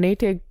raised the money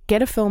to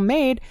get a film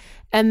made,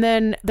 and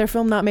then their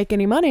film not make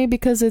any money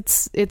because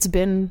it's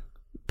been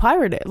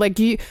pirated. Like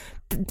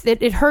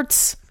it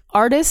hurts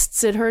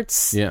artists, it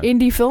hurts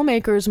indie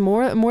filmmakers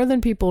more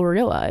than people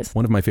realize.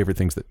 One of my favorite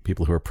things that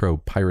people who are pro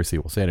piracy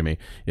will say to me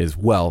is,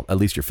 well, at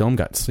least your film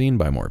got seen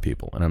by more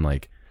people. And I'm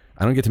like,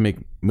 I don't get to make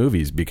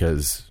movies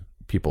because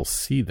people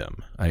see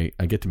them. I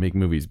get to make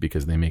movies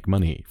because they make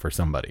money for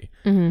somebody.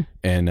 Mm-hmm.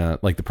 And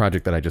like the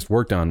project that I just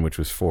worked on, which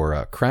was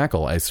for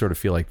Crackle, I sort of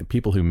feel like the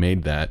people who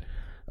made that,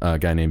 a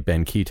guy named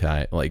Ben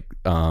Kitai,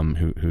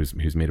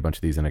 who's made a bunch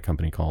of these in a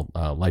company called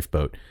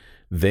Lifeboat,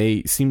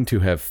 they seem to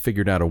have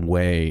figured out a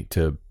way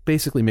to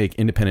basically make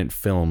independent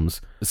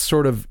films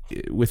sort of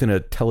within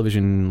a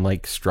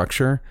television-like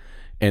structure.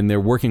 And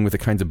they're working with the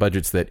kinds of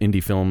budgets that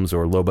indie films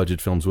or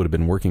low-budget films would have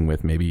been working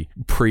with maybe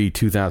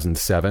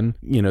pre-2007.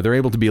 They're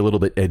able to be a little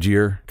bit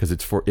edgier because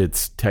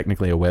it's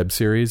technically a web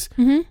series,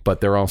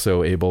 but they're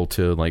also able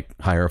to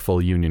hire a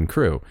full union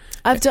crew.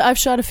 I've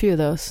shot a few of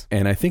those.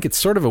 And I think it's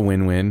sort of a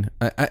win-win.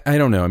 I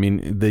don't know. I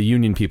mean, the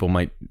union people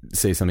might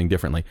say something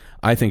differently.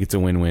 I think it's a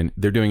win-win.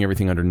 They're doing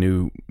everything under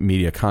new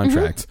media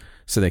contracts,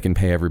 so they can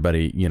pay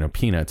everybody,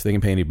 peanuts. They can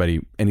pay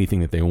anybody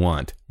anything that they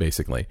want,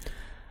 basically.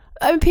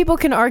 I mean, people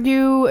can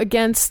argue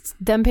against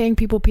them paying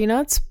people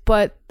peanuts,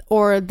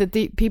 or that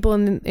the people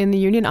in the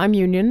union, I'm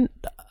union,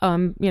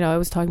 I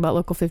was talking about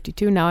Local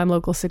 52, now I'm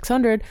Local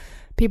 600.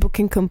 People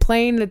can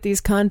complain that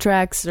these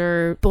contracts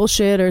are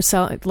bullshit, or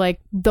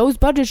those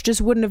budgets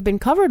just wouldn't have been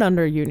covered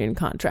under a union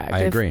contract.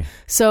 I agree.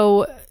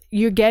 So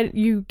you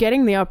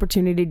getting the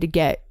opportunity to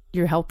get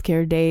your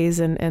healthcare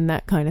days and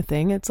that kind of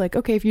thing. It's like,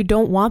 okay, if you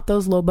don't want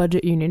those low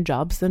budget union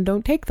jobs, then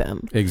don't take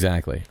them.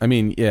 Exactly. I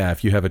mean, yeah,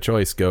 if you have a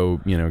choice, go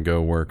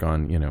work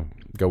on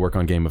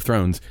Game of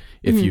Thrones.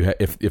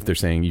 If they're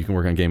saying you can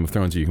work on Game of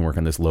Thrones or you can work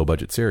on this low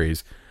budget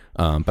series.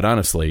 But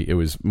honestly, it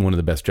was one of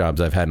the best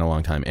jobs I've had in a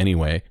long time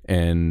anyway.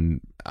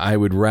 And I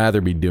would rather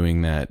be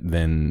doing that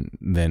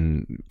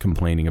than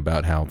complaining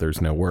about how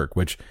there's no work,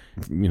 which,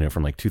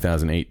 from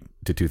 2008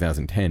 to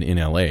 2010 in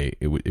LA,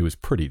 it was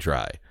pretty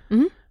dry.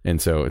 Mm-hmm. And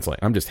so it's like,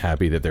 I'm just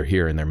happy that they're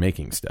here and they're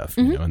making stuff,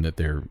 and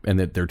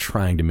that they're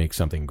trying to make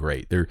something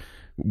great. They're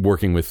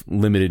working with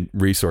limited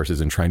resources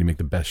and trying to make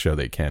the best show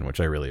they can, which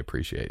I really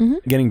appreciate.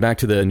 Mm-hmm. Getting back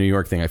to the New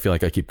York thing, I feel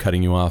like I keep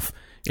cutting you off.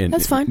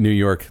 That's fine. New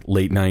York,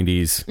 late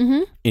 90s,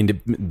 into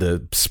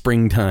the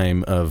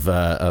springtime of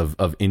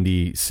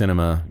indie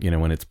cinema,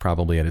 when it's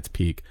probably at its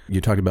peak.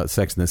 You talked about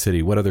Sex and the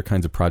City. What other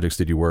kinds of projects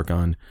did you work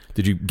on?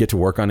 Did you get to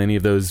work on any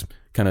of those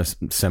kind of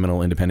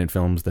seminal independent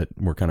films that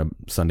were kind of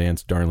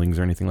Sundance darlings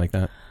or anything like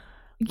that?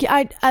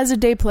 Yeah, as a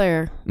day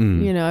player,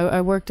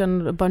 I worked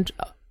on a bunch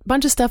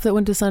of stuff that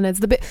went to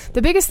Sundance.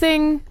 The biggest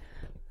thing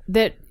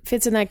that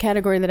fits in that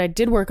category that I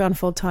did work on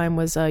full time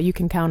was You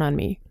Can Count on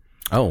Me.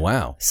 Oh,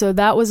 wow. So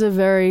that was a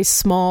very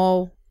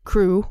small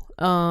crew.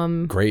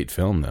 Great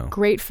film, though.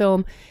 Great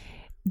film.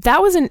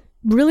 That was a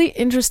really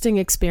interesting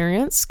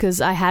experience because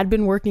I had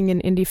been working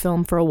in indie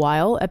film for a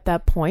while at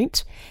that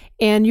point.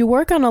 And you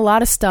work on a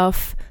lot of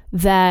stuff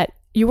that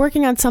you're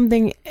working on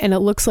something and it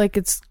looks like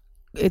it's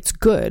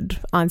good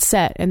on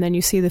set, and then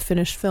you see the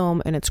finished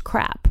film and it's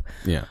crap.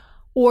 Yeah.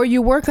 Or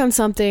you work on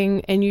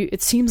something and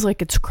it seems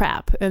like it's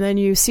crap, and then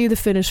you see the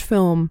finished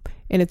film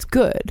and it's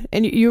good.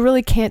 And you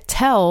really can't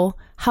tell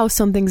how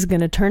something's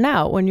going to turn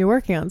out when you're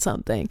working on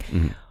something.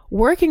 Mm-hmm.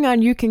 working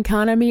on You Can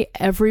Count on Me,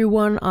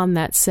 everyone on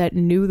that set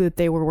knew that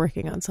they were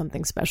working on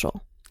something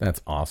special.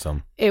 That's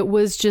awesome. It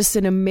was just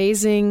an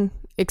amazing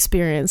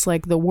experience.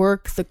 Like the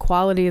work, the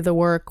quality of the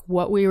work,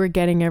 what we were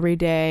getting every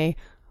day,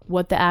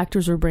 what the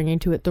actors were bringing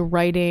to it, the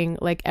writing,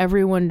 like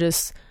everyone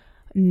just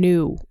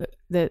knew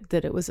that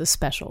it was a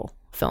special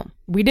film.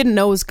 We didn't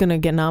know it was going to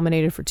get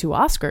nominated for 2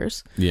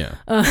 Oscars. Yeah.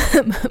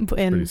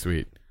 Pretty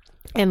sweet.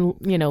 And,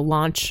 you know,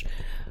 launch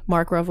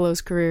Mark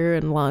Ruffalo's career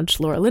and launch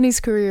Laura Linney's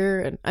career.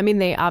 And I mean,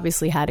 they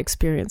obviously had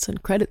experience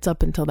and credits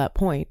up until that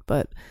point,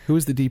 but... Who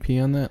was the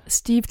DP on that?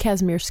 Steve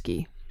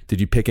Kazmierski. Did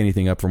you pick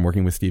anything up from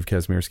working with Steve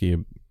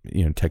Kazmierski,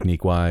 you know,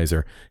 technique-wise,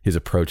 or his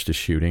approach to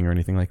shooting or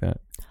anything like that?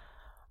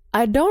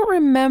 I don't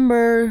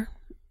remember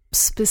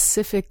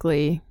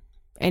specifically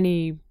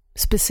any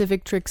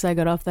specific tricks I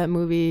got off that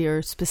movie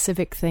or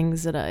specific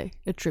things that I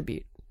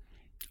attribute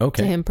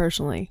to him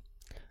personally.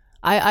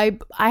 I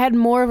had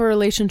more of a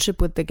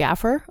relationship with the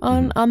gaffer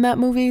on that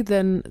movie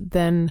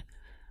than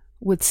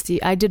with Steve.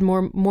 I did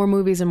more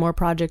movies and more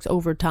projects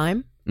over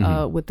time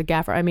with the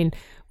gaffer. I mean,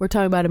 we're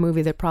talking about a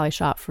movie that probably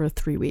shot for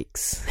 3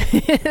 weeks.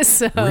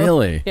 So,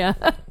 really? Yeah.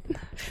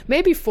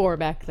 Maybe 4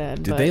 back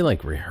then. Did they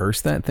like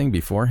rehearse that thing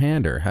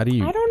beforehand, or how do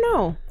you... I don't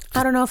know.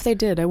 I don't know if they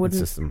did. I wouldn't...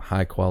 It's just some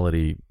high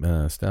quality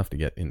stuff to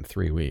get in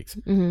 3 weeks.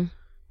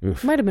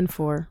 Might have been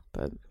 4,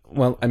 but...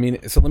 Well, I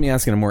mean, so let me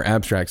ask in a more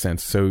abstract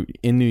sense. So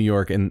in New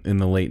York in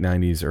the late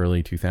 90s,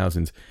 early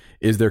 2000s,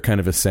 is there kind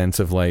of a sense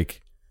of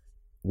like,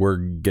 we're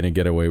going to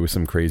get away with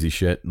some crazy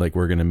shit? Like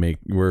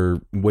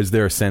was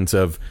there a sense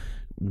of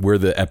we're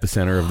the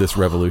epicenter of this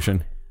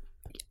revolution?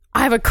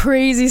 I have a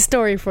crazy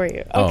story for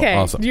you. Okay. Oh,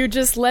 awesome. You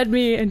just led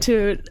me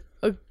into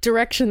a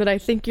direction that I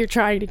think you're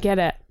trying to get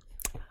at.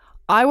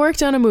 I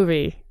worked on a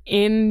movie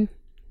in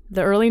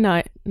the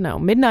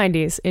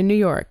mid-90s in New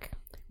York.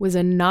 Was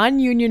a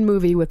non-union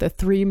movie with a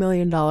 $3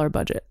 million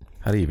budget.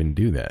 How do you even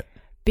do that?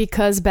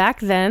 Because back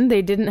then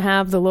they didn't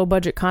have the low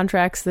budget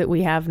contracts that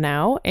we have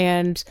now.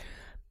 And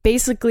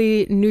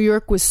basically New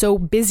York was so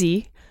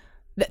busy.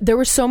 There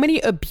were so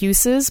many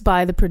abuses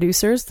by the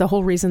producers. The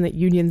whole reason that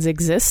unions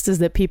exist is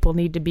that people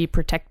need to be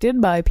protected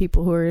by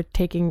people who are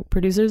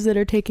producers that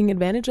are taking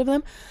advantage of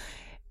them.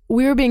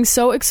 We were being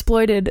so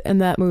exploited in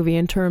that movie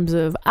in terms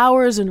of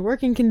hours and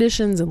working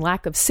conditions and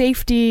lack of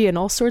safety and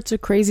all sorts of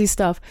crazy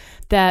stuff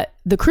that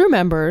the crew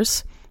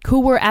members,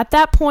 who were at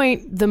that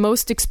point the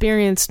most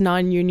experienced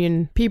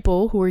non-union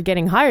people who were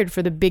getting hired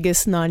for the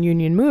biggest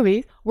non-union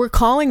movie, were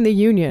calling the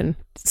union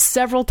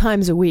several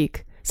times a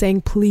week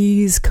saying,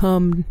 please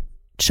come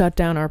shut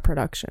down our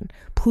production.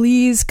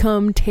 Please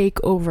come take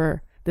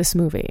over this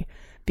movie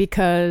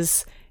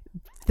because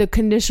the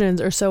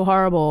conditions are so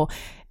horrible.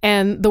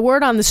 And the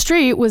word on the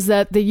street was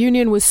that the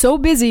union was so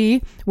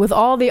busy with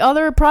all the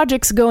other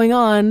projects going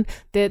on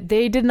that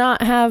they did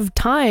not have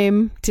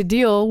time to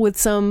deal with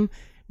some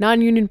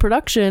non-union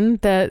production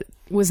that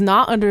was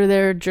not under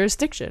their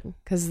jurisdiction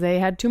because they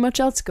had too much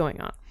else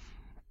going on.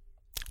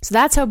 So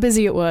that's how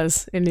busy it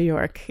was in New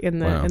York in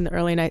the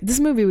early 90s. This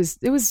movie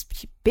was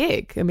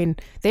big. I mean,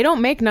 they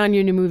don't make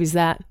non-union movies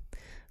that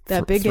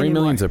big anymore. $3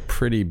 million's a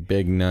pretty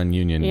big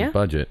non-union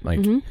budget.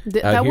 Like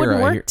that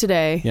wouldn't work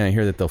today. Yeah, I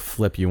hear that they'll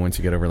flip you once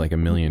you get over like $1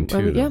 million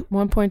too. Yeah,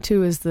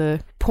 1.2 is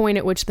the point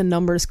at which the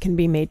numbers can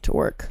be made to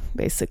work,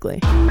 basically.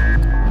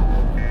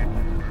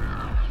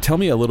 Tell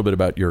me a little bit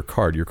about your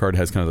card. Your card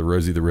has kind of the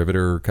Rosie the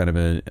Riveter kind of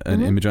an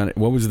image on it.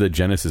 What was the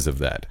genesis of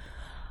that?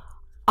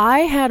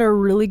 I had a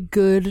really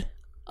good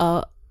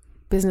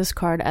business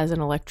card as an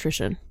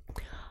electrician,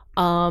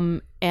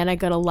 and I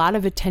got a lot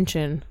of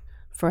attention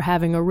for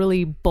having a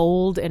really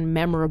bold and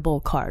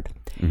memorable card.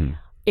 Mm-hmm.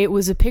 It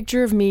was a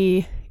picture of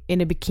me in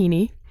a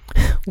bikini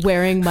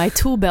wearing my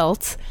tool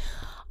belt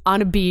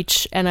on a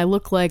beach, and I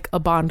look like a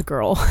Bond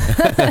girl.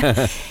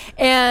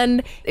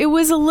 And it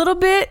was a little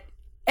bit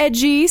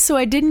edgy, so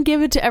I didn't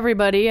give it to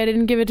everybody. I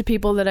didn't give it to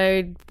people that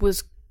I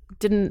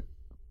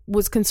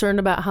was concerned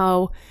about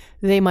how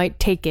they might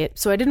take it.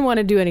 So I didn't want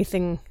to do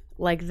anything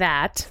like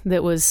that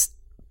was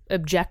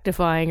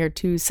objectifying or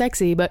too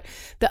sexy. But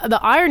the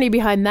irony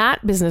behind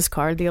that business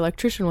card, the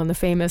electrician one, the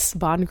famous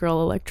Bond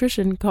girl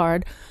electrician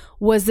card,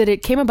 was that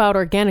it came about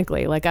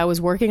organically. Like I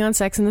was working on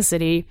Sex and the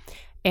City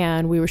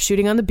and we were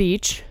shooting on the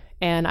beach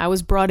and I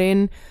was brought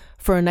in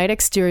for a night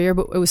exterior,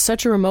 but it was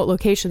such a remote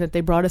location that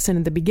they brought us in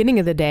at the beginning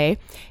of the day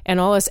and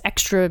all us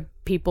extra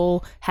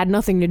people had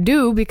nothing to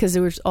do because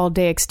it was all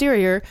day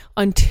exterior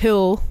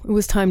until it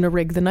was time to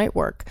rig the night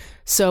work.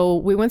 So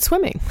we went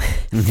swimming.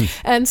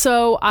 And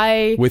so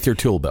with your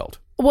tool belt.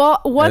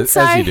 Well, once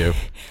you do.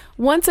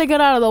 Once I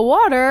got out of the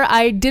water,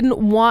 I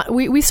didn't want,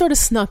 we sort of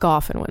snuck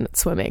off and went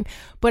swimming,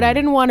 but I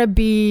didn't want to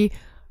be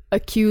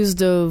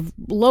accused of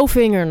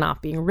loafing or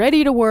not being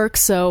ready to work.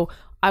 So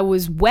I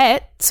was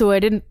wet, so I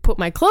didn't put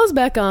my clothes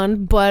back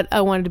on, but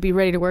I wanted to be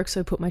ready to work,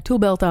 so I put my tool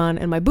belt on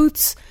and my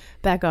boots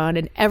back on,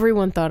 and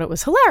everyone thought it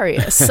was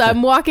hilarious.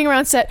 I'm walking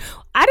around set.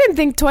 I didn't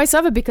think twice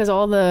of it because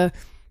all the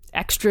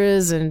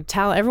extras and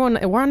talent, everyone,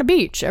 we're on a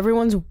beach.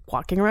 Everyone's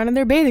walking around in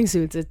their bathing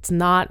suits. It's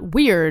not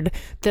weird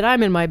that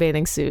I'm in my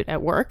bathing suit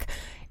at work.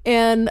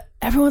 And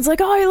everyone's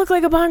like, oh, you look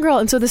like a Bond girl.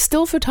 And so the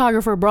still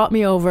photographer brought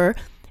me over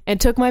and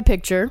took my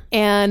picture.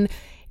 And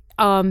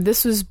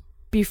this was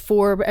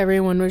before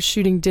everyone was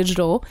shooting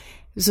digital.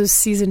 This was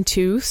season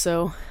 2,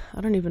 so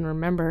I don't even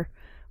remember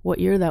what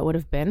year that would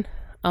have been.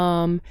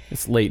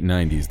 It's late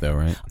 90s though,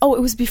 right? Oh,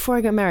 it was before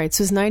I got married.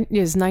 So it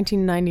was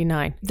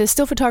 1999. The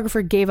still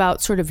photographer gave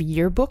out sort of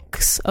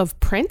yearbooks of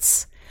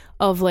prints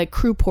of like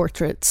crew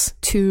portraits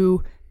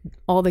to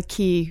all the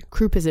key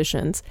crew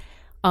positions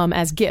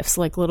as gifts,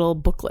 like little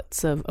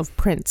booklets of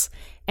prints.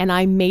 And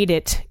I made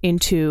it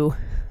into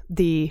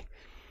the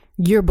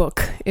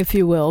yearbook, if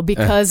you will,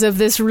 because of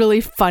this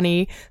really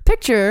funny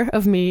picture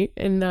of me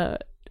in the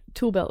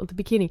tool belt with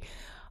the bikini.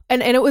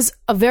 And it was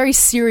a very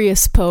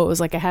serious pose.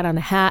 Like I had on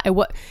a hat.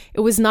 It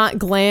was not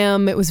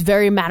glam. It was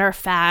very matter of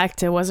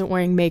fact. I wasn't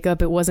wearing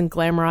makeup. It wasn't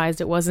glamorized.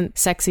 It wasn't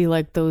sexy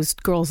like those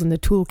girls in the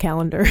Tool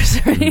calendars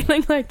or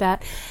anything like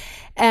that.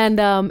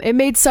 And it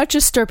made such a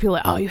stir. People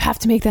like, oh, you have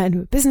to make that into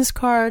a business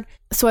card.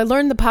 So I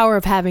learned the power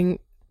of having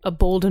a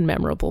bold and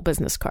memorable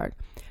business card.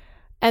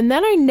 And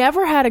then I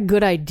never had a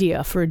good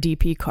idea for a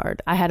DP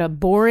card. I had a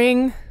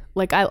boring,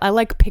 like I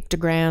like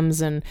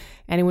pictograms, and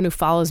anyone who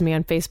follows me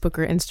on Facebook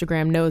or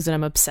Instagram knows that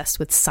I'm obsessed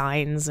with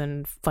signs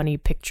and funny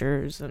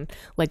pictures and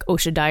like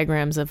OSHA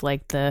diagrams of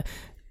like the,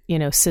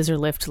 scissor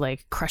lift,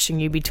 like crushing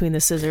you between the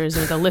scissors,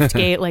 or the lift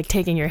gate, like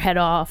taking your head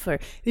off, or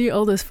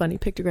all those funny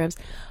pictograms.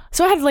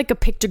 So I had like a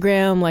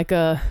pictogram, like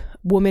a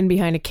woman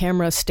behind a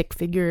camera, stick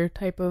figure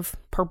type of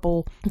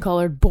purple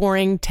colored,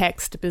 boring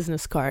text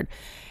business card.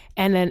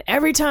 And then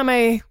every time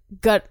I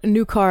got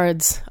new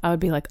cards, I would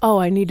be like, oh,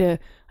 I need to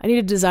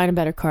design a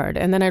better card.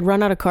 And then I'd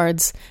run out of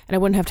cards and I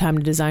wouldn't have time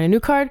to design a new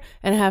card,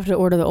 and I'd have to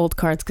order the old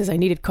cards because I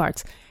needed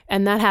cards.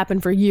 And that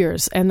happened for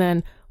years. And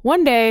then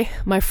one day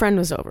my friend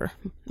was over.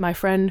 My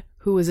friend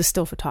who was a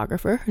still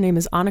photographer. Her name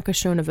is Annika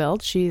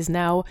Schoneveld. She is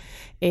now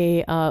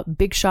a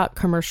big shot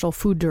commercial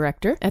food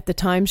director. At the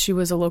time, she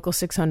was a local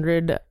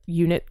 600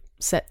 unit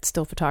set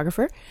still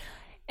photographer.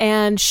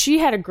 And she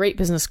had a great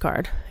business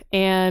card.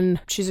 And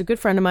she's a good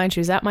friend of mine. She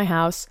was at my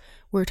house.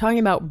 We were talking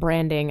about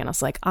branding. And I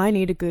was like, I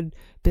need a good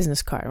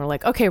business card. And we're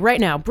like, okay, right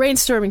now,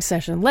 brainstorming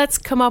session. Let's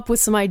come up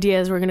with some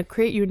ideas. We're going to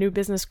create you a new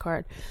business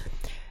card.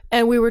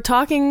 And we were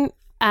talking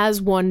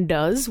as one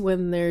does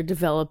when they're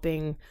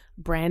developing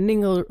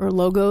branding or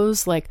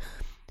logos. Like,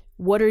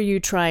 what are you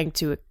trying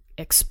to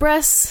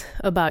express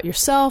about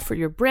yourself or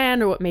your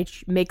brand, or what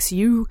makes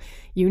you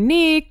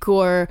unique,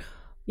 or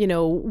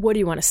what do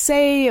you want to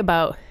say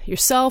about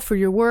yourself or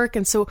your work?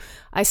 And so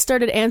I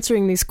started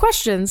answering these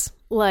questions.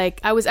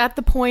 Like, I was at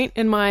the point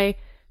in my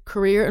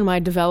career and my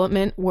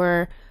development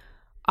where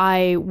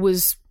I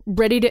was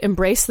ready to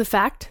embrace the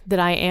fact that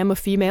I am a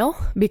female,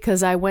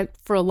 because I went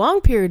for a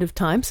long period of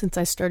time since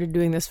I started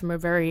doing this from a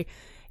very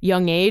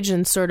young age,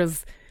 and sort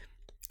of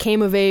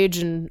came of age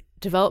and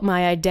developed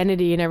my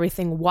identity and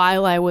everything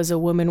while I was a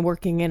woman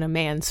working in a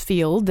man's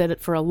field.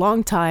 That for a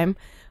long time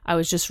I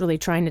was just really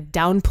trying to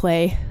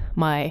downplay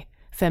my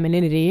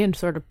femininity and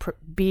sort of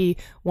be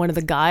one of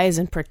the guys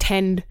and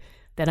pretend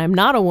that I'm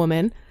not a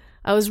woman.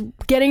 I was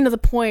getting to the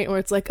point where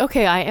it's like,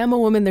 okay, I am a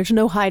woman. There's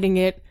no hiding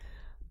it.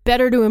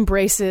 Better to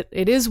embrace it.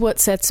 It is what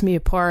sets me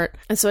apart.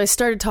 And so I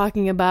started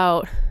talking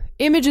about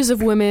images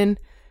of women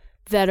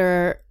that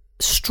are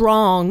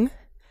strong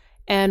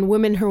and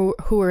women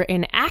who are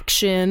in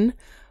action,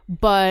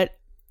 but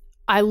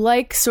I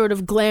like sort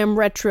of glam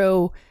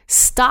retro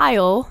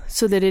style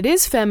so that it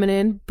is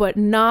feminine, but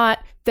not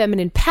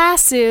feminine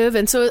passive.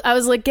 And so I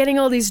was like getting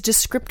all these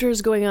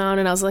descriptors going on,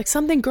 and I was like,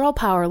 something girl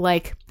power,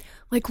 like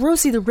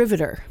Rosie the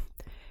Riveter.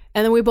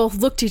 And then we both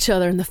looked each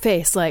other in the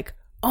face like,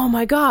 oh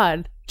my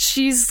God,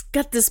 she's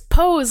got this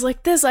pose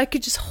like this. I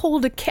could just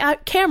hold a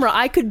camera.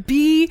 I could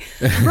be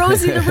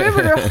Rosie the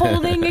Riveter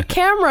holding a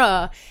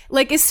camera.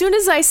 Like, as soon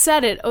as I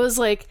said it, I was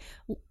like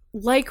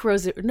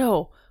Rosie.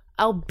 No,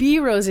 I'll be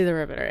Rosie the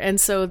Riveter.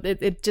 And so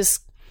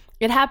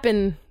it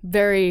happened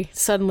very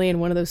suddenly in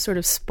one of those sort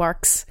of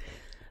sparks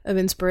of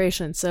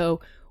inspiration.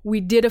 So we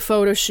did a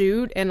photo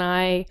shoot, and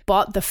I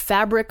bought the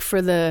fabric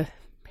for the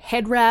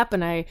head wrap,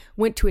 and I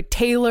went to a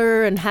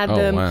tailor and had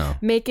them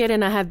make it,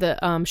 and I had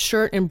the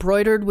shirt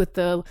embroidered with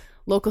the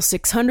local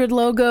 600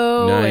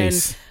 logo.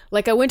 Nice. And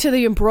like, I went to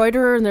the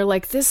embroiderer, and they're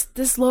like,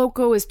 this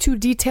logo is too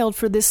detailed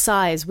for this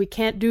size. We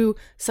can't do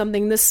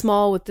something this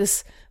small with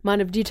this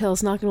amount of detail.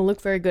 It's not going to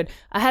look very good.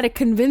 I had to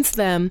convince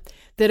them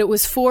that it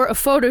was for a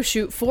photo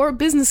shoot, for a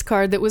business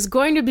card that was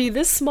going to be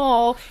this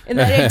small, and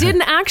that I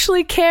didn't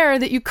actually care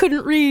that you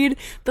couldn't read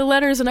the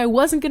letters, and I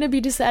wasn't going to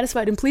be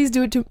dissatisfied, and please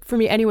do it for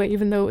me anyway,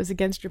 even though it was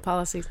against your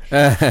policies.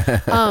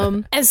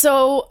 And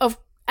so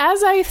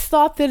as I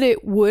thought that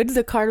it would,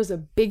 the card was a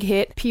big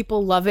hit.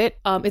 People love it.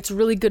 It's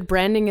really good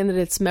branding in that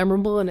it's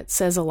memorable, and it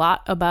says a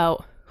lot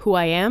about who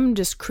I am,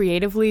 just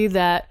creatively,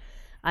 that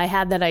I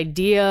had that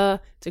idea.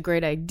 It's a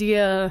great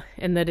idea,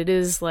 and that it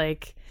is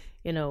like,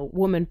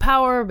 woman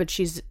power, but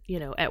she's,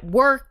 at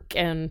work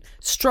and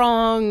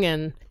strong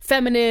and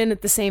feminine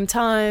at the same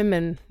time.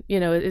 And,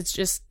 it's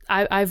just,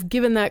 I've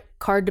given that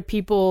card to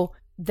people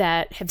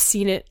that have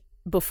seen it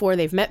before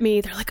they've met me,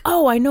 they're like,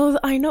 oh, I know,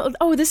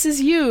 oh, this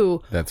is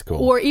you. That's cool.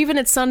 Or even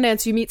at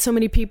Sundance, you meet so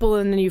many people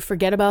and then you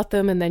forget about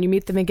them, and then you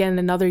meet them again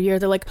another year.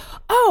 They're like,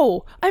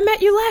 oh, I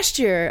met you last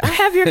year. I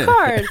have your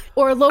card.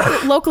 Or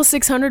local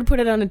 600 put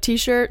it on a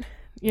T-shirt.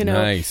 You know,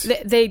 nice.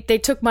 They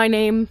took my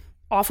name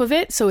off of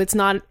it, so it's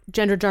not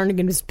Jendra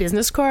Jarnagin's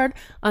business card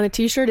on the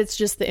T-shirt. It's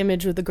just the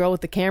image with the girl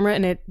with the camera,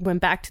 and it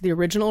went back to the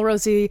original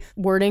Rosie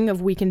wording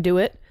of "We can do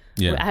it."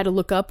 Yeah. I had to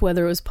look up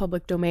whether it was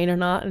public domain or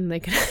not, and they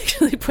could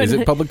actually put Is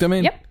it public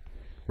domain? Yep.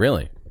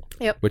 Really?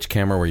 Yep. Which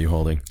camera were you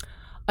holding?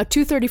 A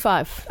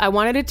 235. I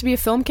wanted it to be a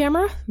film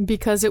camera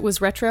because it was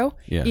retro.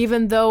 Yeah.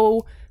 Even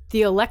though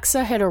the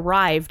Alexa had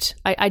arrived,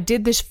 I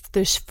did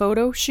this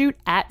photo shoot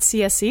at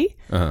CSC.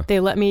 Uh-huh. They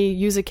let me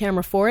use a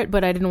camera for it,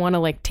 but I didn't want to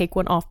like take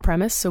one off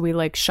premise, so we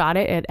like shot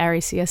it at ARRI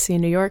CSC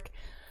in New York.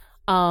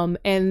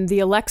 And the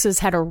Alexas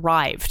had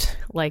arrived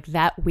like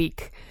that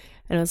week.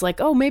 And I was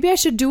like, oh, maybe I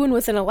should do one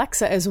with an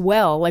Alexa as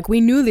well. Like, we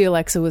knew the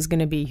Alexa was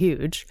going to be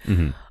huge,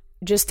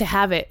 just to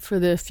have it for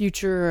the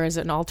future or as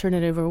an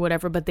alternative or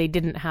whatever. But they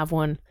didn't have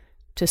one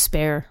to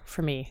spare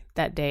for me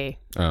that day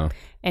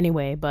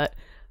anyway. But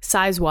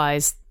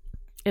size-wise,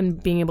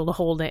 and being able to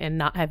hold it and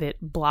not have it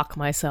block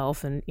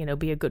myself and, you know,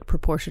 be a good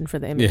proportion for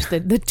the image,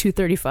 the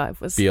 235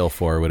 was...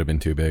 BL4 would have been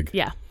too big.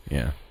 Yeah.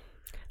 Yeah.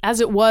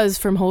 As it was,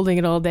 from holding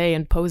it all day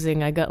and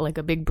posing, I got like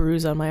a big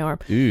bruise on my arm.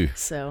 Ooh.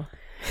 So...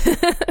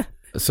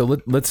 So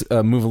let's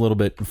move a little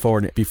bit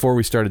forward. Before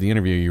we started the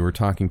interview, you were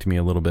talking to me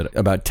a little bit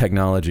about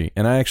technology.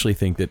 And I actually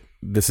think that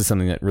this is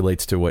something that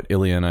relates to what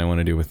Ilya and I want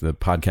to do with the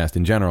podcast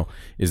in general,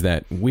 is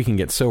that we can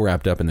get so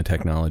wrapped up in the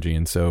technology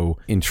and so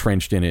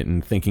entrenched in it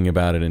and thinking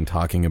about it and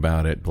talking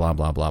about it, blah,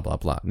 blah, blah, blah,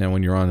 blah. Now,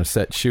 when you're on a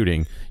set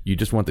shooting, you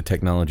just want the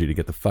technology to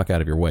get the fuck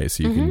out of your way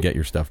so you can get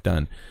your stuff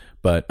done.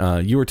 But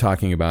you were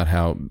talking about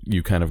how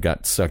you kind of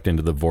got sucked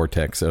into the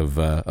vortex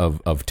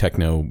of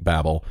techno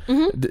babble.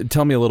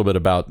 Tell me a little bit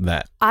about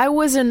that. I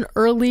was an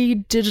early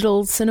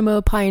digital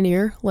cinema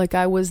pioneer. Like,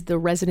 I was the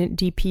resident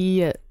DP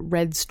at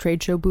Red's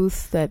trade show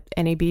booth at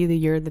NAB the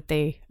year that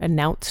they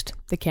announced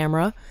the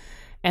camera.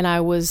 And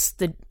I was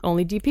the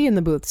only DP in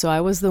the booth. So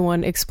I was the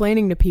one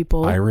explaining to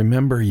people. I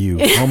remember you.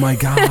 Oh, my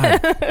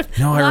God.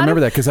 No, I remember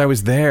that because I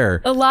was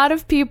there. A lot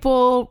of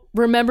people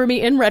remember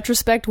me in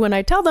retrospect when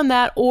I tell them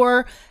that,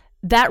 or...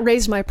 that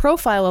raised my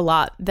profile a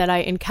lot, that I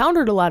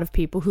encountered a lot of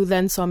people who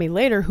then saw me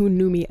later who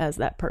knew me as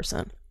that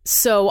person.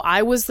 So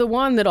I was the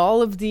one that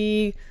all of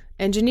the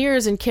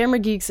engineers and camera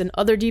geeks and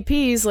other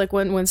DPs, like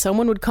when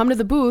someone would come to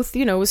the booth,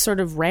 you know, it was sort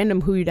of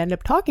random who you'd end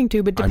up talking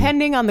to, but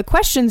depending on the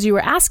questions you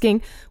were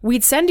asking,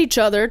 we'd send each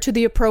other to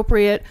the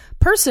appropriate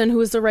person who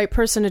was the right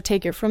person to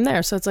take it from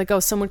there. So it's like, oh,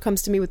 someone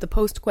comes to me with the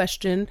post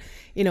question,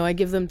 you know, I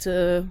give them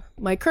to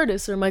Mike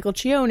Curtis or Michael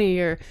Cioni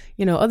or,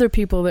 you know, other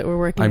people that were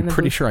working in the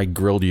pretty booth. sure I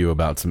grilled you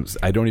about some,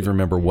 I don't even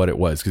remember what it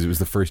was because it was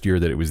the first year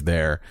that it was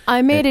there.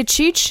 I made a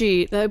cheat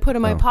sheet that I put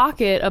in my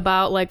pocket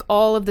about like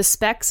all of the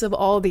specs of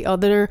all the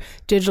other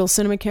digital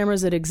cinema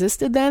cameras that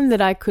existed then,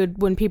 that I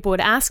could, when people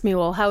would ask me,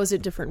 well, how is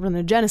it different from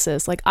the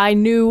Genesis? Like, I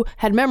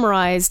had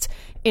memorized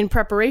in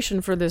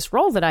preparation for this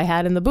role that I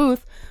had in the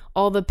booth,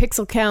 all the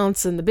pixel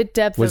counts and the bit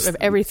depth of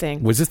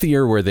everything. Was this the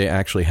year where they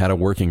actually had a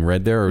working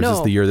Red there, or was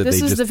this the year that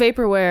this was the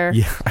vaporware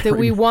that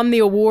we won the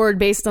award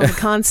based on the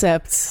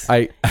concepts?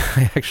 I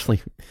actually...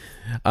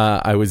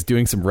 I was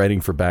doing some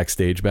writing for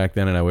Backstage back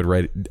then, and I would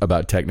write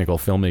about technical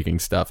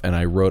filmmaking stuff, and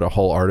I wrote a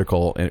whole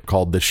article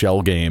called "The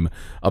Shell Game"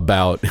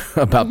 about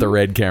the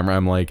Red camera.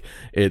 I'm like,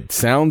 it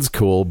sounds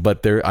cool,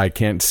 but I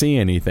can't see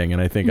anything,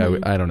 and I think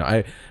I don't know.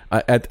 I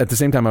at the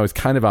same time, I was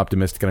kind of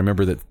optimistic, and I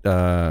remember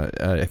that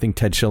I think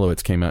Ted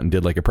Shilowitz came out and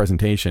did like a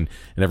presentation,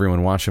 and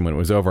everyone watched him. When it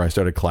was over, I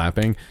started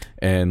clapping,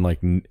 and like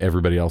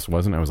everybody else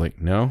wasn't. I was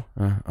like, no,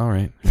 all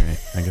right.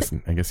 I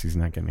guess he's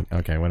not getting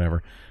okay,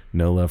 whatever.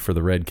 No love for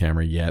the Red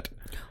camera yet.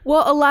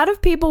 Well, a lot of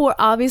people were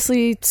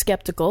obviously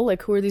skeptical.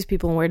 Like, who are these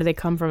people and where do they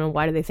come from and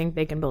why do they think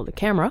they can build a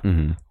camera?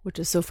 Which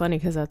is so funny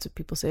because that's what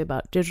people say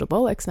about digital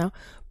Bolex now.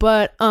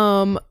 But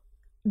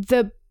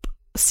the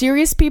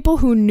serious people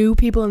who knew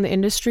people in the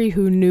industry,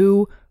 who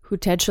knew who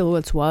Ted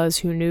Shilowitz was,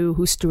 who knew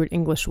who Stuart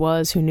English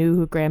was, who knew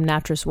who Graham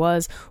Natras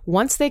was,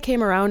 once they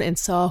came around and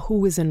saw who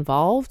was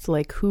involved,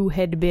 like who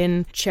had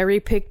been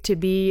cherry-picked to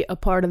be a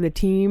part of the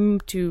team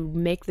to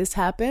make this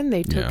happen,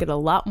 they took it a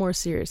lot more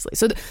seriously.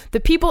 So the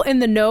people in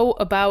the know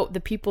about the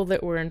people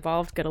that were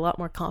involved got a lot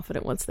more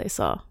confident once they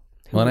saw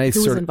who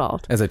was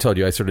involved. As I told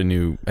you, I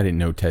didn't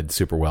know Ted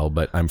super well,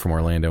 but I'm from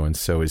Orlando, and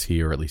so is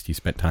he, or at least he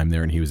spent time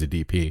there, and he was a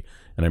DP.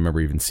 And I remember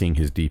even seeing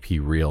his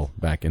DP reel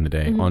back in the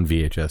day on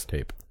VHS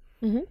tape.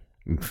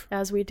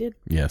 As we did.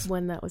 Yes.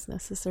 When that was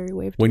necessary.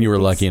 When you were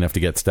lucky enough to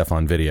get stuff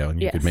on video and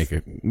you could make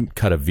a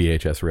cut of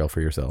VHS reel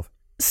for yourself.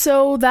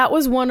 So that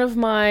was one of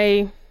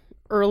my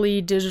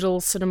early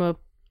digital cinema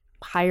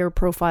higher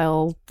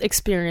profile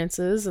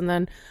experiences. And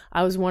then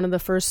I was one of the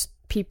first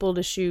people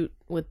to shoot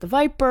with the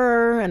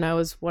Viper, and I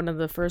was one of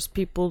the first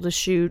people to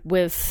shoot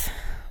with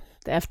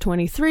the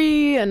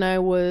F-23, and I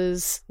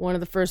was one of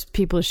the first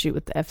people to shoot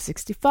with the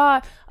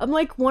F-65. I'm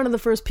like one of the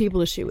first people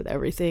to shoot with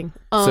everything.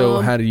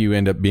 So how do you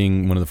end up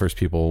being one of the first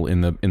people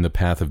in the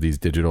path of these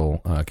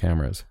digital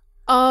cameras?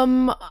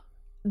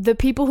 The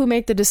people who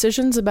make the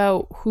decisions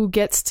about who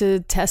gets to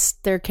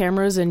test their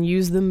cameras and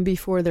use them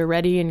before they're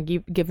ready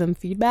and give them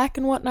feedback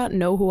and whatnot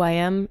know who I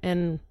am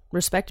and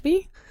respect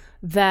me.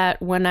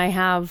 That when I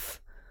have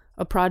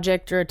a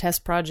project or a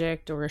test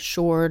project or a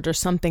short or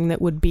something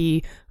that would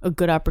be a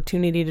good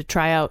opportunity to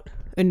try out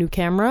a new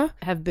camera,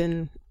 have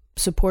been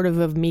supportive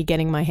of me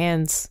getting my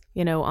hands,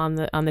 on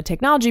the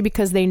technology,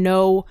 because they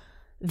know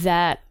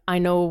that I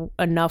know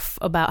enough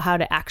about how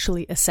to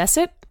actually assess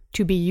it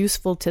to be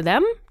useful to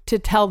them, to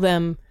tell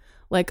them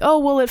like, oh,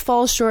 well, it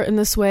falls short in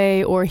this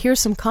way, or here's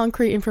some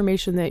concrete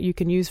information that you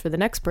can use for the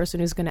next person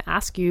who's going to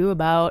ask you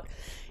about,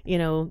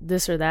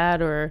 this or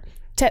that, or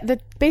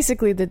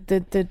basically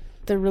the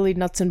really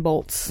nuts and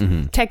bolts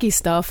techie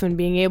stuff, and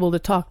being able to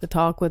talk the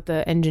talk with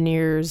the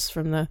engineers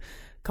from the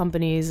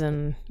companies.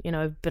 And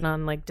I've been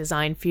on like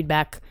design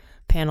feedback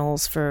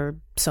panels for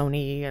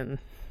Sony and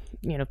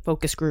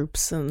focus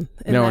groups and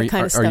now, that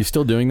kind of stuff. Are you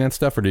still doing that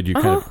stuff, or did you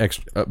kind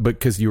of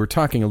because you were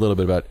talking a little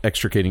bit about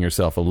extricating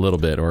yourself a little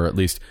bit, or at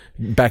least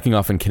backing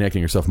off and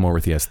connecting yourself more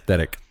with the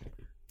aesthetic?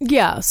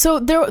 Yeah, so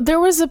there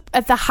was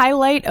at the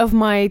highlight of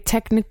my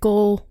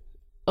technical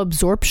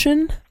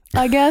absorption,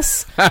 I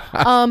guess.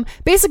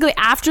 Basically,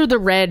 after the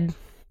Red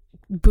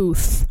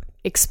booth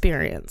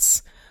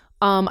experience,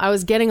 I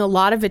was getting a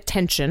lot of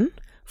attention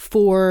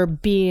for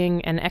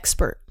being an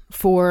expert.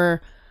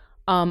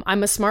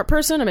 I'm a smart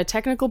person, I'm a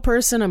technical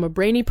person, I'm a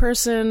brainy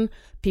person.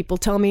 People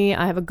tell me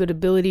I have a good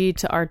ability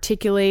to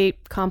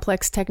articulate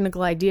complex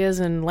technical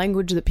ideas in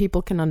language that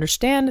people can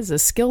understand. Is a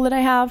skill that I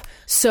have.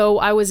 So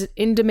I was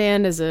in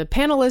demand as a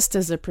panelist,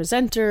 as a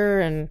presenter,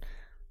 and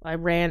I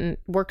ran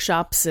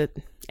workshops at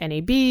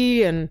NAB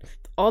and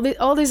all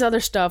these other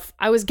stuff.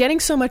 I was getting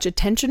so much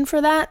attention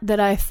for that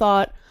I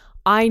thought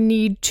I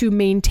need to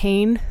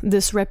maintain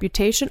this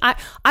reputation.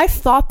 I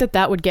thought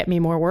that would get me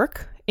more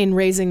work in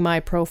raising my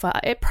profile.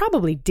 It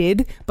probably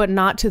did, but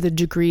not to the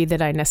degree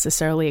that I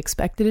necessarily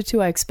expected it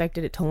to. I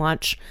expected it to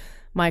launch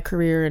my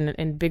career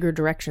in bigger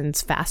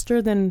directions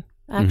faster than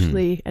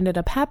actually ended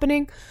up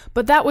happening.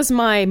 But that was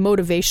my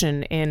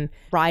motivation in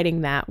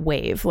riding that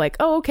wave. Like,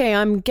 oh, okay,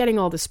 I'm getting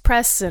all this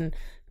press and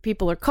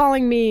people are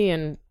calling me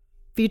and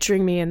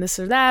featuring me in this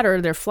or that,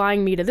 or they're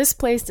flying me to this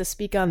place to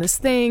speak on this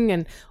thing,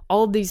 and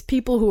all of these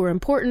people who are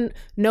important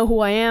know who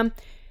I am.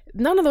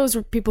 None of those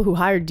were people who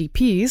hired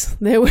DPs.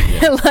 They were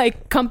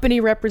like company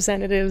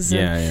representatives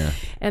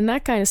and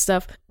that kind of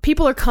stuff.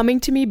 People are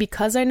coming to me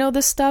because I know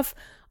this stuff.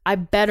 I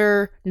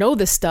better know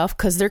this stuff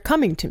because they're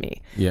coming to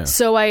me. Yeah.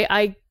 So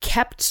I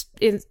kept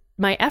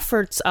my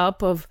efforts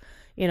up of,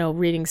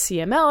 reading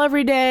CML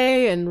every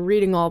day and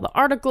reading all the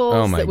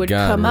articles that would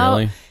come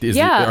out. Are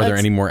there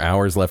any more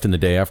hours left in the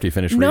day after you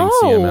finish reading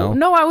CML?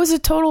 No, I was a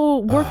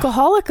total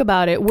workaholic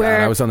about it.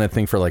 I was on that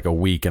thing for like a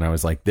week, and I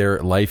was like, their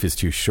life is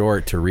too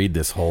short to read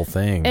this whole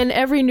thing. And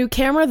every new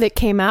camera that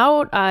came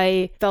out,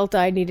 I felt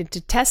I needed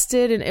to test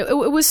it. And it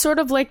was sort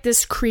of like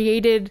this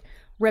created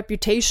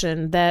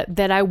reputation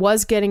that I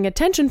was getting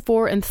attention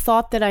for, and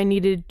thought that I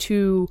needed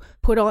to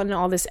put on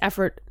all this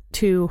effort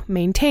to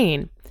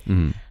maintain.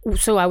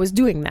 So I was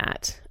doing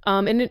that,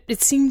 and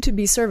it seemed to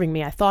be serving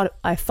me. I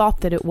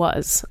thought that it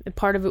was.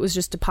 Part of it was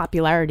just a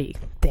popularity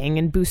thing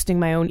and boosting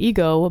my own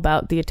ego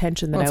about the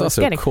attention that I was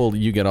getting. It's also cool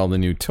you get all the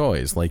new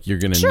toys. Like you're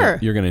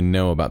gonna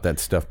know about that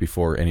stuff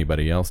before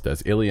anybody else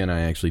does. Ilya and I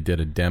actually did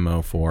a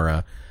demo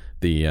for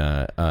the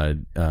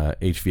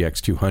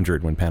HVX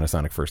 200 when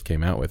Panasonic first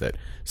came out with it.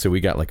 So we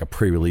got like a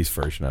pre-release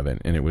version of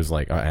it, and it was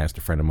like, I asked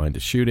a friend of mine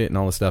to shoot it and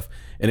all this stuff,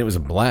 and it was a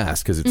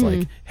blast because it's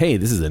like, hey,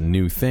 this is a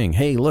new thing.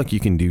 Hey, look, you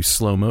can do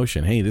slow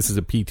motion. Hey, this is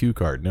a P2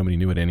 card. Nobody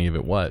knew what any of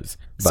it was.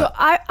 But, so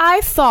I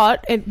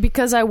thought,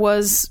 because I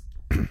was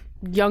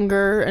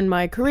younger in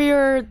my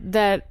career,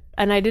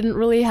 and I didn't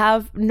really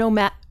know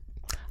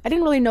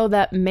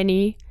that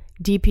many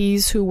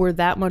DPs who were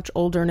that much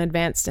older and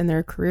advanced in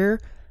their career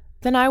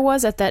than I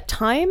was at that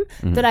time,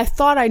 that I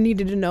thought I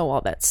needed to know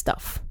all that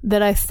stuff,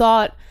 that I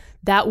thought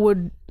that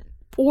would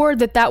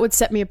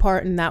set me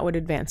apart and that would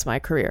advance my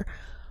career.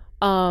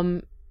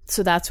 So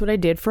that's what I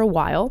did for a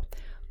while,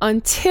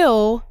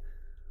 until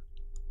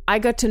I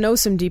got to know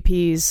some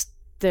DPs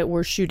that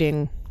were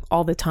shooting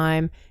all the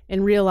time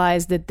and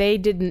realized that they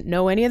didn't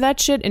know any of that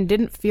shit and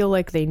didn't feel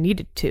like they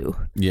needed to.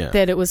 Yeah.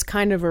 That it was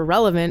kind of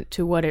irrelevant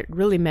to what it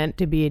really meant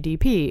to be a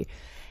DP.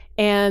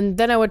 And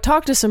then I would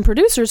talk to some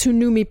producers who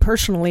knew me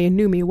personally and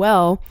knew me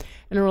well,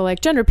 and were like,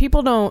 Jendra,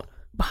 people don't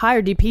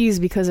hire DPs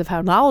because of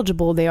how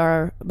knowledgeable they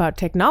are about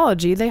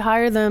technology. They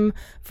hire them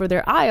for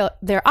their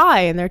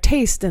eye and their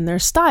taste and their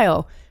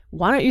style.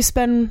 Why don't you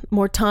spend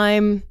more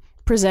time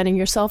presenting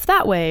yourself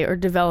that way or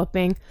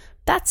developing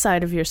that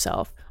side of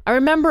yourself? I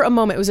remember a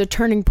moment, it was a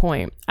turning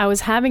point. I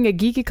was having a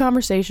geeky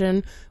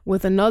conversation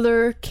with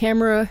another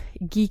camera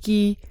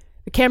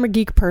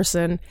geek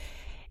person,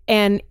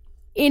 and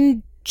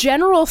in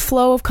general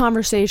flow of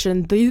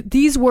conversation,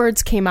 these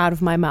words came out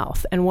of my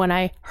mouth. And when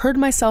I heard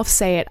myself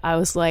say it, I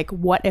was like,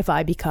 what have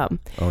I become?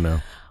 Oh,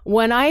 no.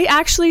 When I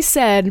actually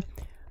said,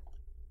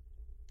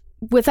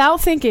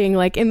 without thinking,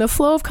 like in the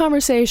flow of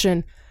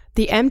conversation,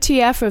 the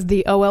MTF of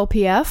the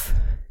OLPF,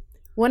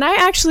 when I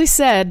actually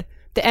said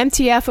the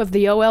MTF of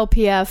the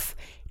OLPF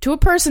to a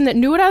person that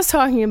knew what I was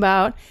talking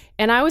about,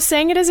 and I was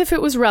saying it as if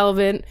it was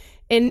relevant,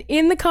 and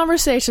in the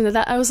conversation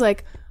that I was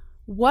like,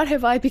 what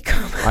have I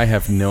become? I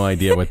have no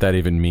idea what that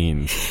even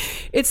means.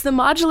 It's the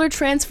modular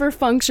transfer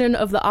function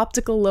of the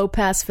optical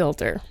low-pass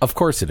filter. Of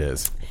course it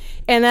is.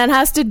 And that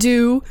has to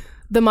do,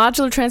 the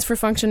modular transfer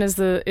function is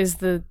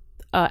the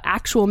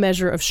actual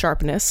measure of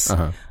sharpness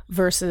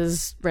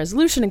versus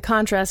resolution and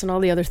contrast and all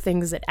the other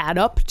things that add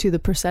up to the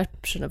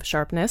perception of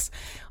sharpness.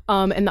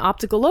 And the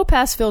optical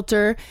low-pass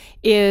filter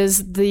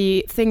is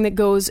the thing that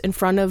goes in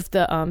front of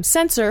the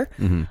sensor,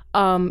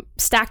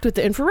 stacked with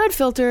the infrared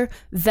filter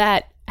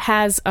that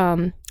has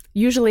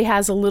usually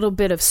has a little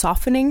bit of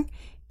softening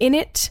in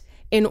it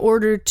in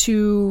order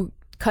to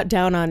cut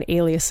down on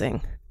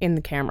aliasing in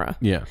the camera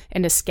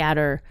and to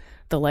scatter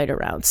the light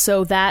around.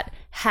 So that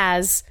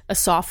has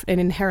an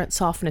inherent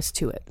softness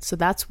to it. So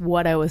that's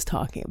what I was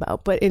talking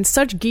about. But in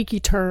such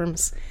geeky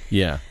terms.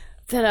 Yeah.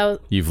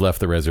 You've left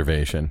the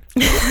reservation.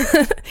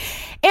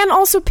 And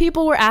also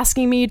people were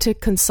asking me to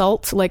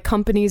consult, like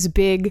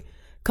big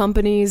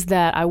companies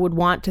that I would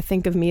want to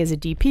think of me as a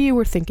DP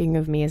were thinking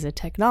of me as a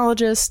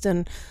technologist.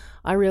 And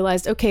I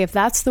realized, okay, if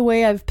that's the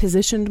way I've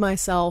positioned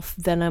myself,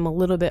 then I'm a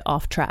little bit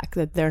off track,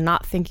 that they're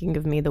not thinking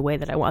of me the way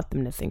that I want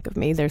them to think of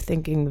me. They're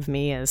thinking of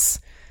me as,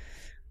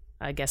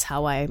 I guess,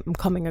 how I'm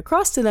coming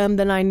across to them.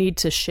 Then I need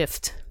to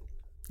shift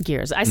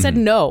gears. I said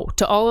no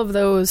to all of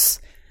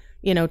those,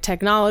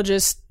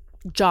 technologist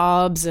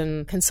jobs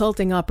and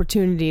consulting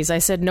opportunities. I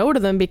said no to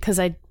them because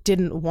I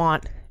didn't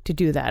want to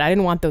do that. I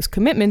didn't want those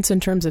commitments in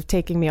terms of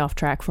taking me off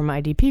track from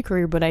my DP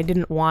career, but I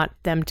didn't want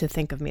them to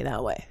think of me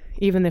that way,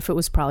 even if it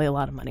was probably a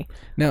lot of money.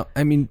 Now,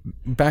 I mean,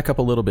 back up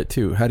a little bit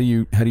too. How do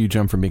you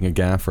jump from being a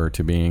gaffer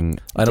to being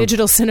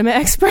digital cinema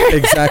expert?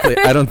 Exactly.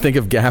 I don't think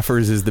of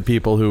gaffers as the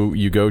people who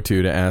you go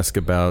to ask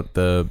about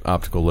the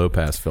optical low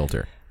pass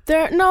filter.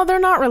 They're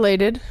not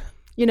related.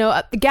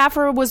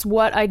 Gaffer was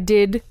what I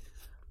did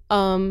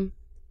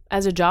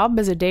as a job,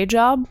 as a day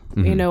job,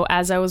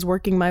 as I was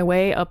working my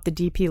way up the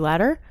DP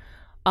ladder.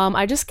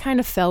 I just kind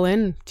of fell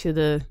into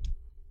the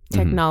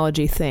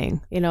technology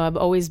thing. I've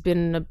always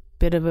been a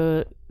bit of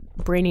a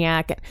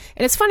brainiac.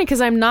 And it's funny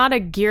because I'm not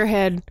a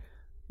gearhead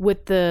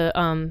with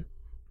the...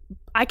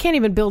 I can't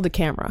even build a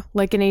camera.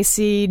 Like an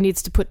AC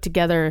needs to put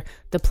together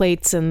the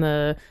plates and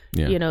the,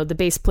 the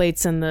base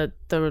plates and the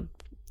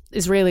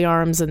Israeli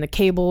arms and the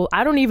cable.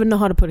 I don't even know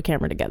how to put a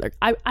camera together.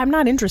 I'm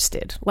not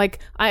interested. Like,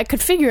 I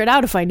could figure it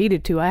out if I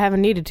needed to. I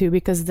haven't needed to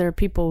because there are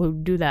people who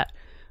do that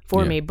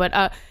for me.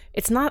 But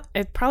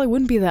it probably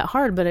wouldn't be that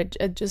hard, but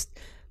it just,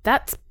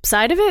 that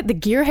side of it, the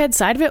gearhead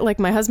side of it, like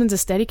my husband's a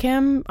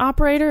Steadicam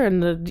operator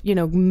and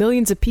the,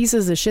 millions of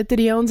pieces of shit that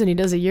he owns, and he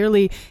does a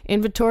yearly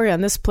inventory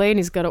on this plate, and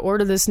he's got to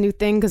order this new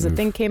thing because the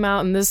thing came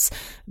out and this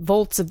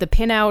volts of the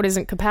pinout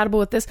isn't compatible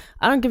with this.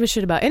 I don't give a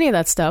shit about any of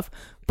that stuff.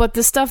 But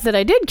the stuff that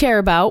I did care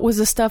about was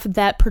the stuff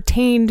that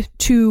pertained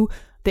to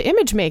the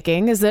image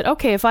making, is that,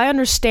 okay, if I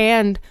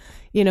understand,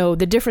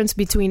 the difference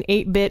between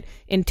 8-bit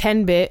and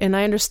 10-bit, and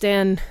I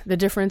understand the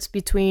difference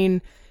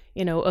between,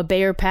 a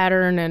Bayer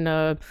pattern and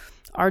a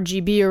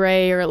RGB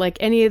array, or like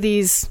any of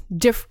these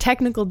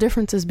technical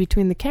differences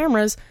between the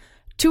cameras,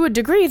 to a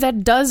degree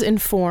that does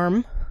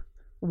inform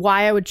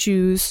why I would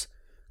choose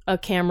a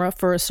camera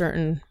for a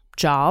certain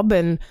job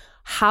and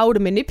how to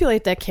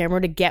manipulate that camera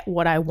to get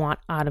what I want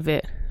out of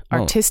it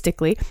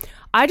artistically.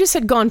 I just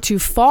had gone too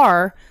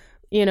far,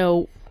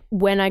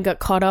 when I got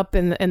caught up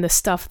in the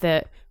stuff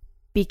that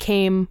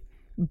became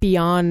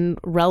beyond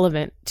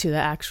relevant to the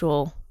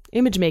actual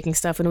image making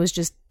stuff, and it was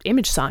just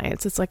image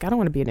science. It's like, I don't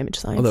want to be an image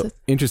scientist. Although,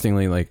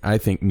 interestingly, like, I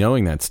think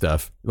knowing that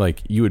stuff,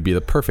 like, you would be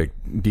the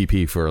perfect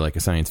DP for like a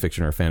science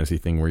fiction or a fantasy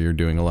thing where you're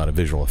doing a lot of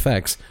visual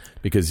effects,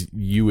 because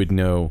you would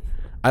know.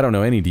 I don't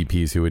know any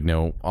DPs who would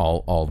know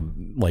all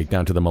like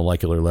down to the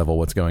molecular level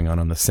what's going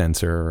on the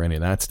sensor or any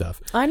of that stuff.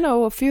 I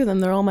know a few of them.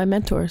 They're all my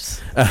mentors.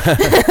 That's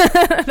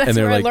and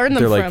where I learned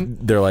them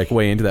from. They're like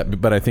way into that.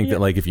 But I think that,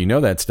 like, if you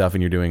know that stuff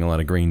and you're doing a lot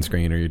of green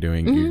screen, or you're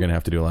going to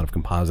have to do a lot of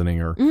compositing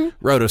or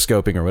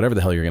rotoscoping or whatever the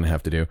hell you're going to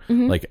have to do,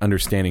 like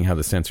understanding how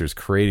the sensor is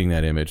creating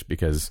that image,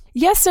 because...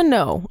 Yes and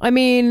no. I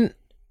mean,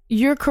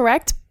 you're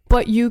correct,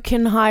 but you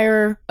can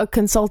hire a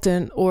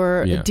consultant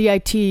or a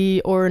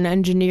DIT or an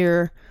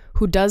engineer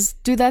who does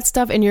do that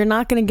stuff, and you're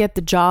not going to get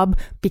the job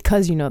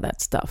because you know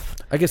that stuff.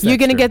 I guess you're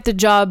going to get the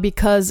job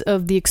because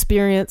of the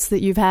experience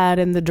that you've had,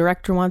 and the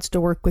director wants to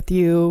work with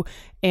you,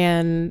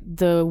 and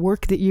the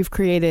work that you've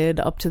created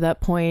up to that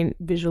point,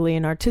 visually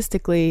and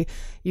artistically.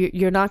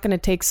 You're not going to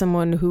take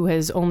someone who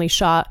has only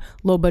shot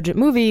low budget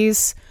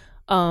movies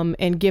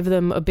and give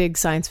them a big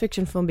science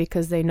fiction film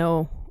because they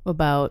know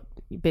about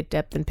bit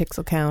depth and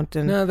pixel count.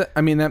 And no,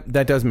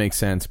 that does make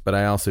sense. But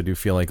I also do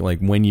feel like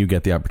when you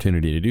get the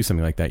opportunity to do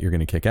something like that, you're going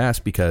to kick ass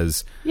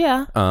because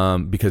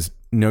because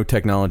no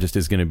technologist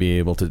is going to be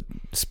able to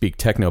speak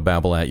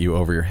technobabble at you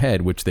over your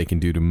head, which they can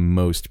do to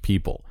most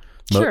people.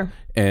 Sure.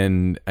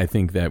 And I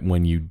think that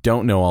when you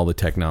don't know all the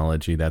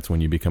technology, that's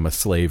when you become a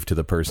slave to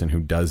the person who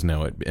does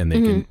know it,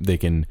 and they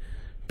can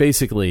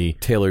basically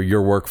tailor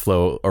your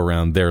workflow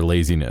around their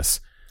laziness.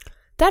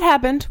 That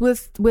happened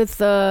with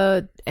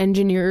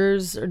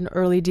engineers and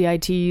early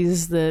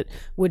DITs that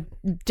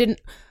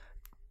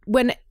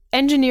when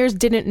engineers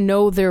didn't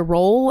know their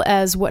role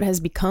as what has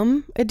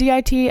become a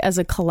DIT, as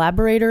a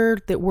collaborator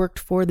that worked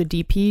for the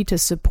DP to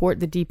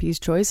support the DP's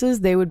choices,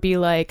 they would be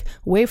like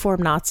waveform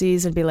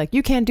Nazis and be like,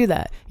 you can't do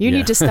that. You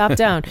need to stop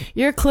down.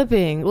 You're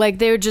clipping. Like,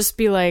 they would just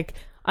be like,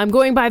 I'm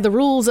going by the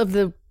rules of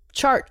the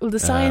chart, the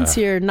science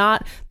here,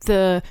 not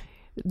that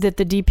the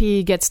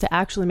DP gets to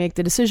actually make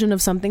the decision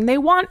of something they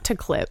want to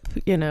clip,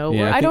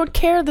 I don't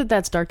care that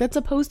that's dark. That's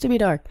supposed to be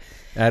dark.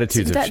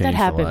 Attitudes have changed that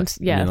happened. A lot.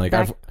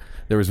 Yeah.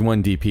 There was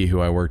one DP who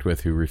I worked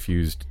with who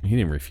refused. He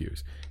didn't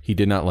refuse. He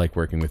did not like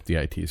working with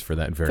DITs for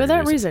that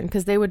reason.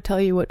 Because they would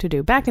tell you what to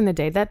do. Back in the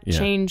day, that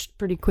changed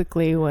pretty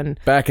quickly when...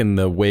 Back in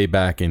 4 years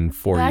ago.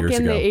 Back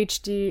in the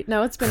HD...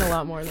 No, it's been a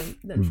lot more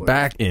than 4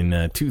 Back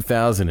in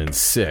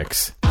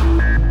 2006.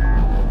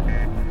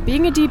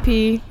 Being a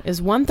DP is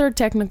 1/3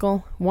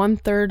 technical,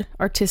 1/3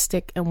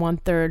 artistic, and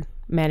 1/3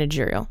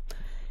 managerial.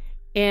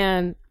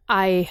 And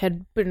I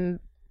had been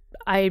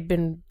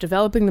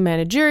developing the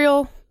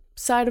managerial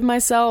side of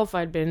myself.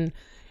 I'd been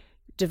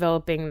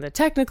developing the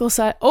technical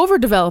side,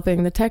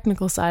 overdeveloping the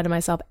technical side of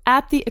myself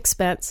at the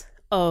expense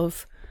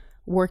of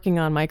working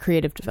on my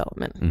creative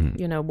development.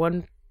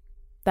 One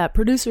that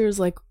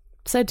producers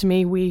said to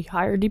me, we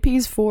hire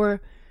DPs for,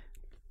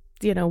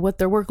 what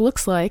their work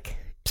looks like.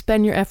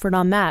 Spend your effort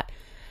on that.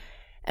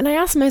 And I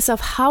asked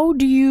myself, how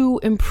do you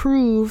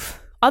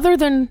improve other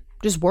than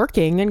just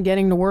working and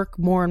getting to work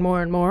more and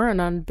more and more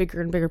and on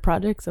bigger and bigger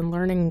projects and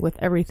learning with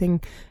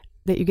everything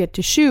that you get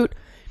to shoot?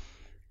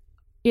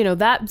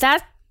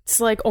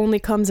 That's only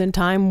comes in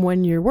time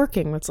when you're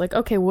working. It's like,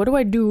 okay, what do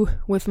I do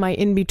with my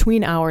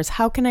in-between hours?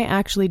 How can I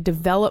actually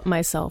develop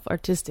myself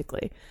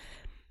artistically?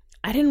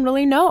 I didn't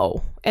really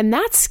know. And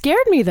that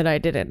scared me that I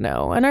didn't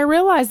know. And I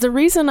realized the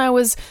reason I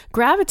was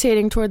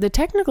gravitating toward the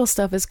technical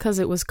stuff is because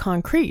it was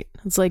concrete.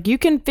 It's like you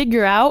can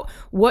figure out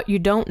what you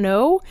don't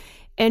know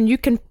and you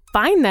can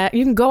find that.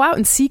 You can go out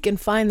and seek and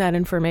find that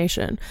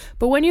information.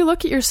 But when you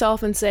look at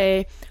yourself and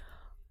say,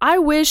 I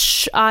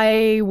wish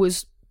I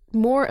was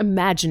more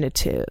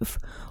imaginative,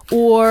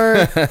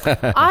 or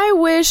I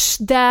wish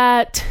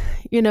that,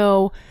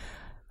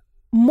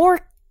 more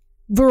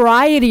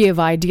variety of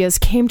ideas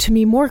came to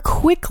me more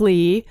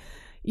quickly,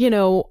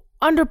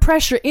 under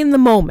pressure in the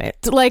moment.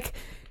 Like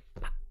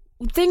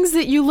things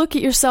that you look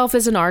at yourself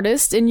as an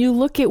artist and you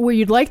look at where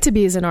you'd like to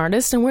be as an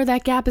artist and where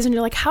that gap is, and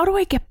you're like, how do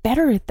I get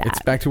better at that?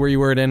 It's back to where you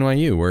were at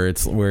NYU,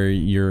 where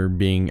you're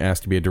being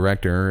asked to be a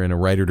director and a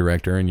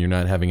writer-director and you're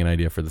not having an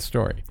idea for the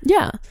story.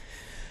 Yeah.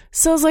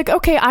 So I was like,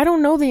 okay, I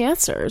don't know the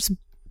answers.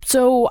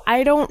 So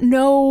I don't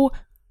know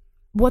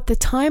what the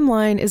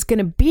timeline is going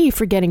to be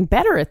for getting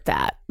better at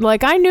that.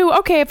 Like I knew,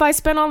 okay, if I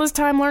spend all this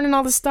time learning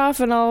all this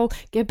stuff and I'll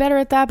get better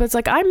at that, but it's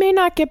like, I may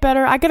not get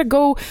better. I got to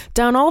go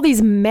down all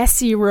these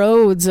messy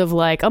roads of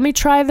like, let me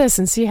try this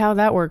and see how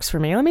that works for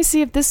me. Let me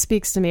see if this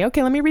speaks to me.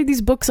 Okay, let me read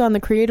these books on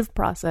the creative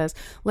process.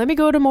 Let me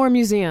go to more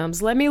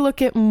museums. Let me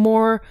look at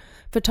more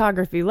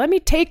photography. Let me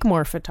take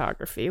more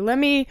photography. Let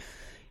me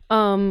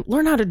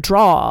learn how to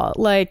draw.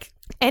 Like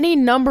any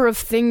number of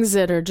things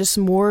that are just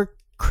more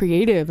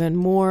creative and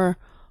more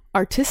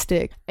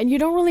artistic, and you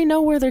don't really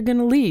know where they're going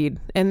to lead.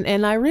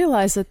 And I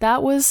realized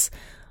that was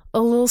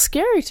a little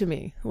scary to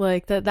me,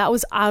 like that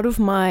was out of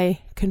my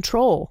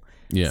control.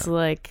 Yeah. It's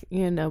like,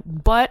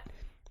 but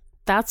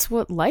that's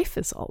what life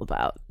is all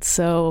about.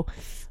 So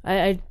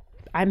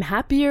I'm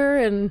happier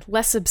and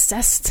less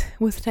obsessed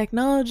with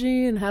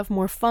technology and have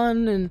more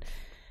fun and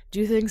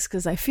do things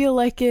because I feel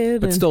like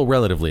it. But still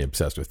relatively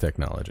obsessed with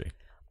technology.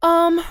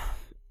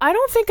 I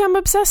don't think I'm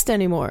obsessed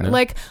anymore. No?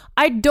 Like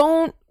I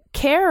don't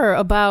care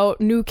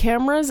about new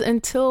cameras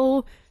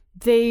until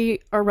they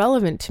are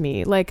relevant to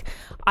me. Like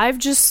I've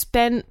just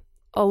spent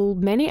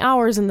many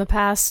hours in the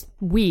past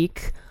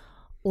week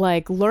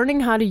like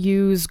learning how to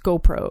use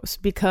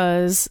GoPros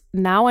because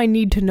now I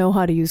need to know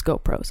how to use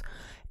GoPros.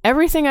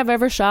 Everything I've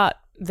ever shot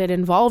that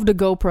involved a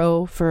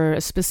GoPro for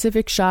a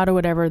specific shot or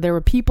whatever, there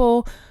were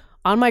people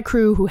on my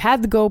crew who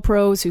had the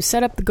GoPros, who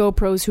set up the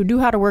GoPros, who knew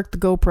how to work the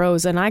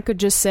GoPros, and I could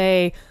just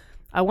say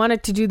I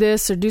wanted to do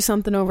this or do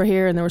something over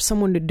here, and there was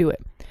someone to do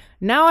it.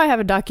 Now I have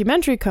a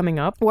documentary coming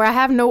up where I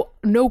have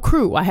no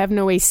crew. I have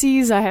no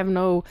ACs. I have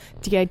no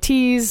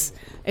DITs.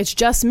 It's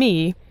just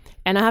me.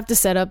 And I have to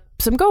set up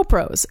some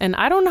GoPros. And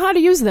I don't know how to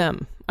use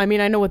them. I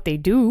mean, I know what they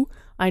do.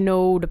 I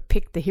know to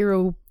pick the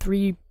Hero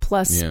 3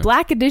 Plus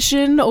Black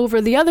Edition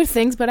over the other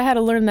things, but I had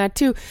to learn that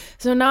too.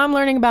 So now I'm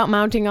learning about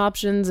mounting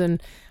options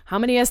and how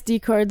many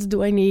SD cards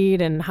do I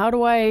need and how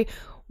do I...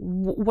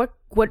 What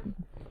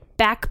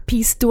back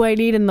piece do I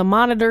need in the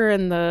monitor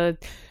and the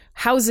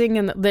housing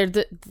and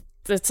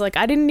it's like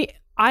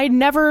I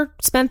never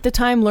spent the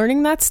time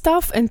learning that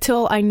stuff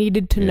until I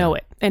needed to know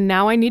it. And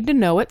now I need to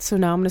know it, so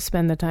now I'm going to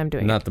spend the time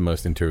doing it. Not the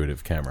most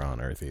intuitive camera on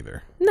earth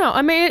either. No,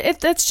 I mean,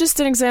 that's just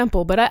an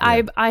example. But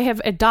I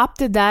have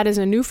adopted that as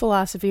a new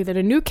philosophy, that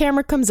a new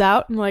camera comes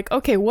out, and like,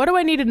 okay, what do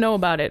I need to know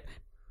about it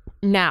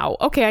now?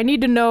 Okay, I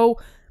need to know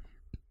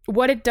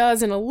what it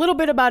does and a little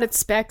bit about its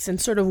specs and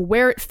sort of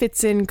where it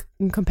fits in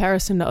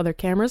comparison to other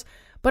cameras.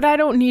 But I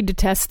don't need to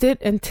test it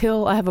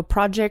until I have a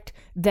project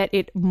that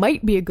it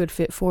might be a good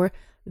fit for.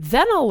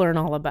 Then I'll learn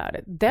all about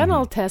it. Then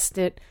I'll test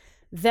it.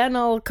 Then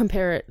I'll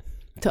compare it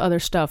to other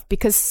stuff,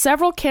 because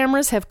several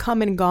cameras have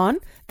come and gone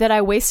that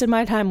I wasted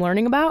my time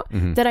learning about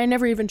that I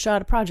never even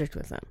shot a project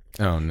with them.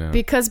 Oh, no.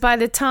 Because by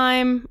the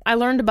time I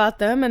learned about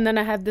them, and then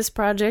I had this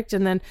project,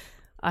 and then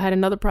I had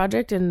another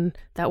project, and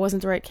that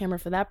wasn't the right camera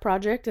for that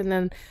project, and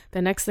then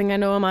the next thing I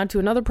know, I'm on to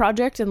another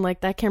project, and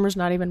like that camera's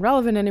not even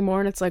relevant anymore,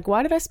 and it's like,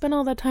 why did I spend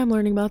all that time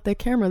learning about that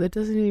camera that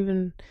doesn't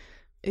even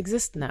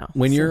exist now?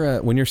 When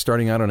you're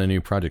starting out on a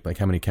new project, like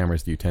how many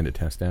cameras do you tend to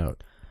test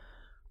out?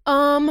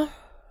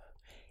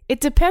 It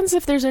depends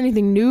if there's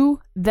anything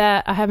new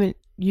that I haven't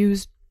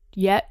used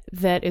yet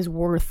that is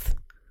worth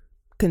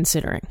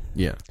considering.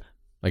 Yeah.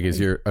 Like, is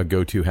your a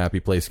go-to happy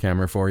place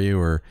camera for you,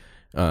 or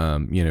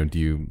do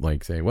you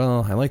like say,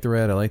 well, I like the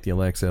Red, I like the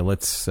Alexa,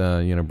 let's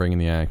bring in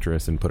the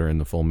actress and put her in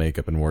the full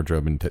makeup and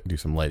wardrobe and do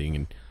some lighting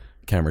and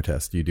camera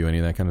tests? Do you do any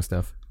of that kind of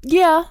stuff?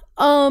 Yeah.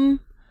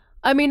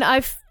 I mean,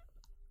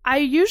 I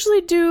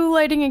usually do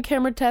lighting and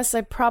camera tests.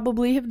 I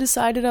probably have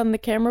decided on the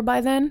camera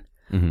by then.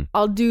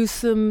 I'll do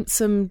some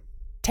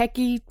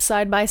techie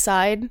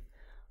side-by-side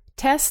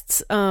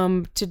tests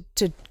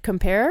to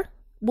compare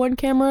one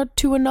camera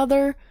to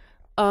another,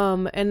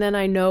 and then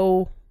I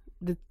know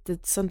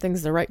that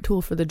something's the right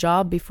tool for the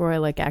job before I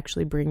like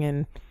actually bring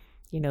in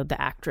the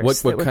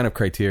actress. What kind of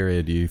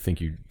criteria do you think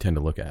you tend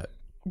to look at?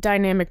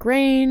 Dynamic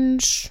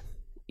range,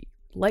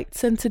 light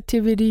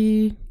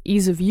sensitivity,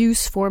 ease of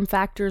use, form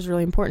factor is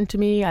really important to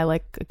me. I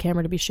like a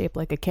camera to be shaped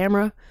like a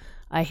camera.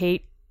 I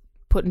hate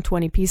putting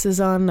 20 pieces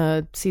on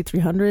a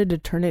C300 to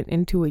turn it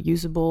into a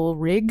usable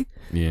rig.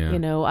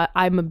 Yeah.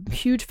 I'm a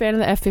huge fan of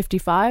the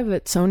F55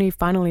 that Sony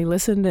finally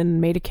listened and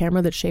made a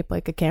camera that's shaped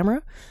like a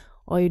camera.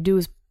 All you do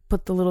is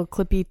put the little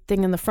clippy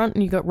thing in the front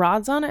and you got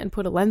rods on it and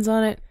put a lens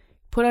on it,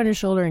 put it on your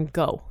shoulder and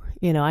go.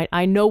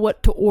 I know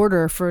what to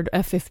order for an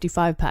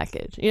F55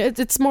 package.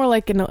 It's more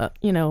like an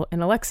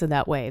Alexa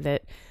that way,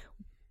 that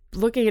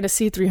looking at a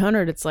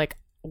C300, it's like,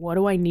 what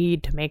do I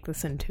need to make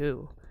this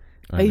into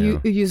a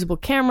usable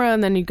camera?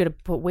 And then you got to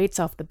put weights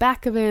off the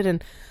back of it,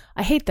 and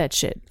I hate that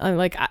shit.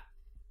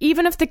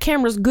 Even if the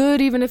camera's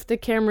good, even if the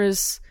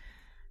camera's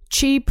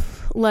cheap,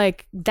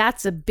 like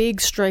that's a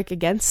big strike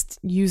against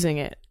using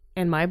it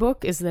in my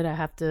book, is that I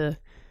have to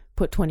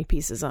put 20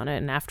 pieces on it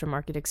and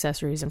aftermarket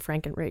accessories and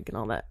Frankenrig and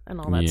all that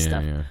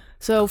stuff. Yeah.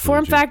 So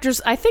form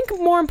factors, I think,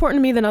 more important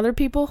to me than other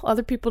people.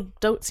 Other people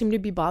don't seem to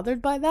be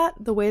bothered by that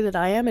the way that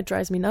I am. It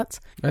drives me nuts.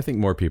 I think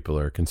more people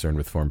are concerned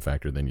with form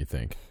factor than you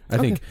think. I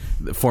think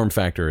the form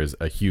factor is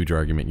a huge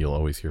argument you'll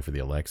always hear for the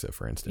Alexa,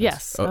 for instance.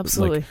 Yes,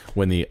 absolutely. Like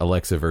when the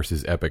Alexa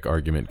versus Epic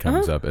argument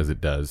comes up, as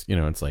it does,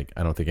 it's like,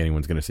 I don't think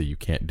anyone's going to say you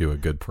can't do a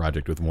good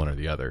project with one or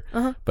the other.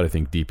 But I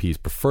think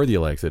DPs prefer the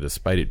Alexa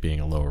despite it being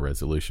a lower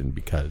resolution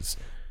because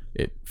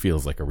it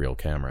feels like a real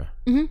camera.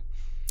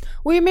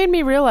 Well, you made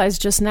me realize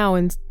just now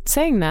in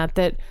saying that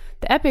the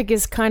Epic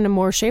is kind of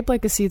more shaped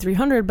like a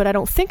C300, but I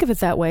don't think of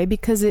it that way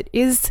because it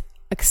is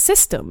a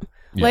system.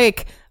 Yeah.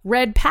 Like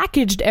Red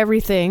packaged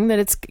everything, that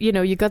it's,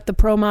 you got the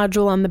Pro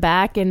module on the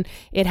back and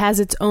it has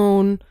its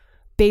own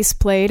base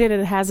plate and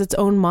it has its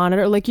own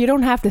monitor. Like, you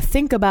don't have to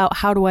think about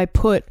how do I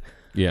put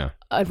an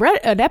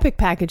Epic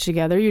package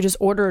together. You just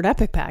order an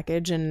Epic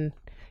package, and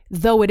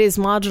though it is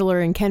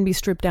modular and can be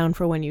stripped down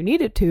for when you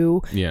need it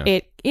to,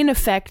 it in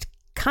effect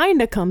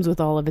kind of comes with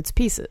all of its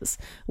pieces.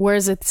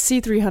 Whereas a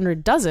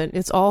C300 doesn't.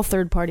 It's all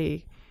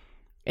third-party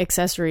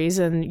accessories,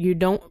 and you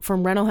don't,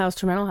 from rental house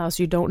to rental house,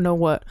 you don't know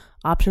what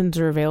options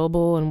are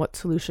available and what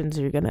solutions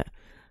you're going to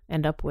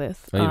end up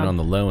with. Even on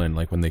the low end,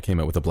 like when they came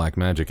out with the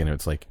Blackmagic, and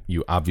it's like,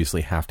 you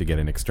obviously have to get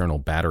an external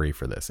battery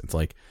for this. It's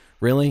like,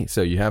 really?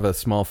 So you have a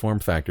small form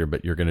factor,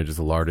 but you're going to just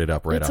lard it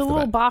up right off the bat. It's a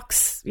little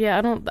box.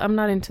 Yeah, I'm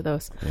not into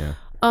those. Yeah.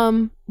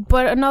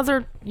 But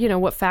another,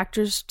 what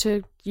factors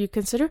to you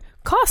consider?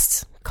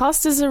 Costs.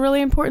 Cost is a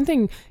really important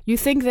thing. You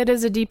think that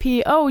as a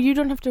DP, you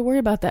don't have to worry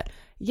about that.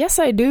 Yes,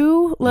 I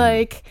do.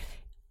 Like,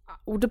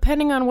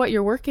 depending on what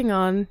you're working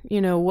on,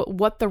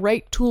 what the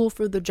right tool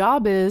for the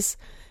job is,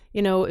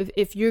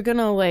 if you're going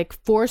to like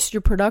force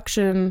your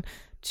production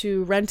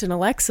to rent an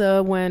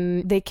Alexa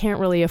when they can't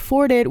really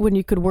afford it, when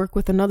you could work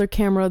with another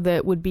camera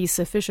that would be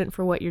sufficient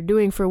for what you're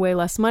doing for way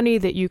less money,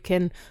 that you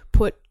can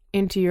put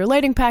into your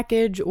lighting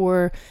package,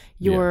 or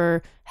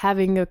you're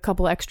having a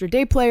couple extra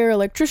day player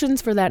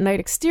electricians for that night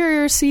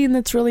exterior scene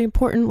that's really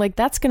important, like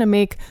that's going to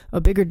make a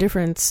bigger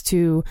difference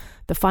to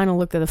the final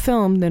look of the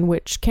film than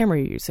which camera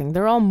you're using.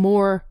 They're all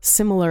more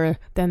similar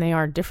than they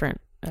are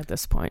different at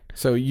this point.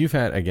 So you've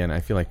had, again, I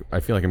feel like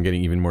I'm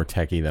getting even more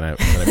techie than I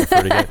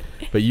prefer to get.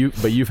 But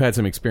you've had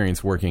some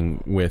experience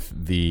working with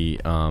the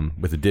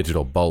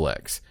digital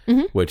Bolex,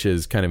 which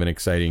is kind of an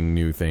exciting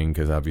new thing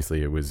because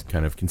obviously it was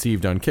kind of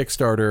conceived on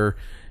Kickstarter,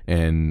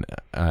 and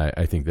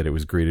I think that it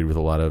was greeted with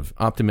a lot of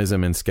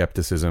optimism and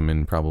skepticism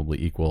and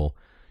probably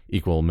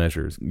equal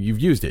measures. You've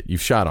used it,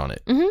 you've shot on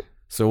it.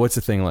 So what's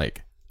the thing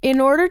like? In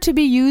order to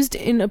be used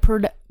in a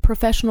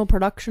professional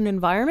production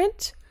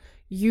environment,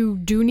 you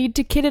do need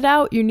to kit it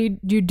out. You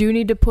do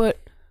need to put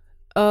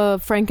a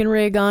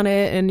Frankenrig on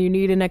it, and you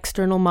need an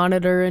external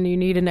monitor, and you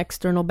need an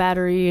external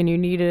battery, and you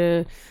need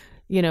to,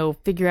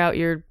 figure out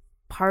your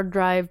hard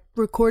drive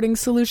recording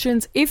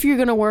solutions. If you're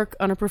going to work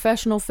on a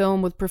professional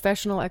film with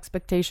professional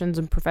expectations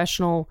and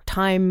professional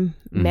time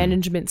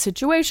management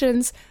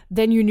situations,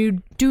 then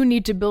you do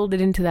need to build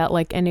it into that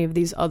like any of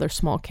these other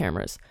small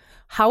cameras.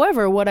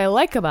 However, what I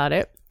like about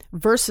it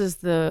versus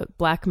the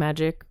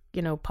Blackmagic,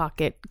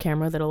 pocket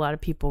camera that a lot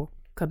of people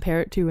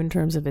compare it to in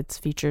terms of its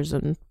features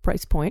and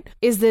price point,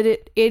 is that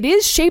it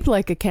is shaped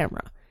like a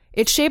camera.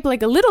 It's shaped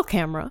like a little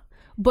camera,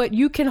 but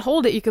you can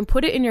hold it, you can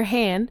put it in your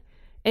hand,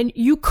 and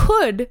you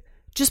could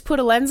just put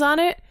a lens on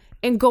it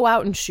and go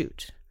out and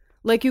shoot.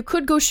 Like you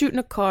could go shoot in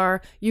a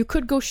car, you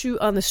could go shoot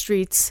on the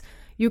streets,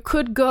 you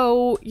could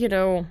go,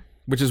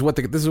 Which is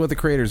this is what the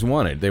creators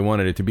wanted. They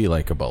wanted it to be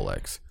like a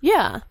Bolex.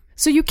 Yeah.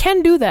 So you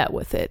can do that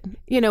with it.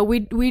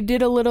 We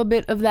did a little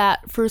bit of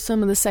that for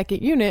some of the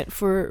second unit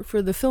for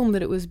the film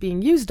that it was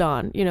being used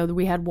on.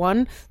 We had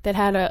one that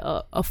had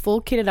a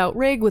full kitted out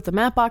rig with a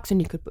matte box, and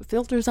you could put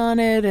filters on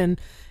it and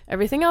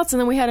everything else.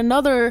 And then we had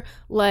another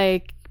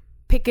like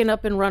pick it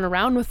up and run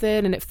around with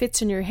it, and it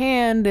fits in your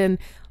hand, and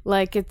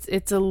like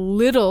it's a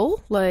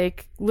little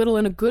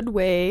in a good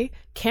way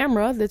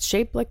camera that's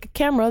shaped like a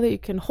camera that you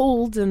can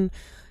hold, and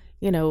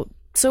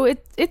so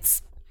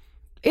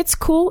it's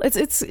cool.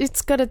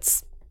 It's got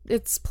its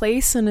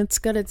place, and it's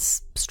got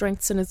its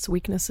strengths and its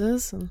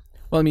weaknesses. And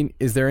well, I mean,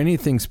 is there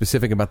anything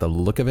specific about the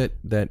look of it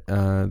that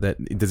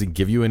does it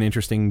give you an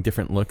interesting,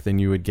 different look than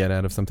you would get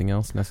out of something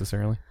else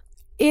necessarily?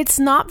 It's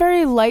not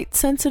very light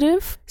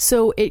sensitive,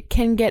 so it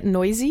can get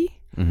noisy,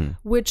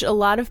 which a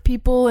lot of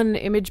people and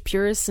image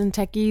purists and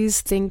techies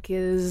think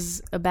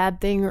is a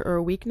bad thing or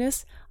a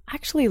weakness. I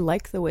actually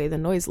like the way the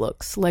noise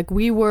looks. Like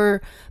they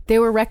were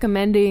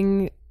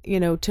recommending,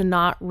 to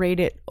not rate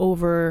it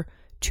over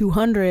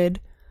 200,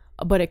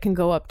 but it can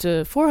go up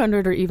to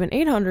 400 or even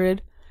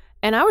 800.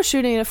 And I was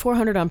shooting at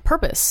 400 on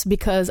purpose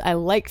because I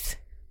liked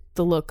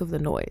the look of the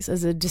noise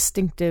as a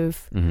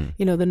distinctive,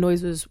 the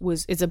noise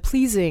it's a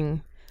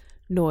pleasing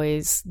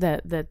noise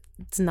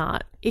that's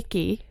not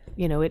icky.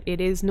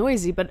 It is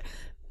noisy, but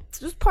it's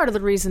just part of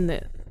the reason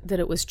that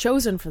it was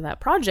chosen for that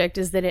project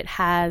is that it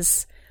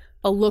has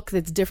a look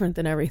that's different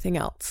than everything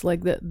else.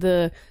 Like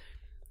the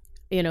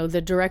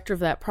director of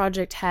that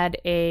project had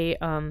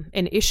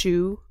an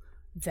issue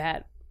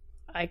that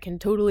I can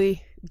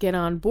totally get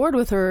on board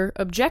with her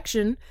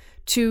objection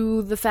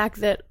to the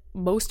fact that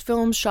most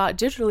films shot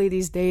digitally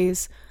these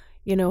days,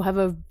 have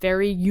a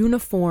very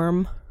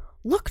uniform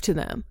look to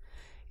them.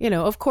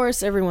 Of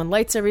course, everyone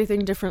lights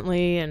everything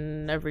differently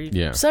and every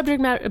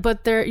subject matter,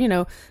 but there's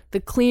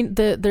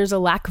a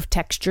lack of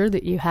texture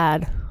that you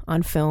had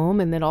on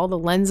film, and that all the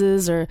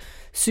lenses are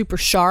super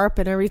sharp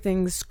and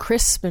everything's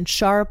crisp and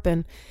sharp,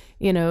 and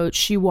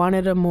she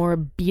wanted a more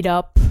beat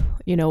up,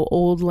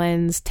 old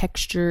lens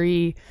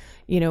texture-y,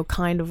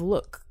 kind of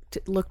look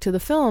to the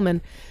film.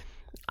 And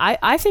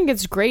I think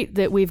it's great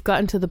that we've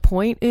gotten to the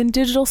point in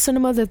digital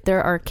cinema that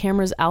there are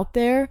cameras out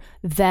there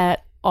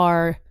that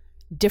are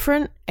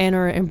different and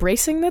are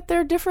embracing that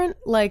they're different.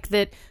 Like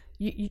that,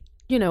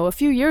 a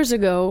few years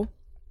ago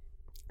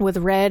with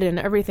Red and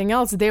everything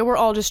else, they were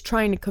all just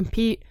trying to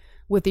compete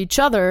with each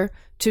other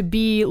to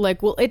be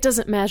like, well, it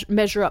doesn't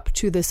measure up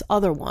to this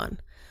other one.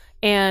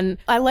 And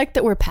I like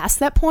that we're past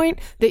that point,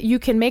 that you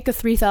can make a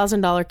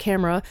 $3,000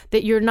 camera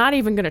that you're not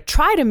even going to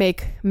try to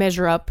make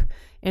measure up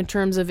in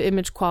terms of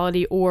image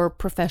quality or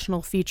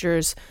professional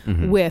features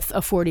with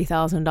a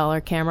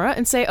 $40,000 camera,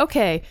 and say,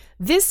 okay,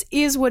 this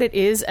is what it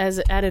is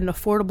at an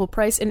affordable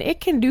price, and it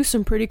can do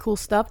some pretty cool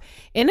stuff,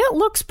 and it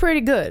looks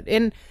pretty good.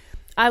 And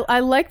I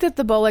like that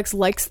the Bolex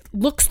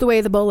looks the way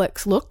the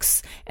Bolex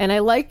looks, and I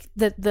like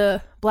that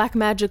the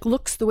Blackmagic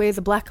looks the way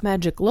the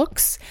Blackmagic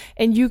looks,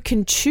 and you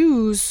can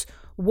choose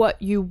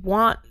what you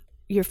want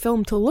your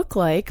film to look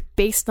like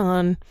based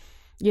on,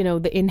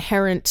 the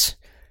inherent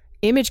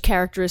image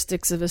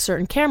characteristics of a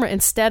certain camera,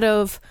 instead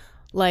of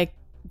like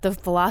the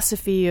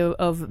philosophy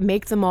of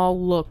make them all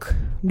look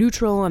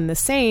neutral and the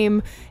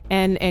same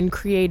and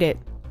create it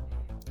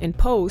in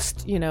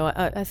post.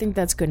 I think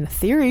that's good in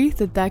theory,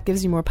 that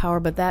gives you more power,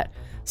 but that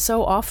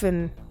so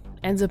often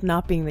ends up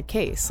not being the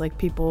case. Like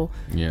people,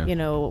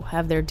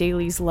 have their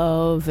dailies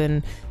love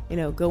and,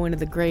 go into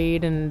the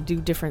grade and do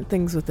different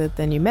things with it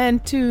than you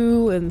meant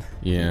to, and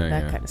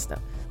that kind of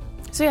stuff.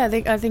 So I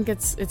think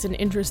it's an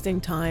interesting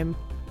time,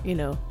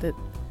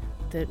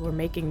 that we're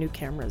making new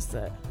cameras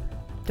that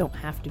don't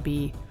have to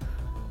be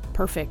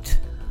perfect,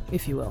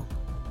 if you will.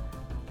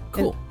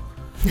 Cool.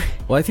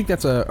 Well, I think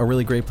that's a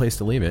really great place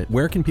to leave it.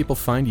 Where can people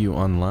find you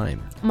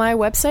online? My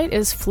website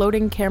is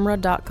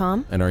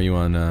floatingcamera.com. And are you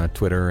on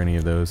Twitter or any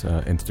of those,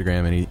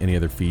 Instagram, any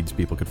other feeds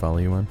people could follow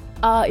you on?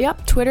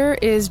 Yep. Twitter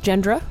is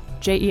Jendra,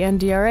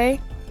 Jendra.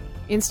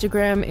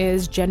 Instagram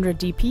is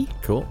JendraDP.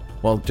 Cool.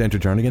 Well, Jendra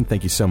Jarnagin,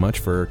 thank you so much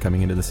for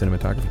coming into the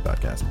Cinematography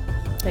Podcast.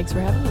 Thanks for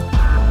having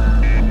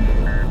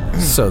me.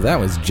 So that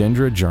was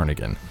Jendra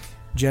Jarnagin.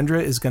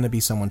 Jendra is going to be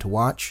someone to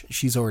watch.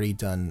 She's already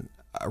done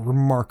a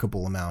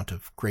remarkable amount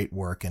of great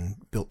work and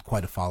built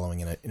quite a following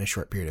in a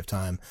short period of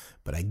time.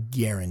 But I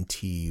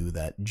guarantee you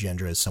that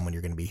Jendra is someone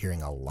you're going to be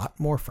hearing a lot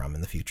more from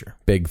in the future.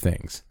 Big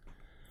things.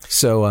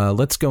 So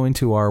let's go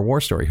into our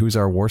war story. Who's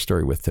our war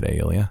story with today,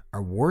 Ilya?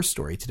 Our war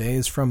story today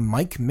is from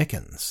Mike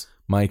Mickens.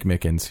 Mike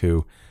Mickens,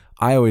 who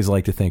I always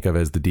like to think of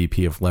as the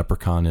DP of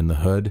Leprechaun in the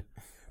Hood.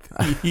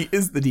 He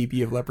is the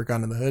DP of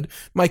Leprechaun in the Hood.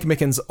 Mike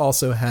Mickens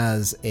also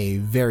has a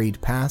varied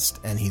past,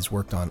 and he's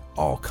worked on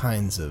all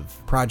kinds of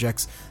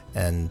projects.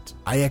 And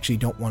I actually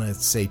don't want to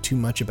say too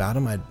much about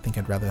him. I think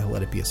I'd rather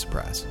let it be a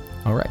surprise.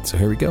 All right, so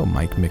here we go,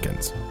 Mike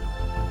Mickens.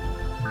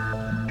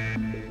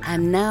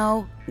 And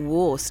now,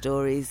 war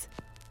stories.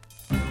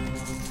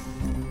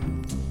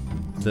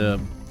 The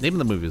name of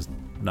the movie is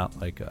Not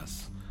Like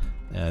Us.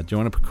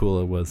 Joanna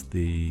Pacula was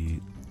the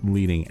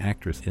leading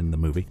actress in the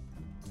movie.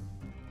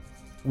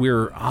 We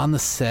were on the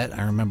set,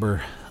 I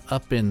remember,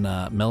 up in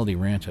Melody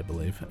Ranch, I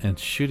believe, and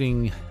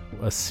shooting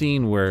a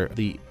scene where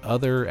the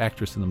other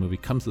actress in the movie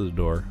comes to the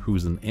door,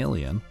 who's an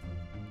alien.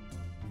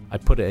 I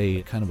put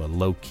a kind of a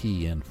low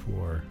key in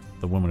for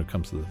the woman who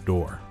comes to the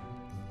door.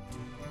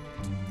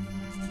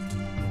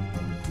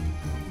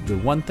 The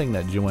one thing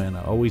that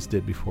Joanna always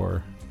did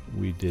before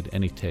we did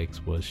any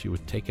takes was she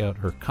would take out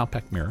her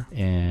compact mirror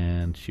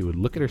and she would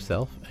look at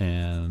herself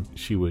and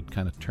she would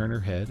kind of turn her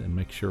head and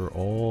make sure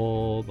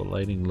all the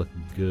lighting looked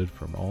good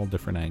from all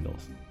different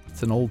angles.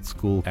 It's an old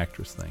school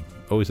actress thing.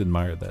 Always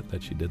admired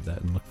that she did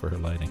that and looked for her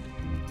lighting.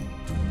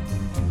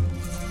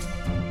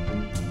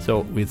 So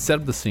we had set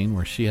up the scene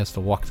where she has to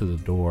walk to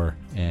the door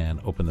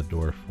and open the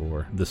door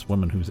for this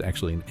woman who's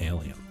actually an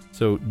alien.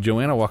 So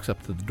Joanna walks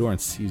up to the door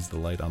and sees the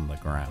light on the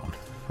ground,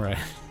 right?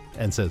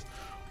 And says,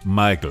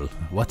 "Michael,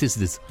 what is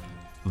this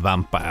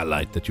vampire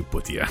light that you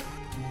put here?"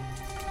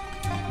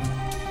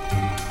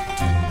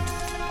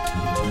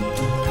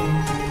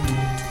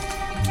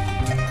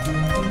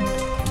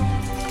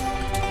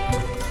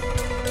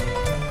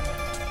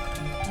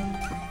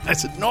 I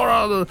said,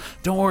 no,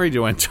 don't worry,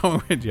 Joanne,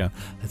 don't worry, John.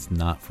 That's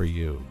not for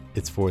you.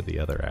 It's for the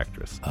other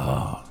actress.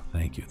 Oh,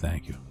 thank you.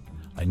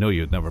 I know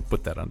you'd never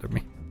put that under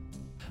me.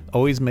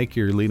 Always make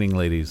your leading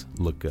ladies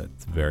look good.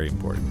 It's very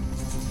important.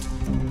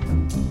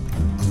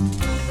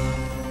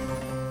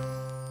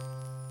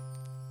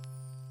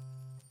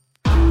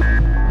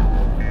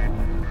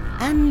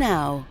 And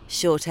now,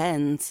 short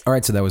ends. All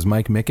right, so that was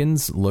Mike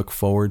Mickens. Look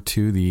forward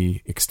to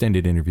the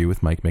extended interview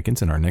with Mike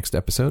Mickens in our next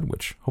episode,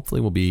 which hopefully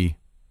will be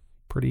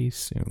pretty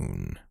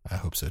soon. I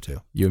hope so,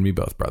 too. You and me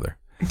both, brother.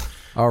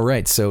 All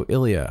right, so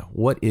Ilya,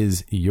 what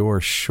is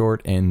your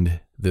short end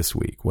this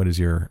week? What is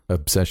your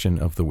obsession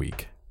of the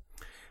week?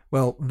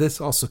 Well, this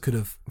also could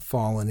have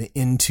fallen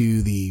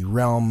into the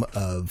realm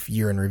of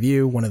year in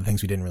review. One of the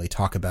things we didn't really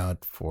talk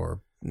about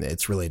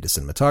it's related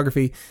to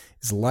cinematography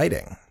is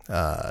lighting.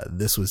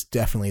 This was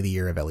definitely the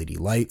year of LED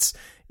lights.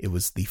 It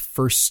was the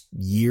first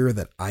year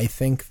that I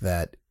think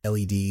that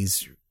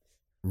LEDs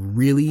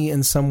really,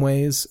 in some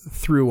ways,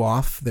 threw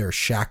off their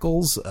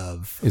shackles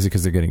of... Is it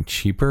because they're getting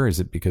cheaper? Is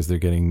it because they're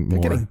getting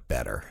more... They're getting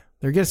better.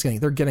 They're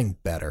getting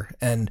better.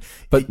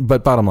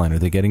 But bottom line, are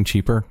they getting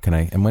cheaper?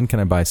 And when can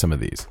I buy some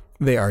of these?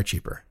 They are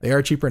cheaper. They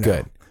are cheaper now.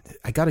 Good.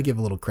 I got to give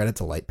a little credit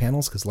to light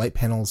panels, because light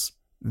panels,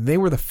 they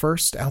were the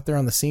first out there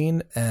on the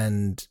scene,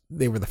 and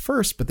they were the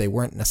first, but they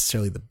weren't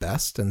necessarily the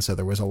best. And so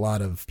there was a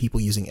lot of people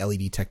using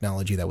LED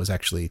technology that was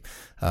actually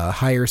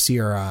higher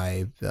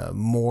CRI,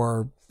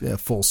 more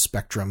full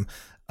spectrum.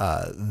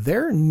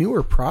 They're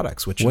newer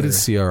products. What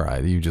is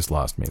CRI? You just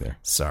lost me there.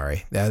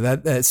 Sorry.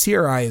 That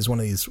CRI is one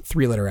of these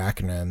 3-letter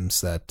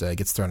acronyms that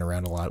gets thrown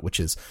around a lot, which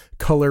is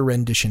Color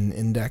Rendition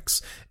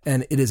Index.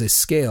 And it is a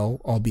scale,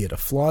 albeit a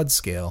flawed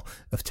scale,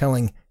 of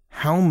telling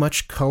how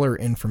much color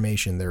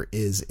information there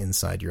is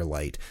inside your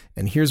light.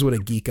 And here's what a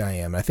geek I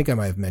am. I think I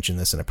might have mentioned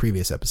this in a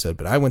previous episode,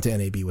 but I went to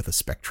NAB with a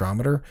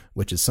spectrometer,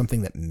 which is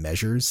something that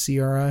measures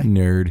CRI.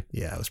 Nerd.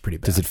 Yeah, it was pretty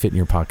bad. Does it fit in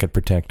your pocket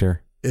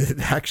protector? It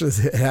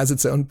has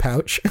its own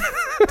pouch.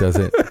 Does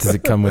it? Does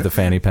it come with a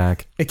fanny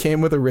pack? It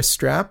came with a wrist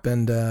strap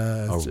and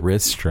a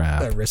wrist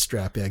strap. A wrist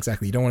strap, yeah,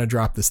 exactly. You don't want to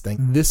drop this thing.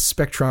 This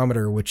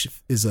spectrometer, which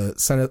is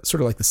sort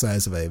of like the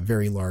size of a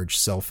very large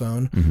cell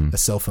phone, a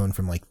cell phone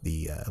from like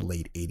the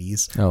late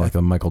 80s. Oh, like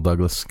a Michael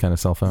Douglas kind of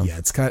cell phone. Yeah,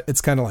 it's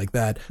kind of like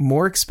that.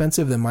 More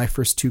expensive than my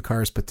first 2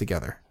 cars put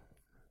together.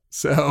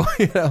 So,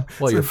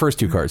 Well, your first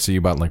 2 cars, so you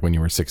bought like when you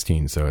were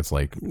 16, so it's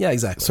like... Yeah,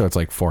 exactly. So it's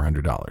like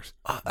 $400.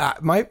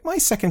 My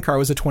second car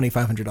was a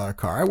 $2,500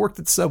 car. I worked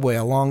at Subway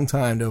a long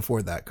time to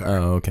afford that car.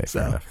 Oh, okay,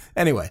 fair enough.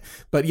 Anyway,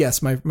 but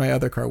yes, my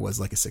other car was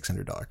like a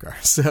 $600 car.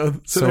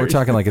 So we're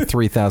talking like a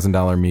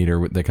 $3,000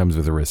 meter that comes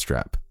with a wrist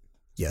strap.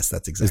 Yes,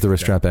 that's exactly. Is the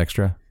wrist strap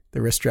extra?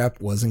 The wrist strap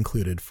was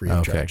included free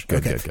of charge.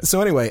 Good.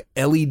 So anyway,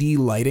 LED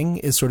lighting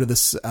is sort of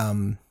this,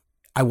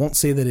 I won't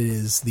say that it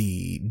is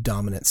the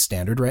dominant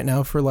standard right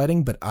now for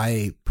lighting, but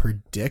I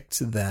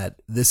predict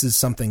that this is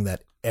something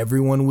that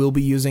everyone will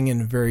be using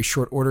in very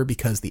short order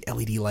because the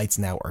LED lights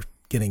now are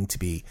getting to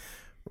be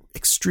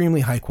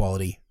extremely high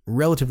quality,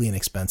 relatively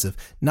inexpensive.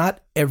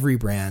 Not every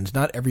brand,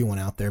 not everyone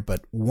out there,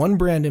 but one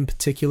brand in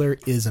particular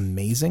is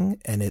amazing,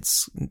 and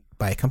it's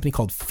by a company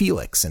called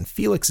Felix, and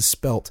Felix is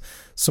spelt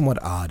somewhat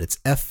odd. It's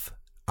F-I-I-L-E-X.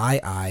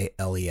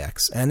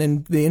 And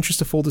in the interest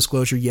of full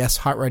disclosure, yes,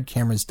 Hot Rod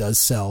Cameras does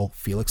sell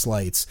Felix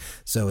lights,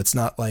 so it's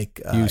not like...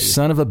 you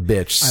son of a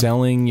bitch,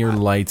 selling your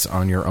lights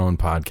on your own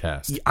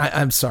podcast.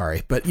 I'm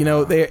sorry, but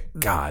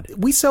God.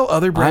 We sell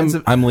other brands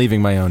I'm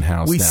leaving my own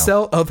house We now.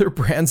 sell other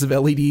brands of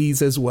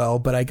LEDs as well,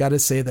 but I got to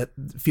say that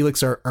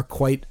Felix are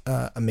quite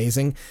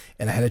amazing,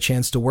 and I had a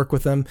chance to work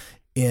with them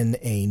in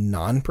a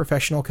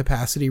non-professional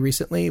capacity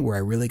recently where I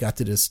really got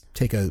to just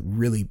take a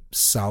really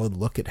solid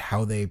look at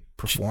how they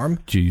perform.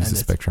 Did you use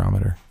the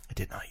spectrometer? I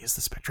did not use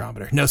the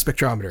spectrometer. No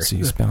spectrometer. So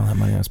you spent all that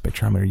money on a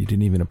spectrometer you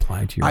didn't even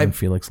apply to your own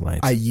Felix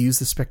lights. I use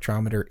the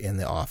spectrometer in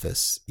the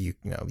office. You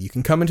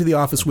can come into the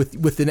office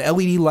with an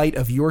LED light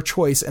of your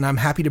choice, and I'm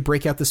happy to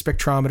break out the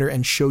spectrometer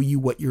and show you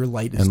what your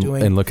light is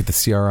doing. And look at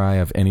the CRI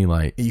of any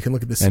light. You can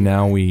look at the CRI. And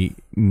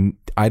now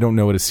I don't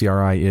know what a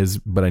CRI is,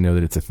 but I know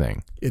that it's a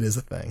thing. It is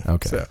a thing.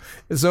 Okay.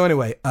 So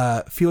anyway,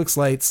 Felix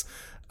lights,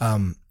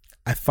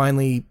 I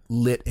finally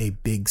lit a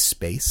big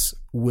space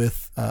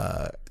with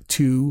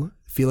 2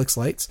 Felix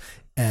lights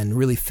and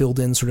really filled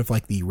in sort of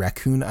like the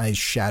raccoon eyes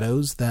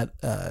shadows that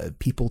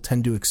people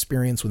tend to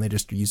experience when they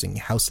just are using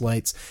house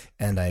lights.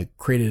 And I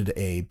created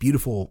a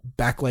beautiful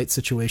backlight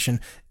situation.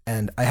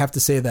 And I have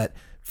to say that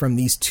from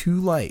these 2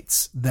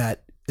 lights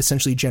that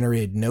essentially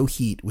generated no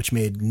heat, which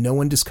made no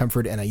one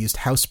discomfort, and I used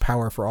house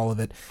power for all of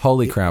it.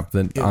 Holy crap.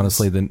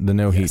 Honestly, the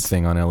no heat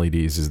thing on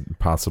LEDs is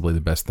possibly the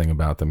best thing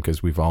about them,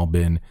 because we've all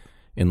been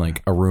in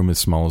like a room as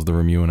small as the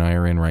room you and I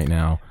are in right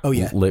now. Oh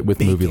yeah. Lit with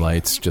movie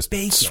lights, just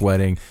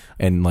sweating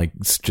and like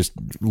just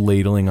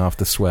ladling off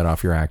the sweat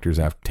off your actors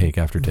take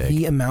after take.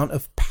 The amount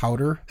of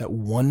powder that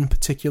one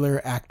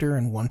particular actor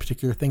and one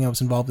particular thing I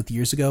was involved with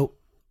years ago,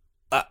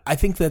 I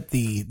think that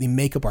the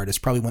makeup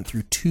artist probably went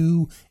through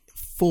 2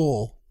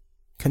 full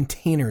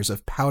containers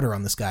of powder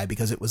on this guy,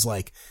 because it was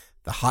like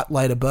the hot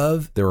light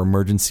above. There were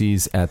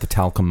emergencies at the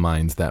talcum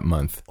mines that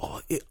month.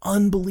 Oh,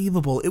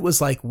 unbelievable. It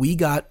was like we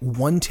got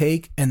one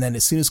take, and then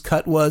as soon as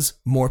cut was,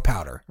 more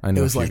powder. I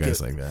know it was a few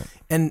guys like that.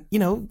 And,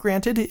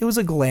 granted, it was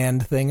a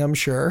gland thing, I'm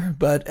sure,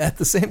 but at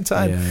the same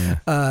time,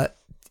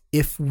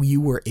 if you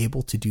were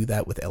able to do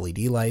that with LED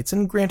lights,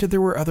 and granted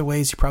there were other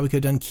ways, you probably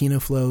could have done Kino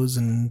flows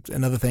and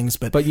other things,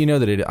 but you know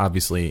that it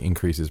obviously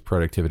increases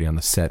productivity on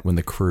the set when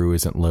the crew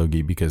isn't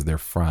logy because they're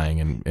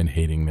frying and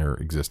hating their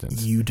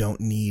existence. You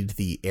don't need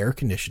the air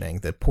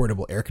conditioning, the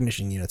portable air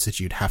conditioning units that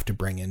you would have to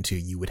bring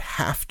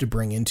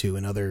into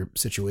in other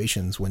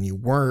situations when you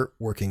were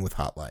working with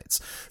hot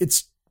lights.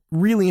 It's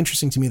really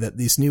interesting to me that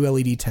this new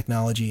LED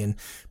technology, and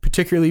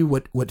particularly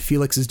what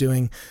Felix is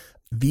doing,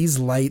 these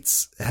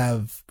lights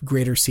have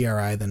greater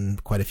CRI than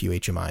quite a few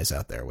HMIs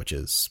out there, which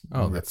is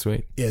that's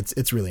sweet.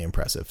 It's really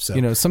impressive.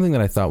 So something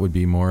that I thought would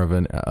be more of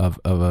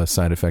a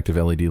side effect of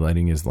LED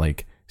lighting is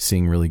like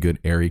seeing really good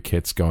airy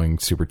kits going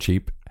super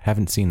cheap.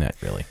 Haven't seen that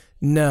really.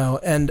 No,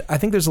 and I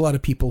think there's a lot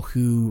of people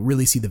who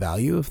really see the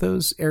value of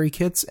those airy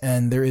kits,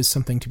 and there is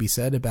something to be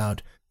said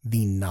about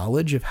the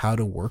knowledge of how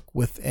to work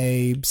with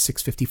a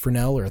 650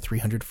 Fresnel or a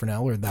 300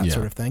 Fresnel or that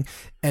sort of thing.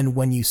 And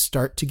when you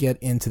start to get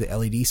into the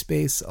LED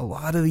space, a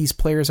lot of these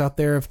players out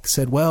there have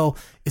said, well,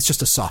 it's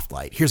just a soft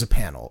light. Here's a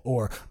panel.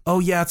 Or,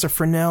 oh yeah, it's a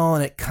Fresnel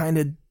and it kind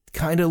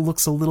of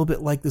looks a little bit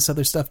like this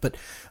other stuff. But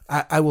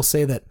I will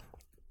say that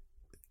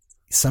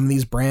some of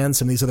these brands,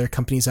 some of these other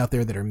companies out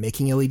there that are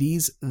making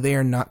LEDs, they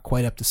are not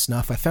quite up to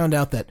snuff. I found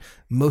out that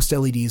most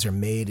LEDs are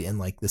made in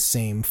like the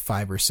same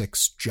 5 or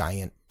 6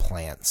 giant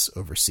plants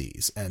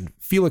overseas, and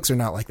Felix are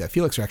not like that.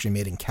 Felix are actually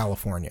made in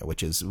California,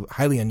 which is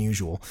highly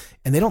unusual,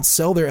 and they don't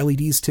sell their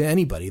LEDs to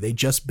anybody. They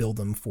just build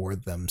them for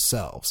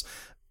themselves.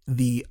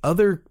 The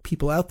other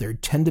people out there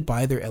tend to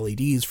buy their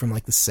LEDs from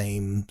like the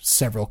same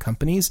several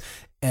companies,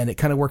 and it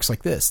kind of works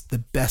like this. The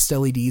best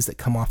LEDs that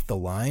come off the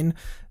line,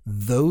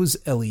 those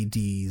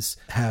LEDs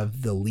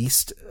have the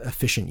least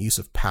efficient use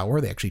of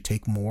power. They actually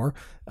take more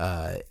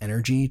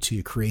energy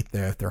to create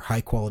their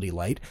high quality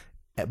light.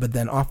 But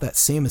then off that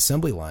same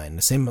assembly line,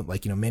 the same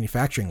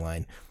manufacturing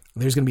line,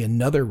 there's going to be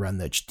another run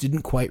that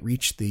didn't quite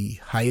reach the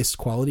highest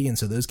quality, and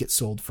so those get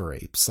sold for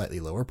a slightly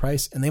lower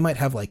price. And they might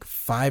have like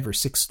 5 or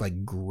 6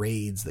 like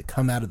grades that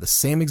come out of the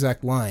same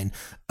exact line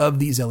of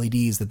these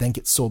LEDs that then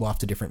get sold off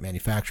to different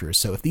manufacturers.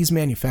 So if these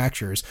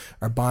manufacturers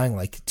are buying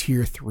like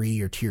tier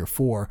 3 or tier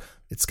 4,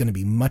 it's going to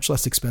be much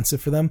less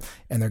expensive for them,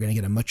 and they're going to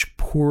get a much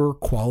poorer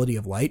quality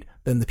of light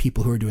than the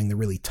people who are doing the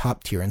really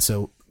top tier. And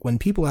so when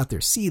people out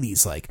there see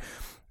these like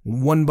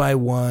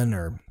 1x1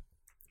 or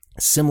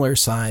similar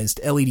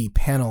sized LED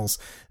panels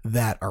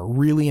that are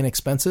really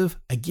inexpensive,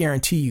 I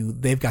guarantee you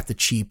they've got the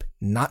cheap,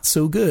 not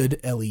so good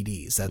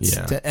LEDs.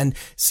 And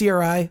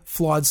CRI,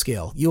 flawed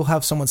scale. You'll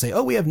have someone say,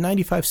 oh, we have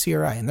 95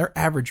 CRI, and their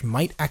average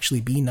might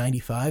actually be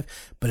 95,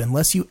 but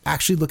unless you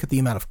actually look at the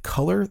amount of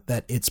color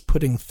that it's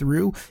putting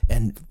through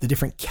and the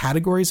different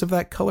categories of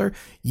that color,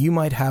 you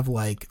might have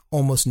like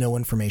almost no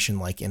information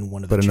like in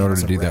one of the But in order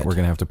to do red. that, we're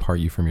going to have to part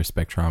you from your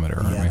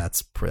spectrometer, aren't we?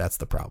 That's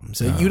the problem.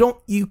 So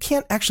you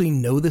can't actually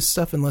know this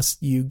stuff unless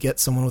you get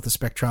someone with a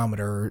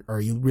spectrometer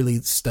or you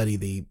really study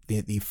the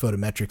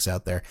photometrics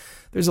out there.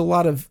 There's a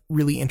lot of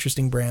really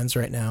interesting brands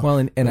right now. Well,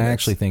 and I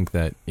actually think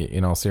that,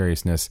 in all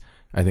seriousness,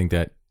 I think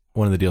that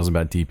one of the deals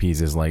about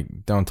DPs is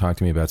like, don't talk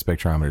to me about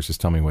spectrometers. Just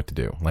tell me what to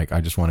do. Like,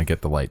 I just want to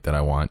get the light that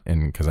I want,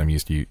 and because I'm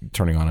used to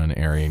turning on an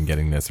area and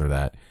getting this or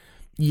that.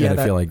 Yeah, and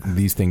I feel like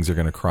these things are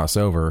going to cross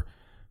over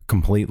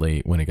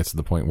completely when it gets to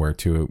the point where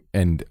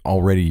and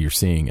already you're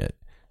seeing it,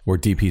 where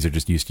DPs are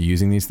just used to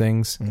using these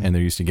things, and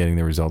they're used to getting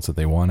the results that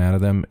they want out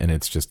of them, and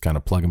it's just kind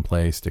of plug and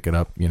play, stick it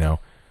up,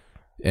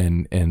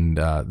 and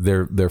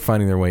they're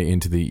finding their way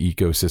into the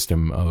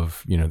ecosystem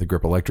of the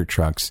grip electric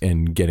trucks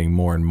and getting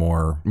more and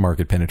more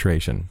market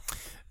penetration.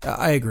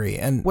 I agree.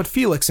 And what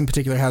Felix in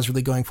particular has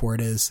really going for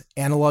it is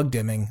analog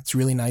dimming. It's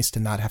really nice to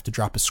not have to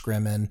drop a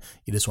scrim in.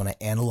 You just want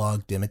to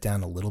analog dim it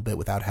down a little bit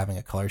without having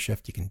a color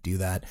shift. You can do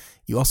that.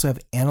 You also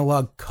have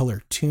analog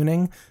color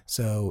tuning.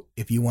 So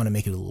if you want to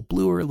make it a little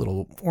bluer, a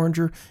little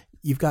oranger,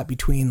 you've got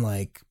between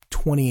like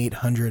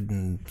 2800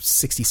 and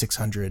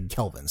 6600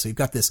 Kelvin. So you've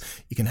got this,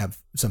 you can have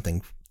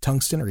something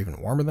tungsten or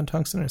even warmer than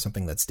tungsten or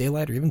something that's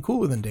daylight or even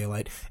cooler than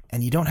daylight.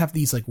 And you don't have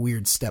these like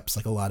weird steps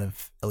like a lot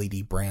of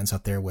LED brands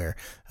out there where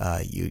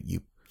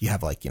you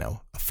have like, a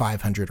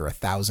 500 or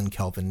 1000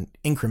 Kelvin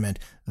increment.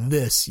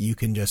 This, you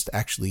can just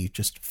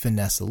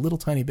finesse a little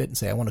tiny bit and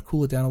say, I want to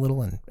cool it down a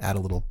little and add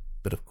a little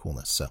bit of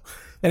coolness. So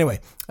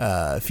anyway,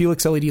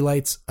 Felix LED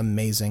lights,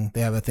 amazing.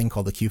 They have a thing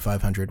called the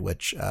Q500,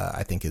 which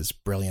I think is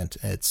brilliant.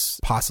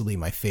 It's possibly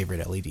my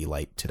favorite LED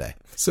light today.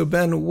 So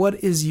Ben,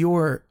 what is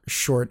your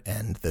short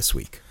end this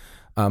week?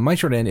 My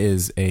short end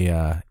is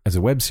a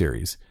web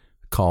series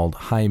called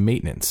High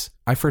Maintenance.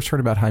 I first heard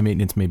about High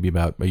Maintenance maybe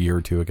about a year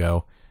or two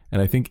ago,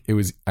 and I think it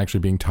was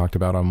actually being talked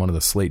about on one of the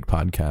Slate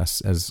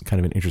podcasts as kind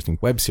of an interesting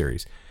web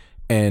series.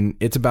 And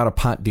it's about a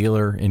pot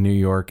dealer in New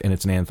York, and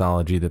it's an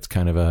anthology that's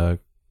kind of a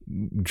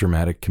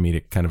dramatic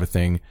comedic kind of a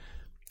thing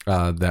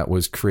that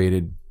was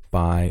created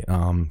by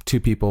two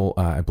people.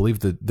 I believe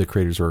the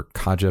creators were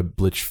Kaja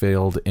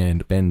Blichfeld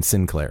and Ben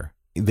Sinclair.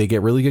 They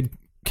get really good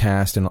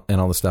cast and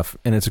all the stuff,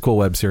 and it's a cool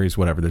web series.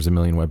 Whatever, there's a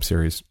million web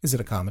series. Is it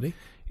a comedy?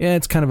 Yeah,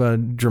 it's kind of a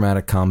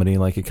dramatic comedy.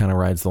 Like, it kind of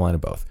rides the line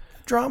of both.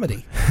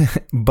 Dramedy.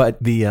 But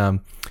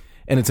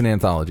and it's an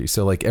anthology,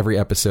 so like every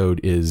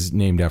episode is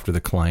named after the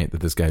client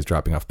that this guy's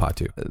dropping off pot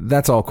to.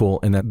 That's all cool,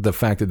 and that the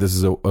fact that this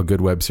is a good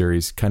web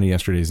series, kind of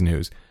yesterday's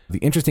news. The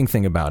interesting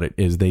thing about it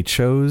is they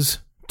chose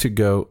to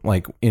go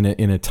like in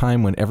a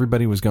time when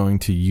everybody was going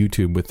to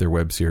YouTube with their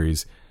web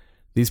series.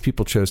 These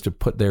people chose to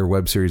put their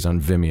web series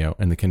on Vimeo,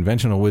 and the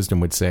conventional wisdom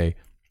would say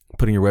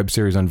putting your web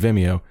series on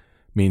Vimeo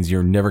means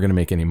you're never going to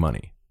make any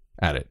money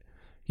at it.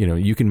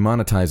 You can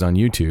monetize on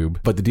YouTube,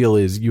 but the deal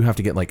is you have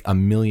to get like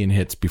 1 million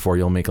hits before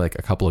you'll make like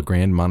a couple of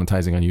grand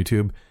monetizing on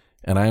YouTube.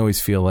 And I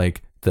always feel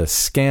like the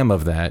scam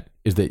of that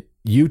is that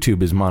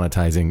YouTube is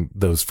monetizing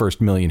those first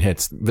 1 million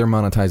hits. They're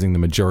monetizing the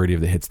majority of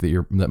the hits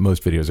that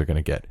most videos are going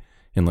to get,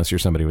 unless you're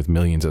somebody with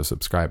millions of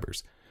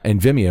subscribers. And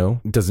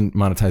Vimeo doesn't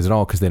monetize at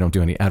all because they don't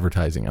do any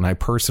advertising. And I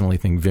personally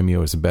think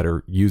Vimeo is a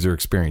better user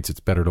experience. It's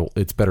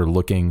better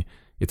looking.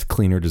 It's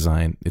cleaner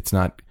design. It's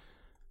not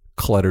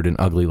cluttered and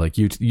ugly. Like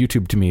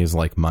YouTube to me is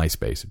like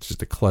MySpace. It's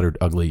just a cluttered,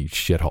 ugly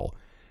shithole.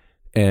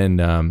 And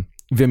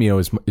Vimeo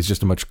is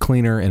just a much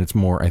cleaner, and it's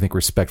more, I think,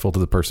 respectful to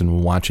the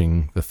person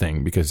watching the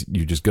thing, because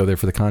you just go there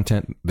for the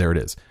content. There it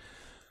is.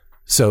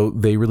 So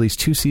they released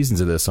 2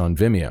 seasons of this on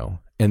Vimeo,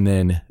 and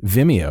then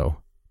Vimeo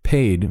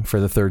paid for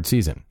the 3rd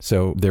season.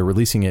 So they're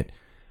releasing it,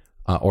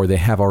 or they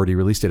have already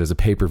released it as a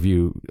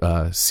pay-per-view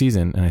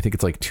season, and I think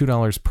it's like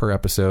 $2 per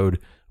episode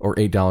or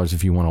 $8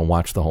 if you want to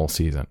watch the whole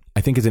season.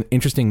 I think it's an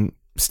interesting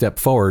step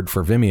forward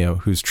for Vimeo,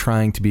 who's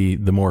trying to be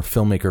the more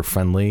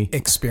filmmaker-friendly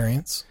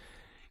experience.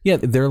 Yeah,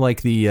 they're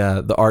like the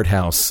art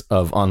house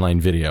of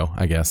online video,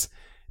 I guess.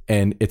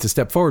 And it's a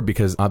step forward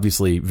because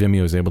obviously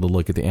Vimeo is able to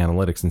look at the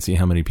analytics and see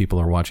how many people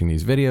are watching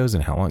these videos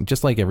and how long,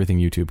 just like everything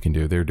YouTube can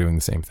do. They're doing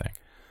the same thing.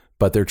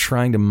 But they're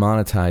trying to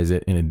monetize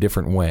it in a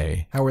different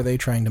way. How are they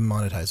trying to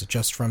monetize it?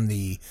 Just from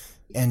the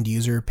end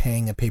user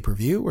paying a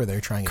pay-per-view, or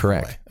they're trying it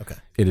Correct. Okay.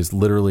 It is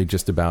literally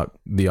just about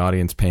the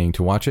audience paying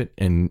to watch it,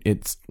 and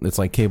it's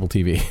like cable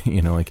TV.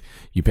 Like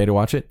you pay to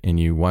watch it and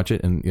you watch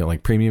it, and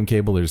like premium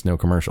cable, there's no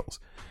commercials.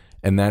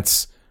 And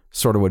that's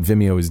sort of what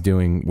Vimeo is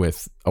doing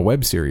with a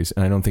web series,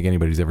 and I don't think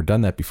anybody's ever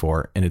done that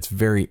before, and it's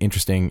very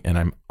interesting, and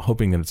I'm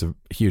hoping that it's a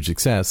huge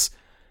success,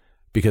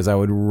 because I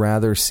would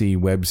rather see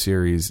web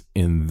series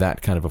in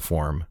that kind of a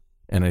form.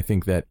 And I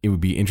think that it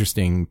would be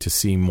interesting to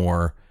see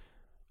more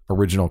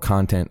original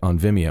content on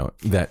Vimeo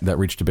that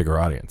reached a bigger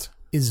audience.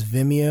 Is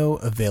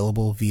Vimeo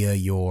available via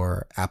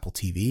your Apple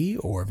TV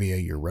or via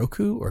your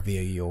Roku or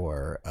via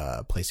your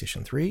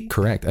PlayStation 3?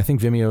 Correct. I think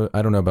Vimeo,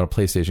 I don't know about a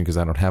PlayStation because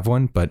I don't have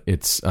one, but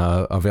it's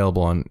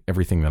available on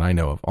everything that I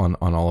know of, on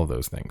all of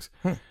those things.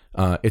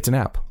 It's an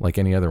app like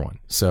any other one.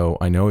 So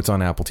I know it's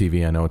on Apple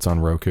TV. I know it's on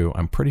Roku.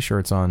 I'm pretty sure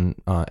it's on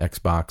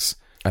Xbox.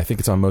 I think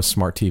it's on most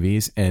smart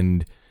TVs.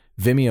 And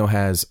Vimeo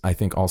has, I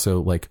think,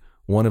 also like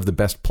one of the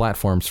best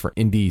platforms for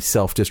indie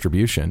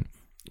self-distribution,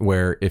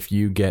 where if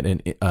you get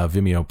a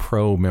Vimeo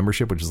Pro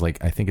membership, which is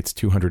like, I think it's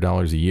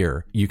 $200 a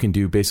year, you can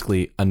do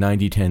basically a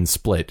 90-10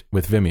 split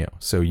with Vimeo.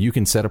 So you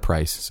can set a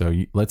price. So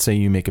let's say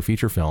you make a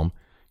feature film,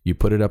 you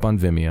put it up on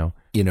Vimeo,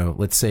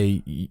 let's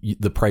say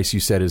the price you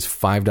set is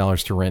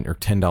 $5 to rent or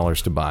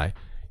 $10 to buy.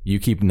 You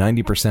keep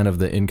 90% of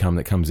the income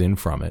that comes in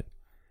from it.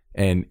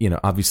 And,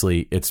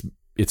 obviously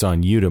it's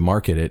on you to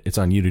market it. It's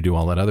on you to do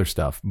all that other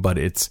stuff, but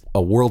it's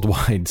a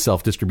worldwide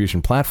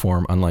self-distribution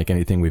platform unlike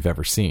anything we've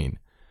ever seen.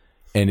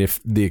 And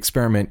if the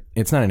experiment,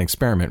 it's not an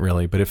experiment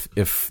really, but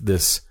if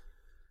this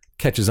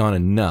catches on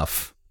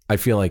enough, I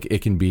feel like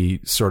it can be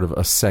sort of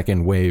a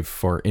second wave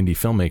for indie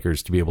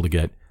filmmakers to be able to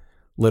get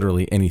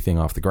literally anything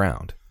off the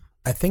ground.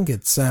 I think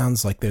it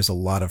sounds like there's a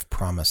lot of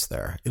promise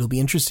there. It'll be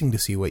interesting to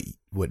see what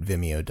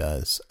Vimeo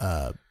does.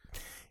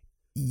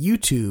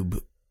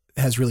 YouTube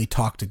has really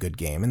talked a good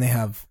game, and they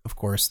have, of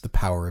course, the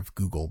power of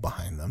Google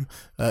behind them.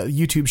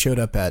 YouTube showed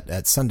up at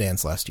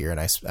Sundance last year, and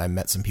I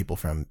met some people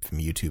from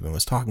YouTube and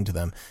was talking to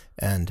them,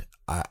 and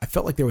I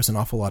felt like there was an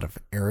awful lot of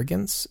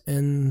arrogance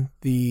in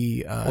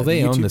the well,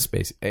 they YouTube. own the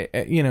space.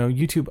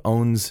 YouTube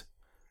owns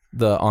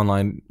the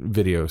online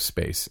video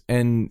space,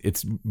 and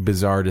it's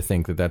bizarre to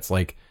think that that's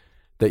like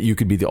that you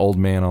could be the old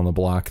man on the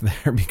block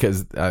there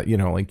because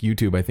like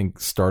YouTube I think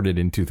started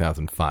in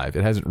 2005.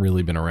 It hasn't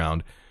really been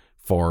around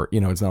for,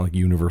 it's not like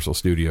Universal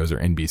Studios or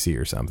NBC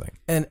or something.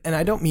 And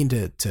I don't mean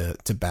to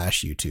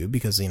bash YouTube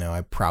because,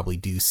 I probably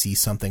do see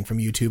something from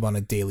YouTube on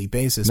a daily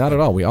basis. Not at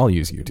all. We all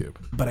use YouTube.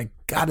 But I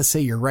gotta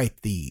say, you're right.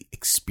 The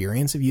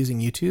experience of using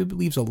YouTube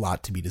leaves a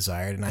lot to be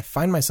desired. And I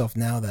find myself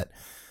now that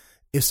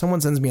if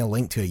someone sends me a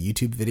link to a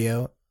YouTube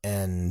video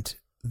and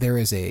there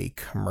is a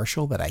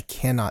commercial that I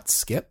cannot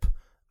skip,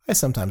 I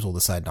sometimes will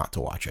decide not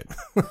to watch it.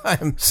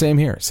 Same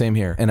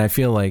here. And I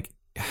feel like,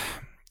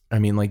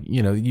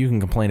 you can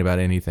complain about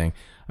anything.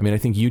 I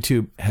think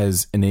YouTube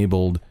has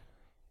enabled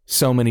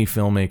so many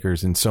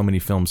filmmakers and so many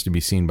films to be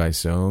seen by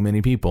so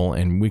many people,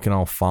 and we can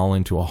all fall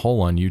into a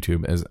hole on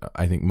YouTube, as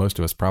I think most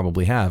of us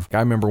probably have. I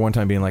remember one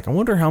time being like, I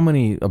wonder how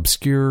many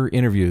obscure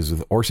interviews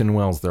with Orson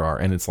Welles there are,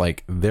 and it's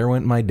like, there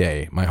went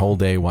my whole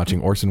day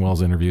watching Orson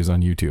Welles interviews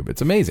on YouTube.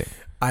 It's amazing.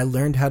 I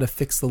learned how to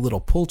fix the little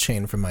pull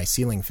chain from my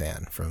ceiling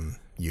fan from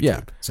YouTube.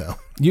 Yeah. So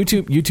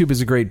YouTube is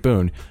a great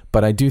boon,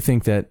 but I do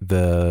think that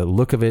the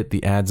look of it,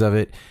 the ads of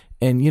it,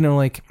 and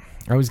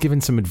I was given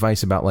some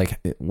advice about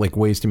like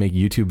ways to make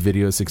YouTube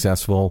videos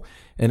successful,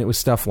 and it was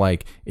stuff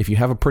like, if you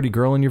have a pretty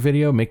girl in your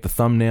video, make the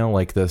thumbnail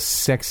like the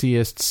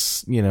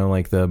sexiest,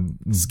 like the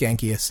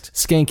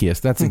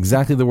skankiest. That's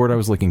exactly the word I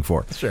was looking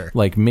for. Sure.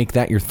 Like, make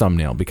that your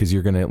thumbnail because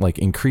you're gonna like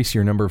increase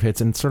your number of hits,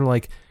 and it's sort of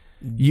like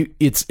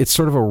it's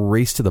sort of a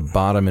race to the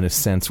bottom in a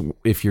sense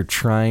if you're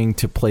trying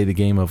to play the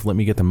game of let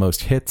me get the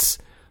most hits,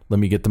 let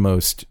me get the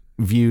most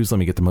views, let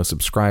me get the most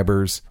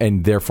subscribers,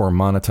 and therefore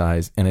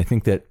monetize. And I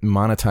think that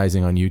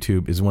monetizing on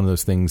YouTube is one of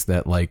those things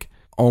that like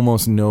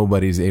almost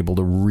nobody's able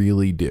to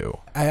really do.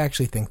 I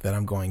actually think that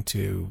I'm going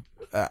to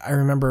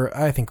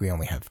I think we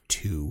only have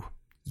 2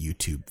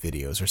 YouTube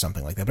videos or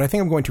something like that, but I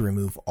think I'm going to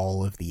remove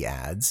all of the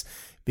ads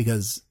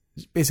because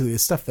basically the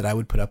stuff that I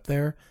would put up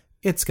there,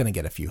 it's going to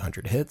get a few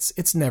hundred hits.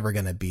 It's never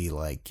going to be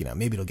like,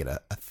 maybe it'll get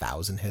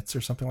 1,000 hits or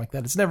something like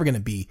that. It's never going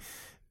to be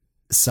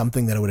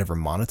something that I would ever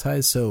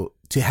monetize. So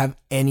to have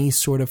any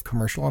sort of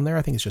commercial on there,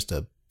 I think it's just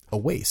a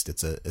waste.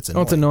 It's annoying.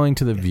 It's annoying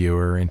to the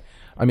viewer. And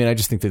I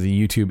just think that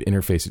the YouTube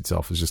interface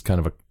itself is just kind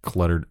of a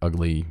cluttered,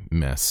 ugly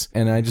mess.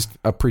 And I just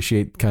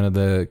appreciate kind of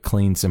the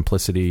clean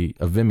simplicity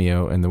of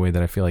Vimeo and the way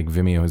that I feel like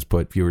Vimeo has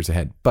put viewers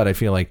ahead. But I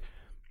feel like,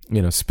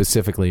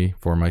 specifically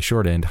for my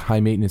short end,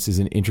 high maintenance is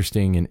an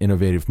interesting and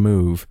innovative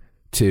move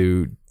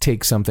to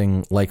take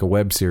something like a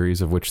web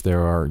series, of which there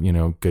are,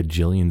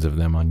 gajillions of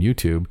them on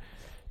YouTube,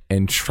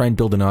 and try and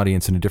build an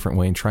audience in a different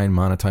way and try and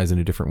monetize in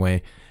a different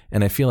way.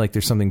 And I feel like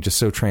there's something just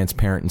so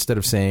transparent. Instead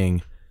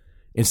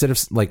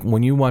of like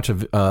when you watch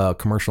a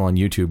commercial on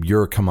YouTube,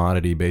 you're a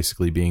commodity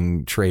basically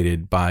being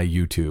traded by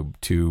YouTube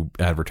to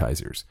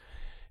advertisers.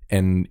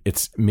 And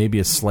it's maybe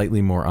a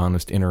slightly more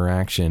honest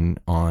interaction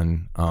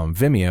on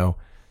Vimeo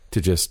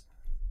to just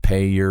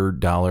pay your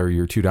 $1,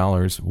 your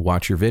 $2,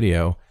 watch your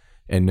video,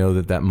 and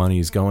know that money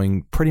is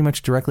going pretty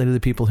much directly to the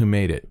people who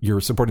made it. You're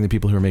supporting the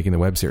people who are making the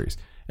web series.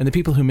 And the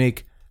people who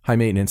make high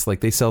maintenance, like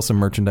they sell some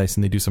merchandise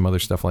and they do some other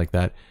stuff like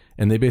that.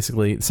 And they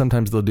basically,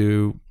 sometimes they'll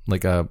do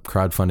like a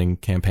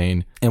crowdfunding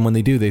campaign. And when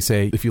they do, they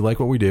say, if you like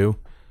what we do,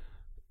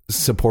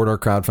 support our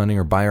crowdfunding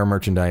or buy our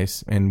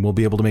merchandise and we'll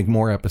be able to make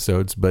more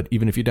episodes. But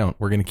even if you don't,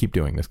 we're going to keep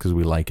doing this because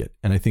we like it.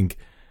 And I think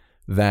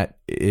that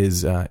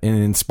is an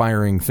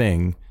inspiring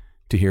thing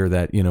to hear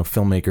that,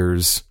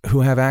 filmmakers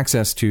who have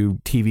access to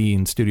TV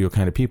and studio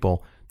kind of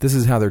people, this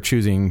is how they're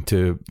choosing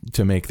to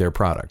make their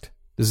product.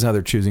 This is how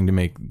they're choosing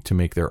to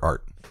make their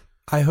art.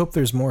 I hope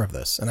there's more of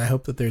this, and I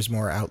hope that there's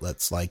more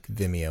outlets like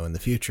Vimeo in the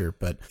future,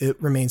 but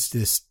it remains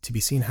to be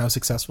seen how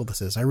successful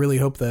this is. I really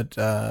hope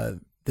that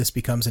this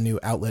becomes a new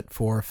outlet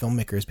for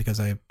filmmakers, because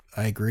I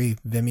agree,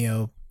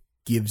 Vimeo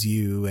gives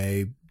you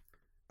a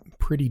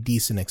pretty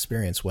decent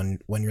experience when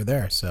you're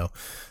there. So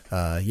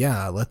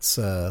let's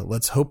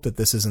hope that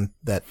this isn't,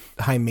 that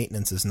high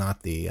maintenance is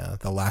not the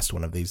last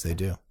one of these they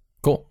do.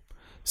 Cool.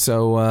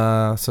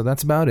 So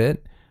that's about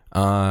it.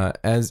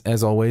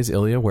 As always,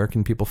 Ilya, where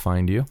can people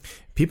find you?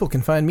 People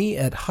can find me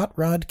at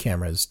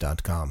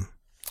hotrodcameras.com.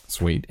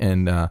 Sweet.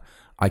 And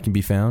I can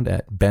be found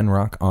at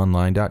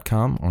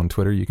benrockonline.com. On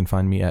Twitter, you can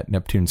find me at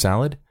Neptune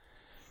Salad.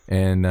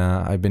 And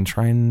I've been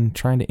trying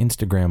to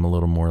Instagram a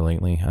little more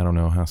lately. I don't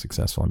know how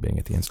successful I'm being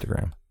at the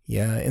Instagram.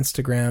 Yeah,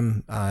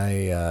 Instagram,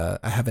 I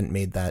haven't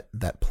made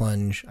that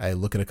plunge. I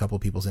look at a couple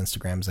people's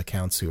Instagrams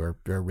accounts who are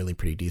really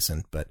pretty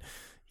decent, but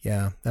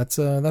yeah, that's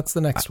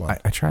the next one.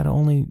 I try to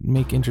only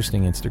make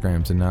interesting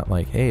Instagrams and not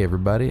like, hey,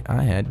 everybody,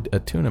 I had a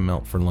tuna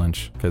melt for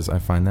lunch, because I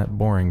find that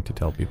boring to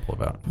tell people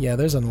about. Yeah,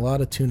 there's a lot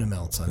of tuna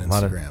melts on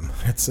Instagram.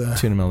 It's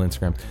tuna melt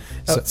Instagram.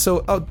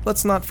 So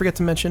let's not forget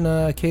to mention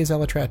Kays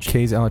Alatraci.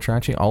 Kays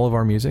Alatraci, all of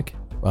our music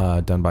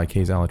done by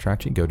Kays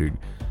Alatraci. Go to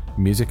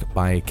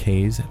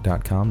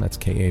musicbykays.com. That's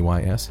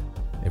Kays.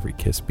 Every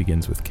kiss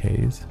begins with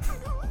Kays.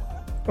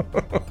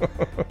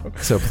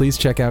 So please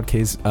check out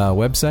Kay's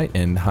website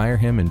and hire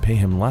him and pay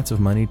him lots of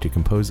money to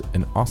compose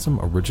an awesome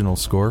original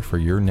score for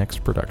your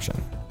next production.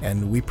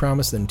 And we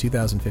promise that in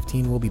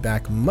 2015 we'll be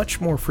back much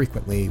more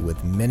frequently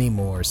with many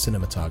more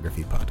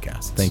cinematography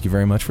podcasts. Thank you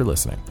very much for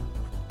listening.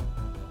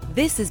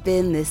 This has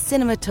been the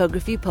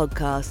Cinematography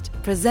Podcast,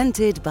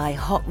 presented by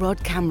Hot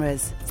Rod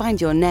Cameras. Find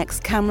your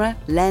next camera,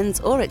 lens,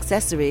 or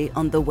accessory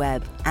on the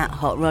web at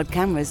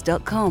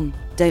hotrodcameras.com.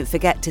 Don't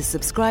forget to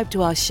subscribe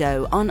to our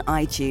show on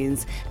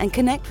iTunes and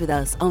connect with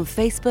us on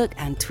Facebook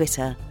and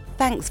Twitter.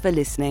 Thanks for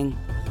listening.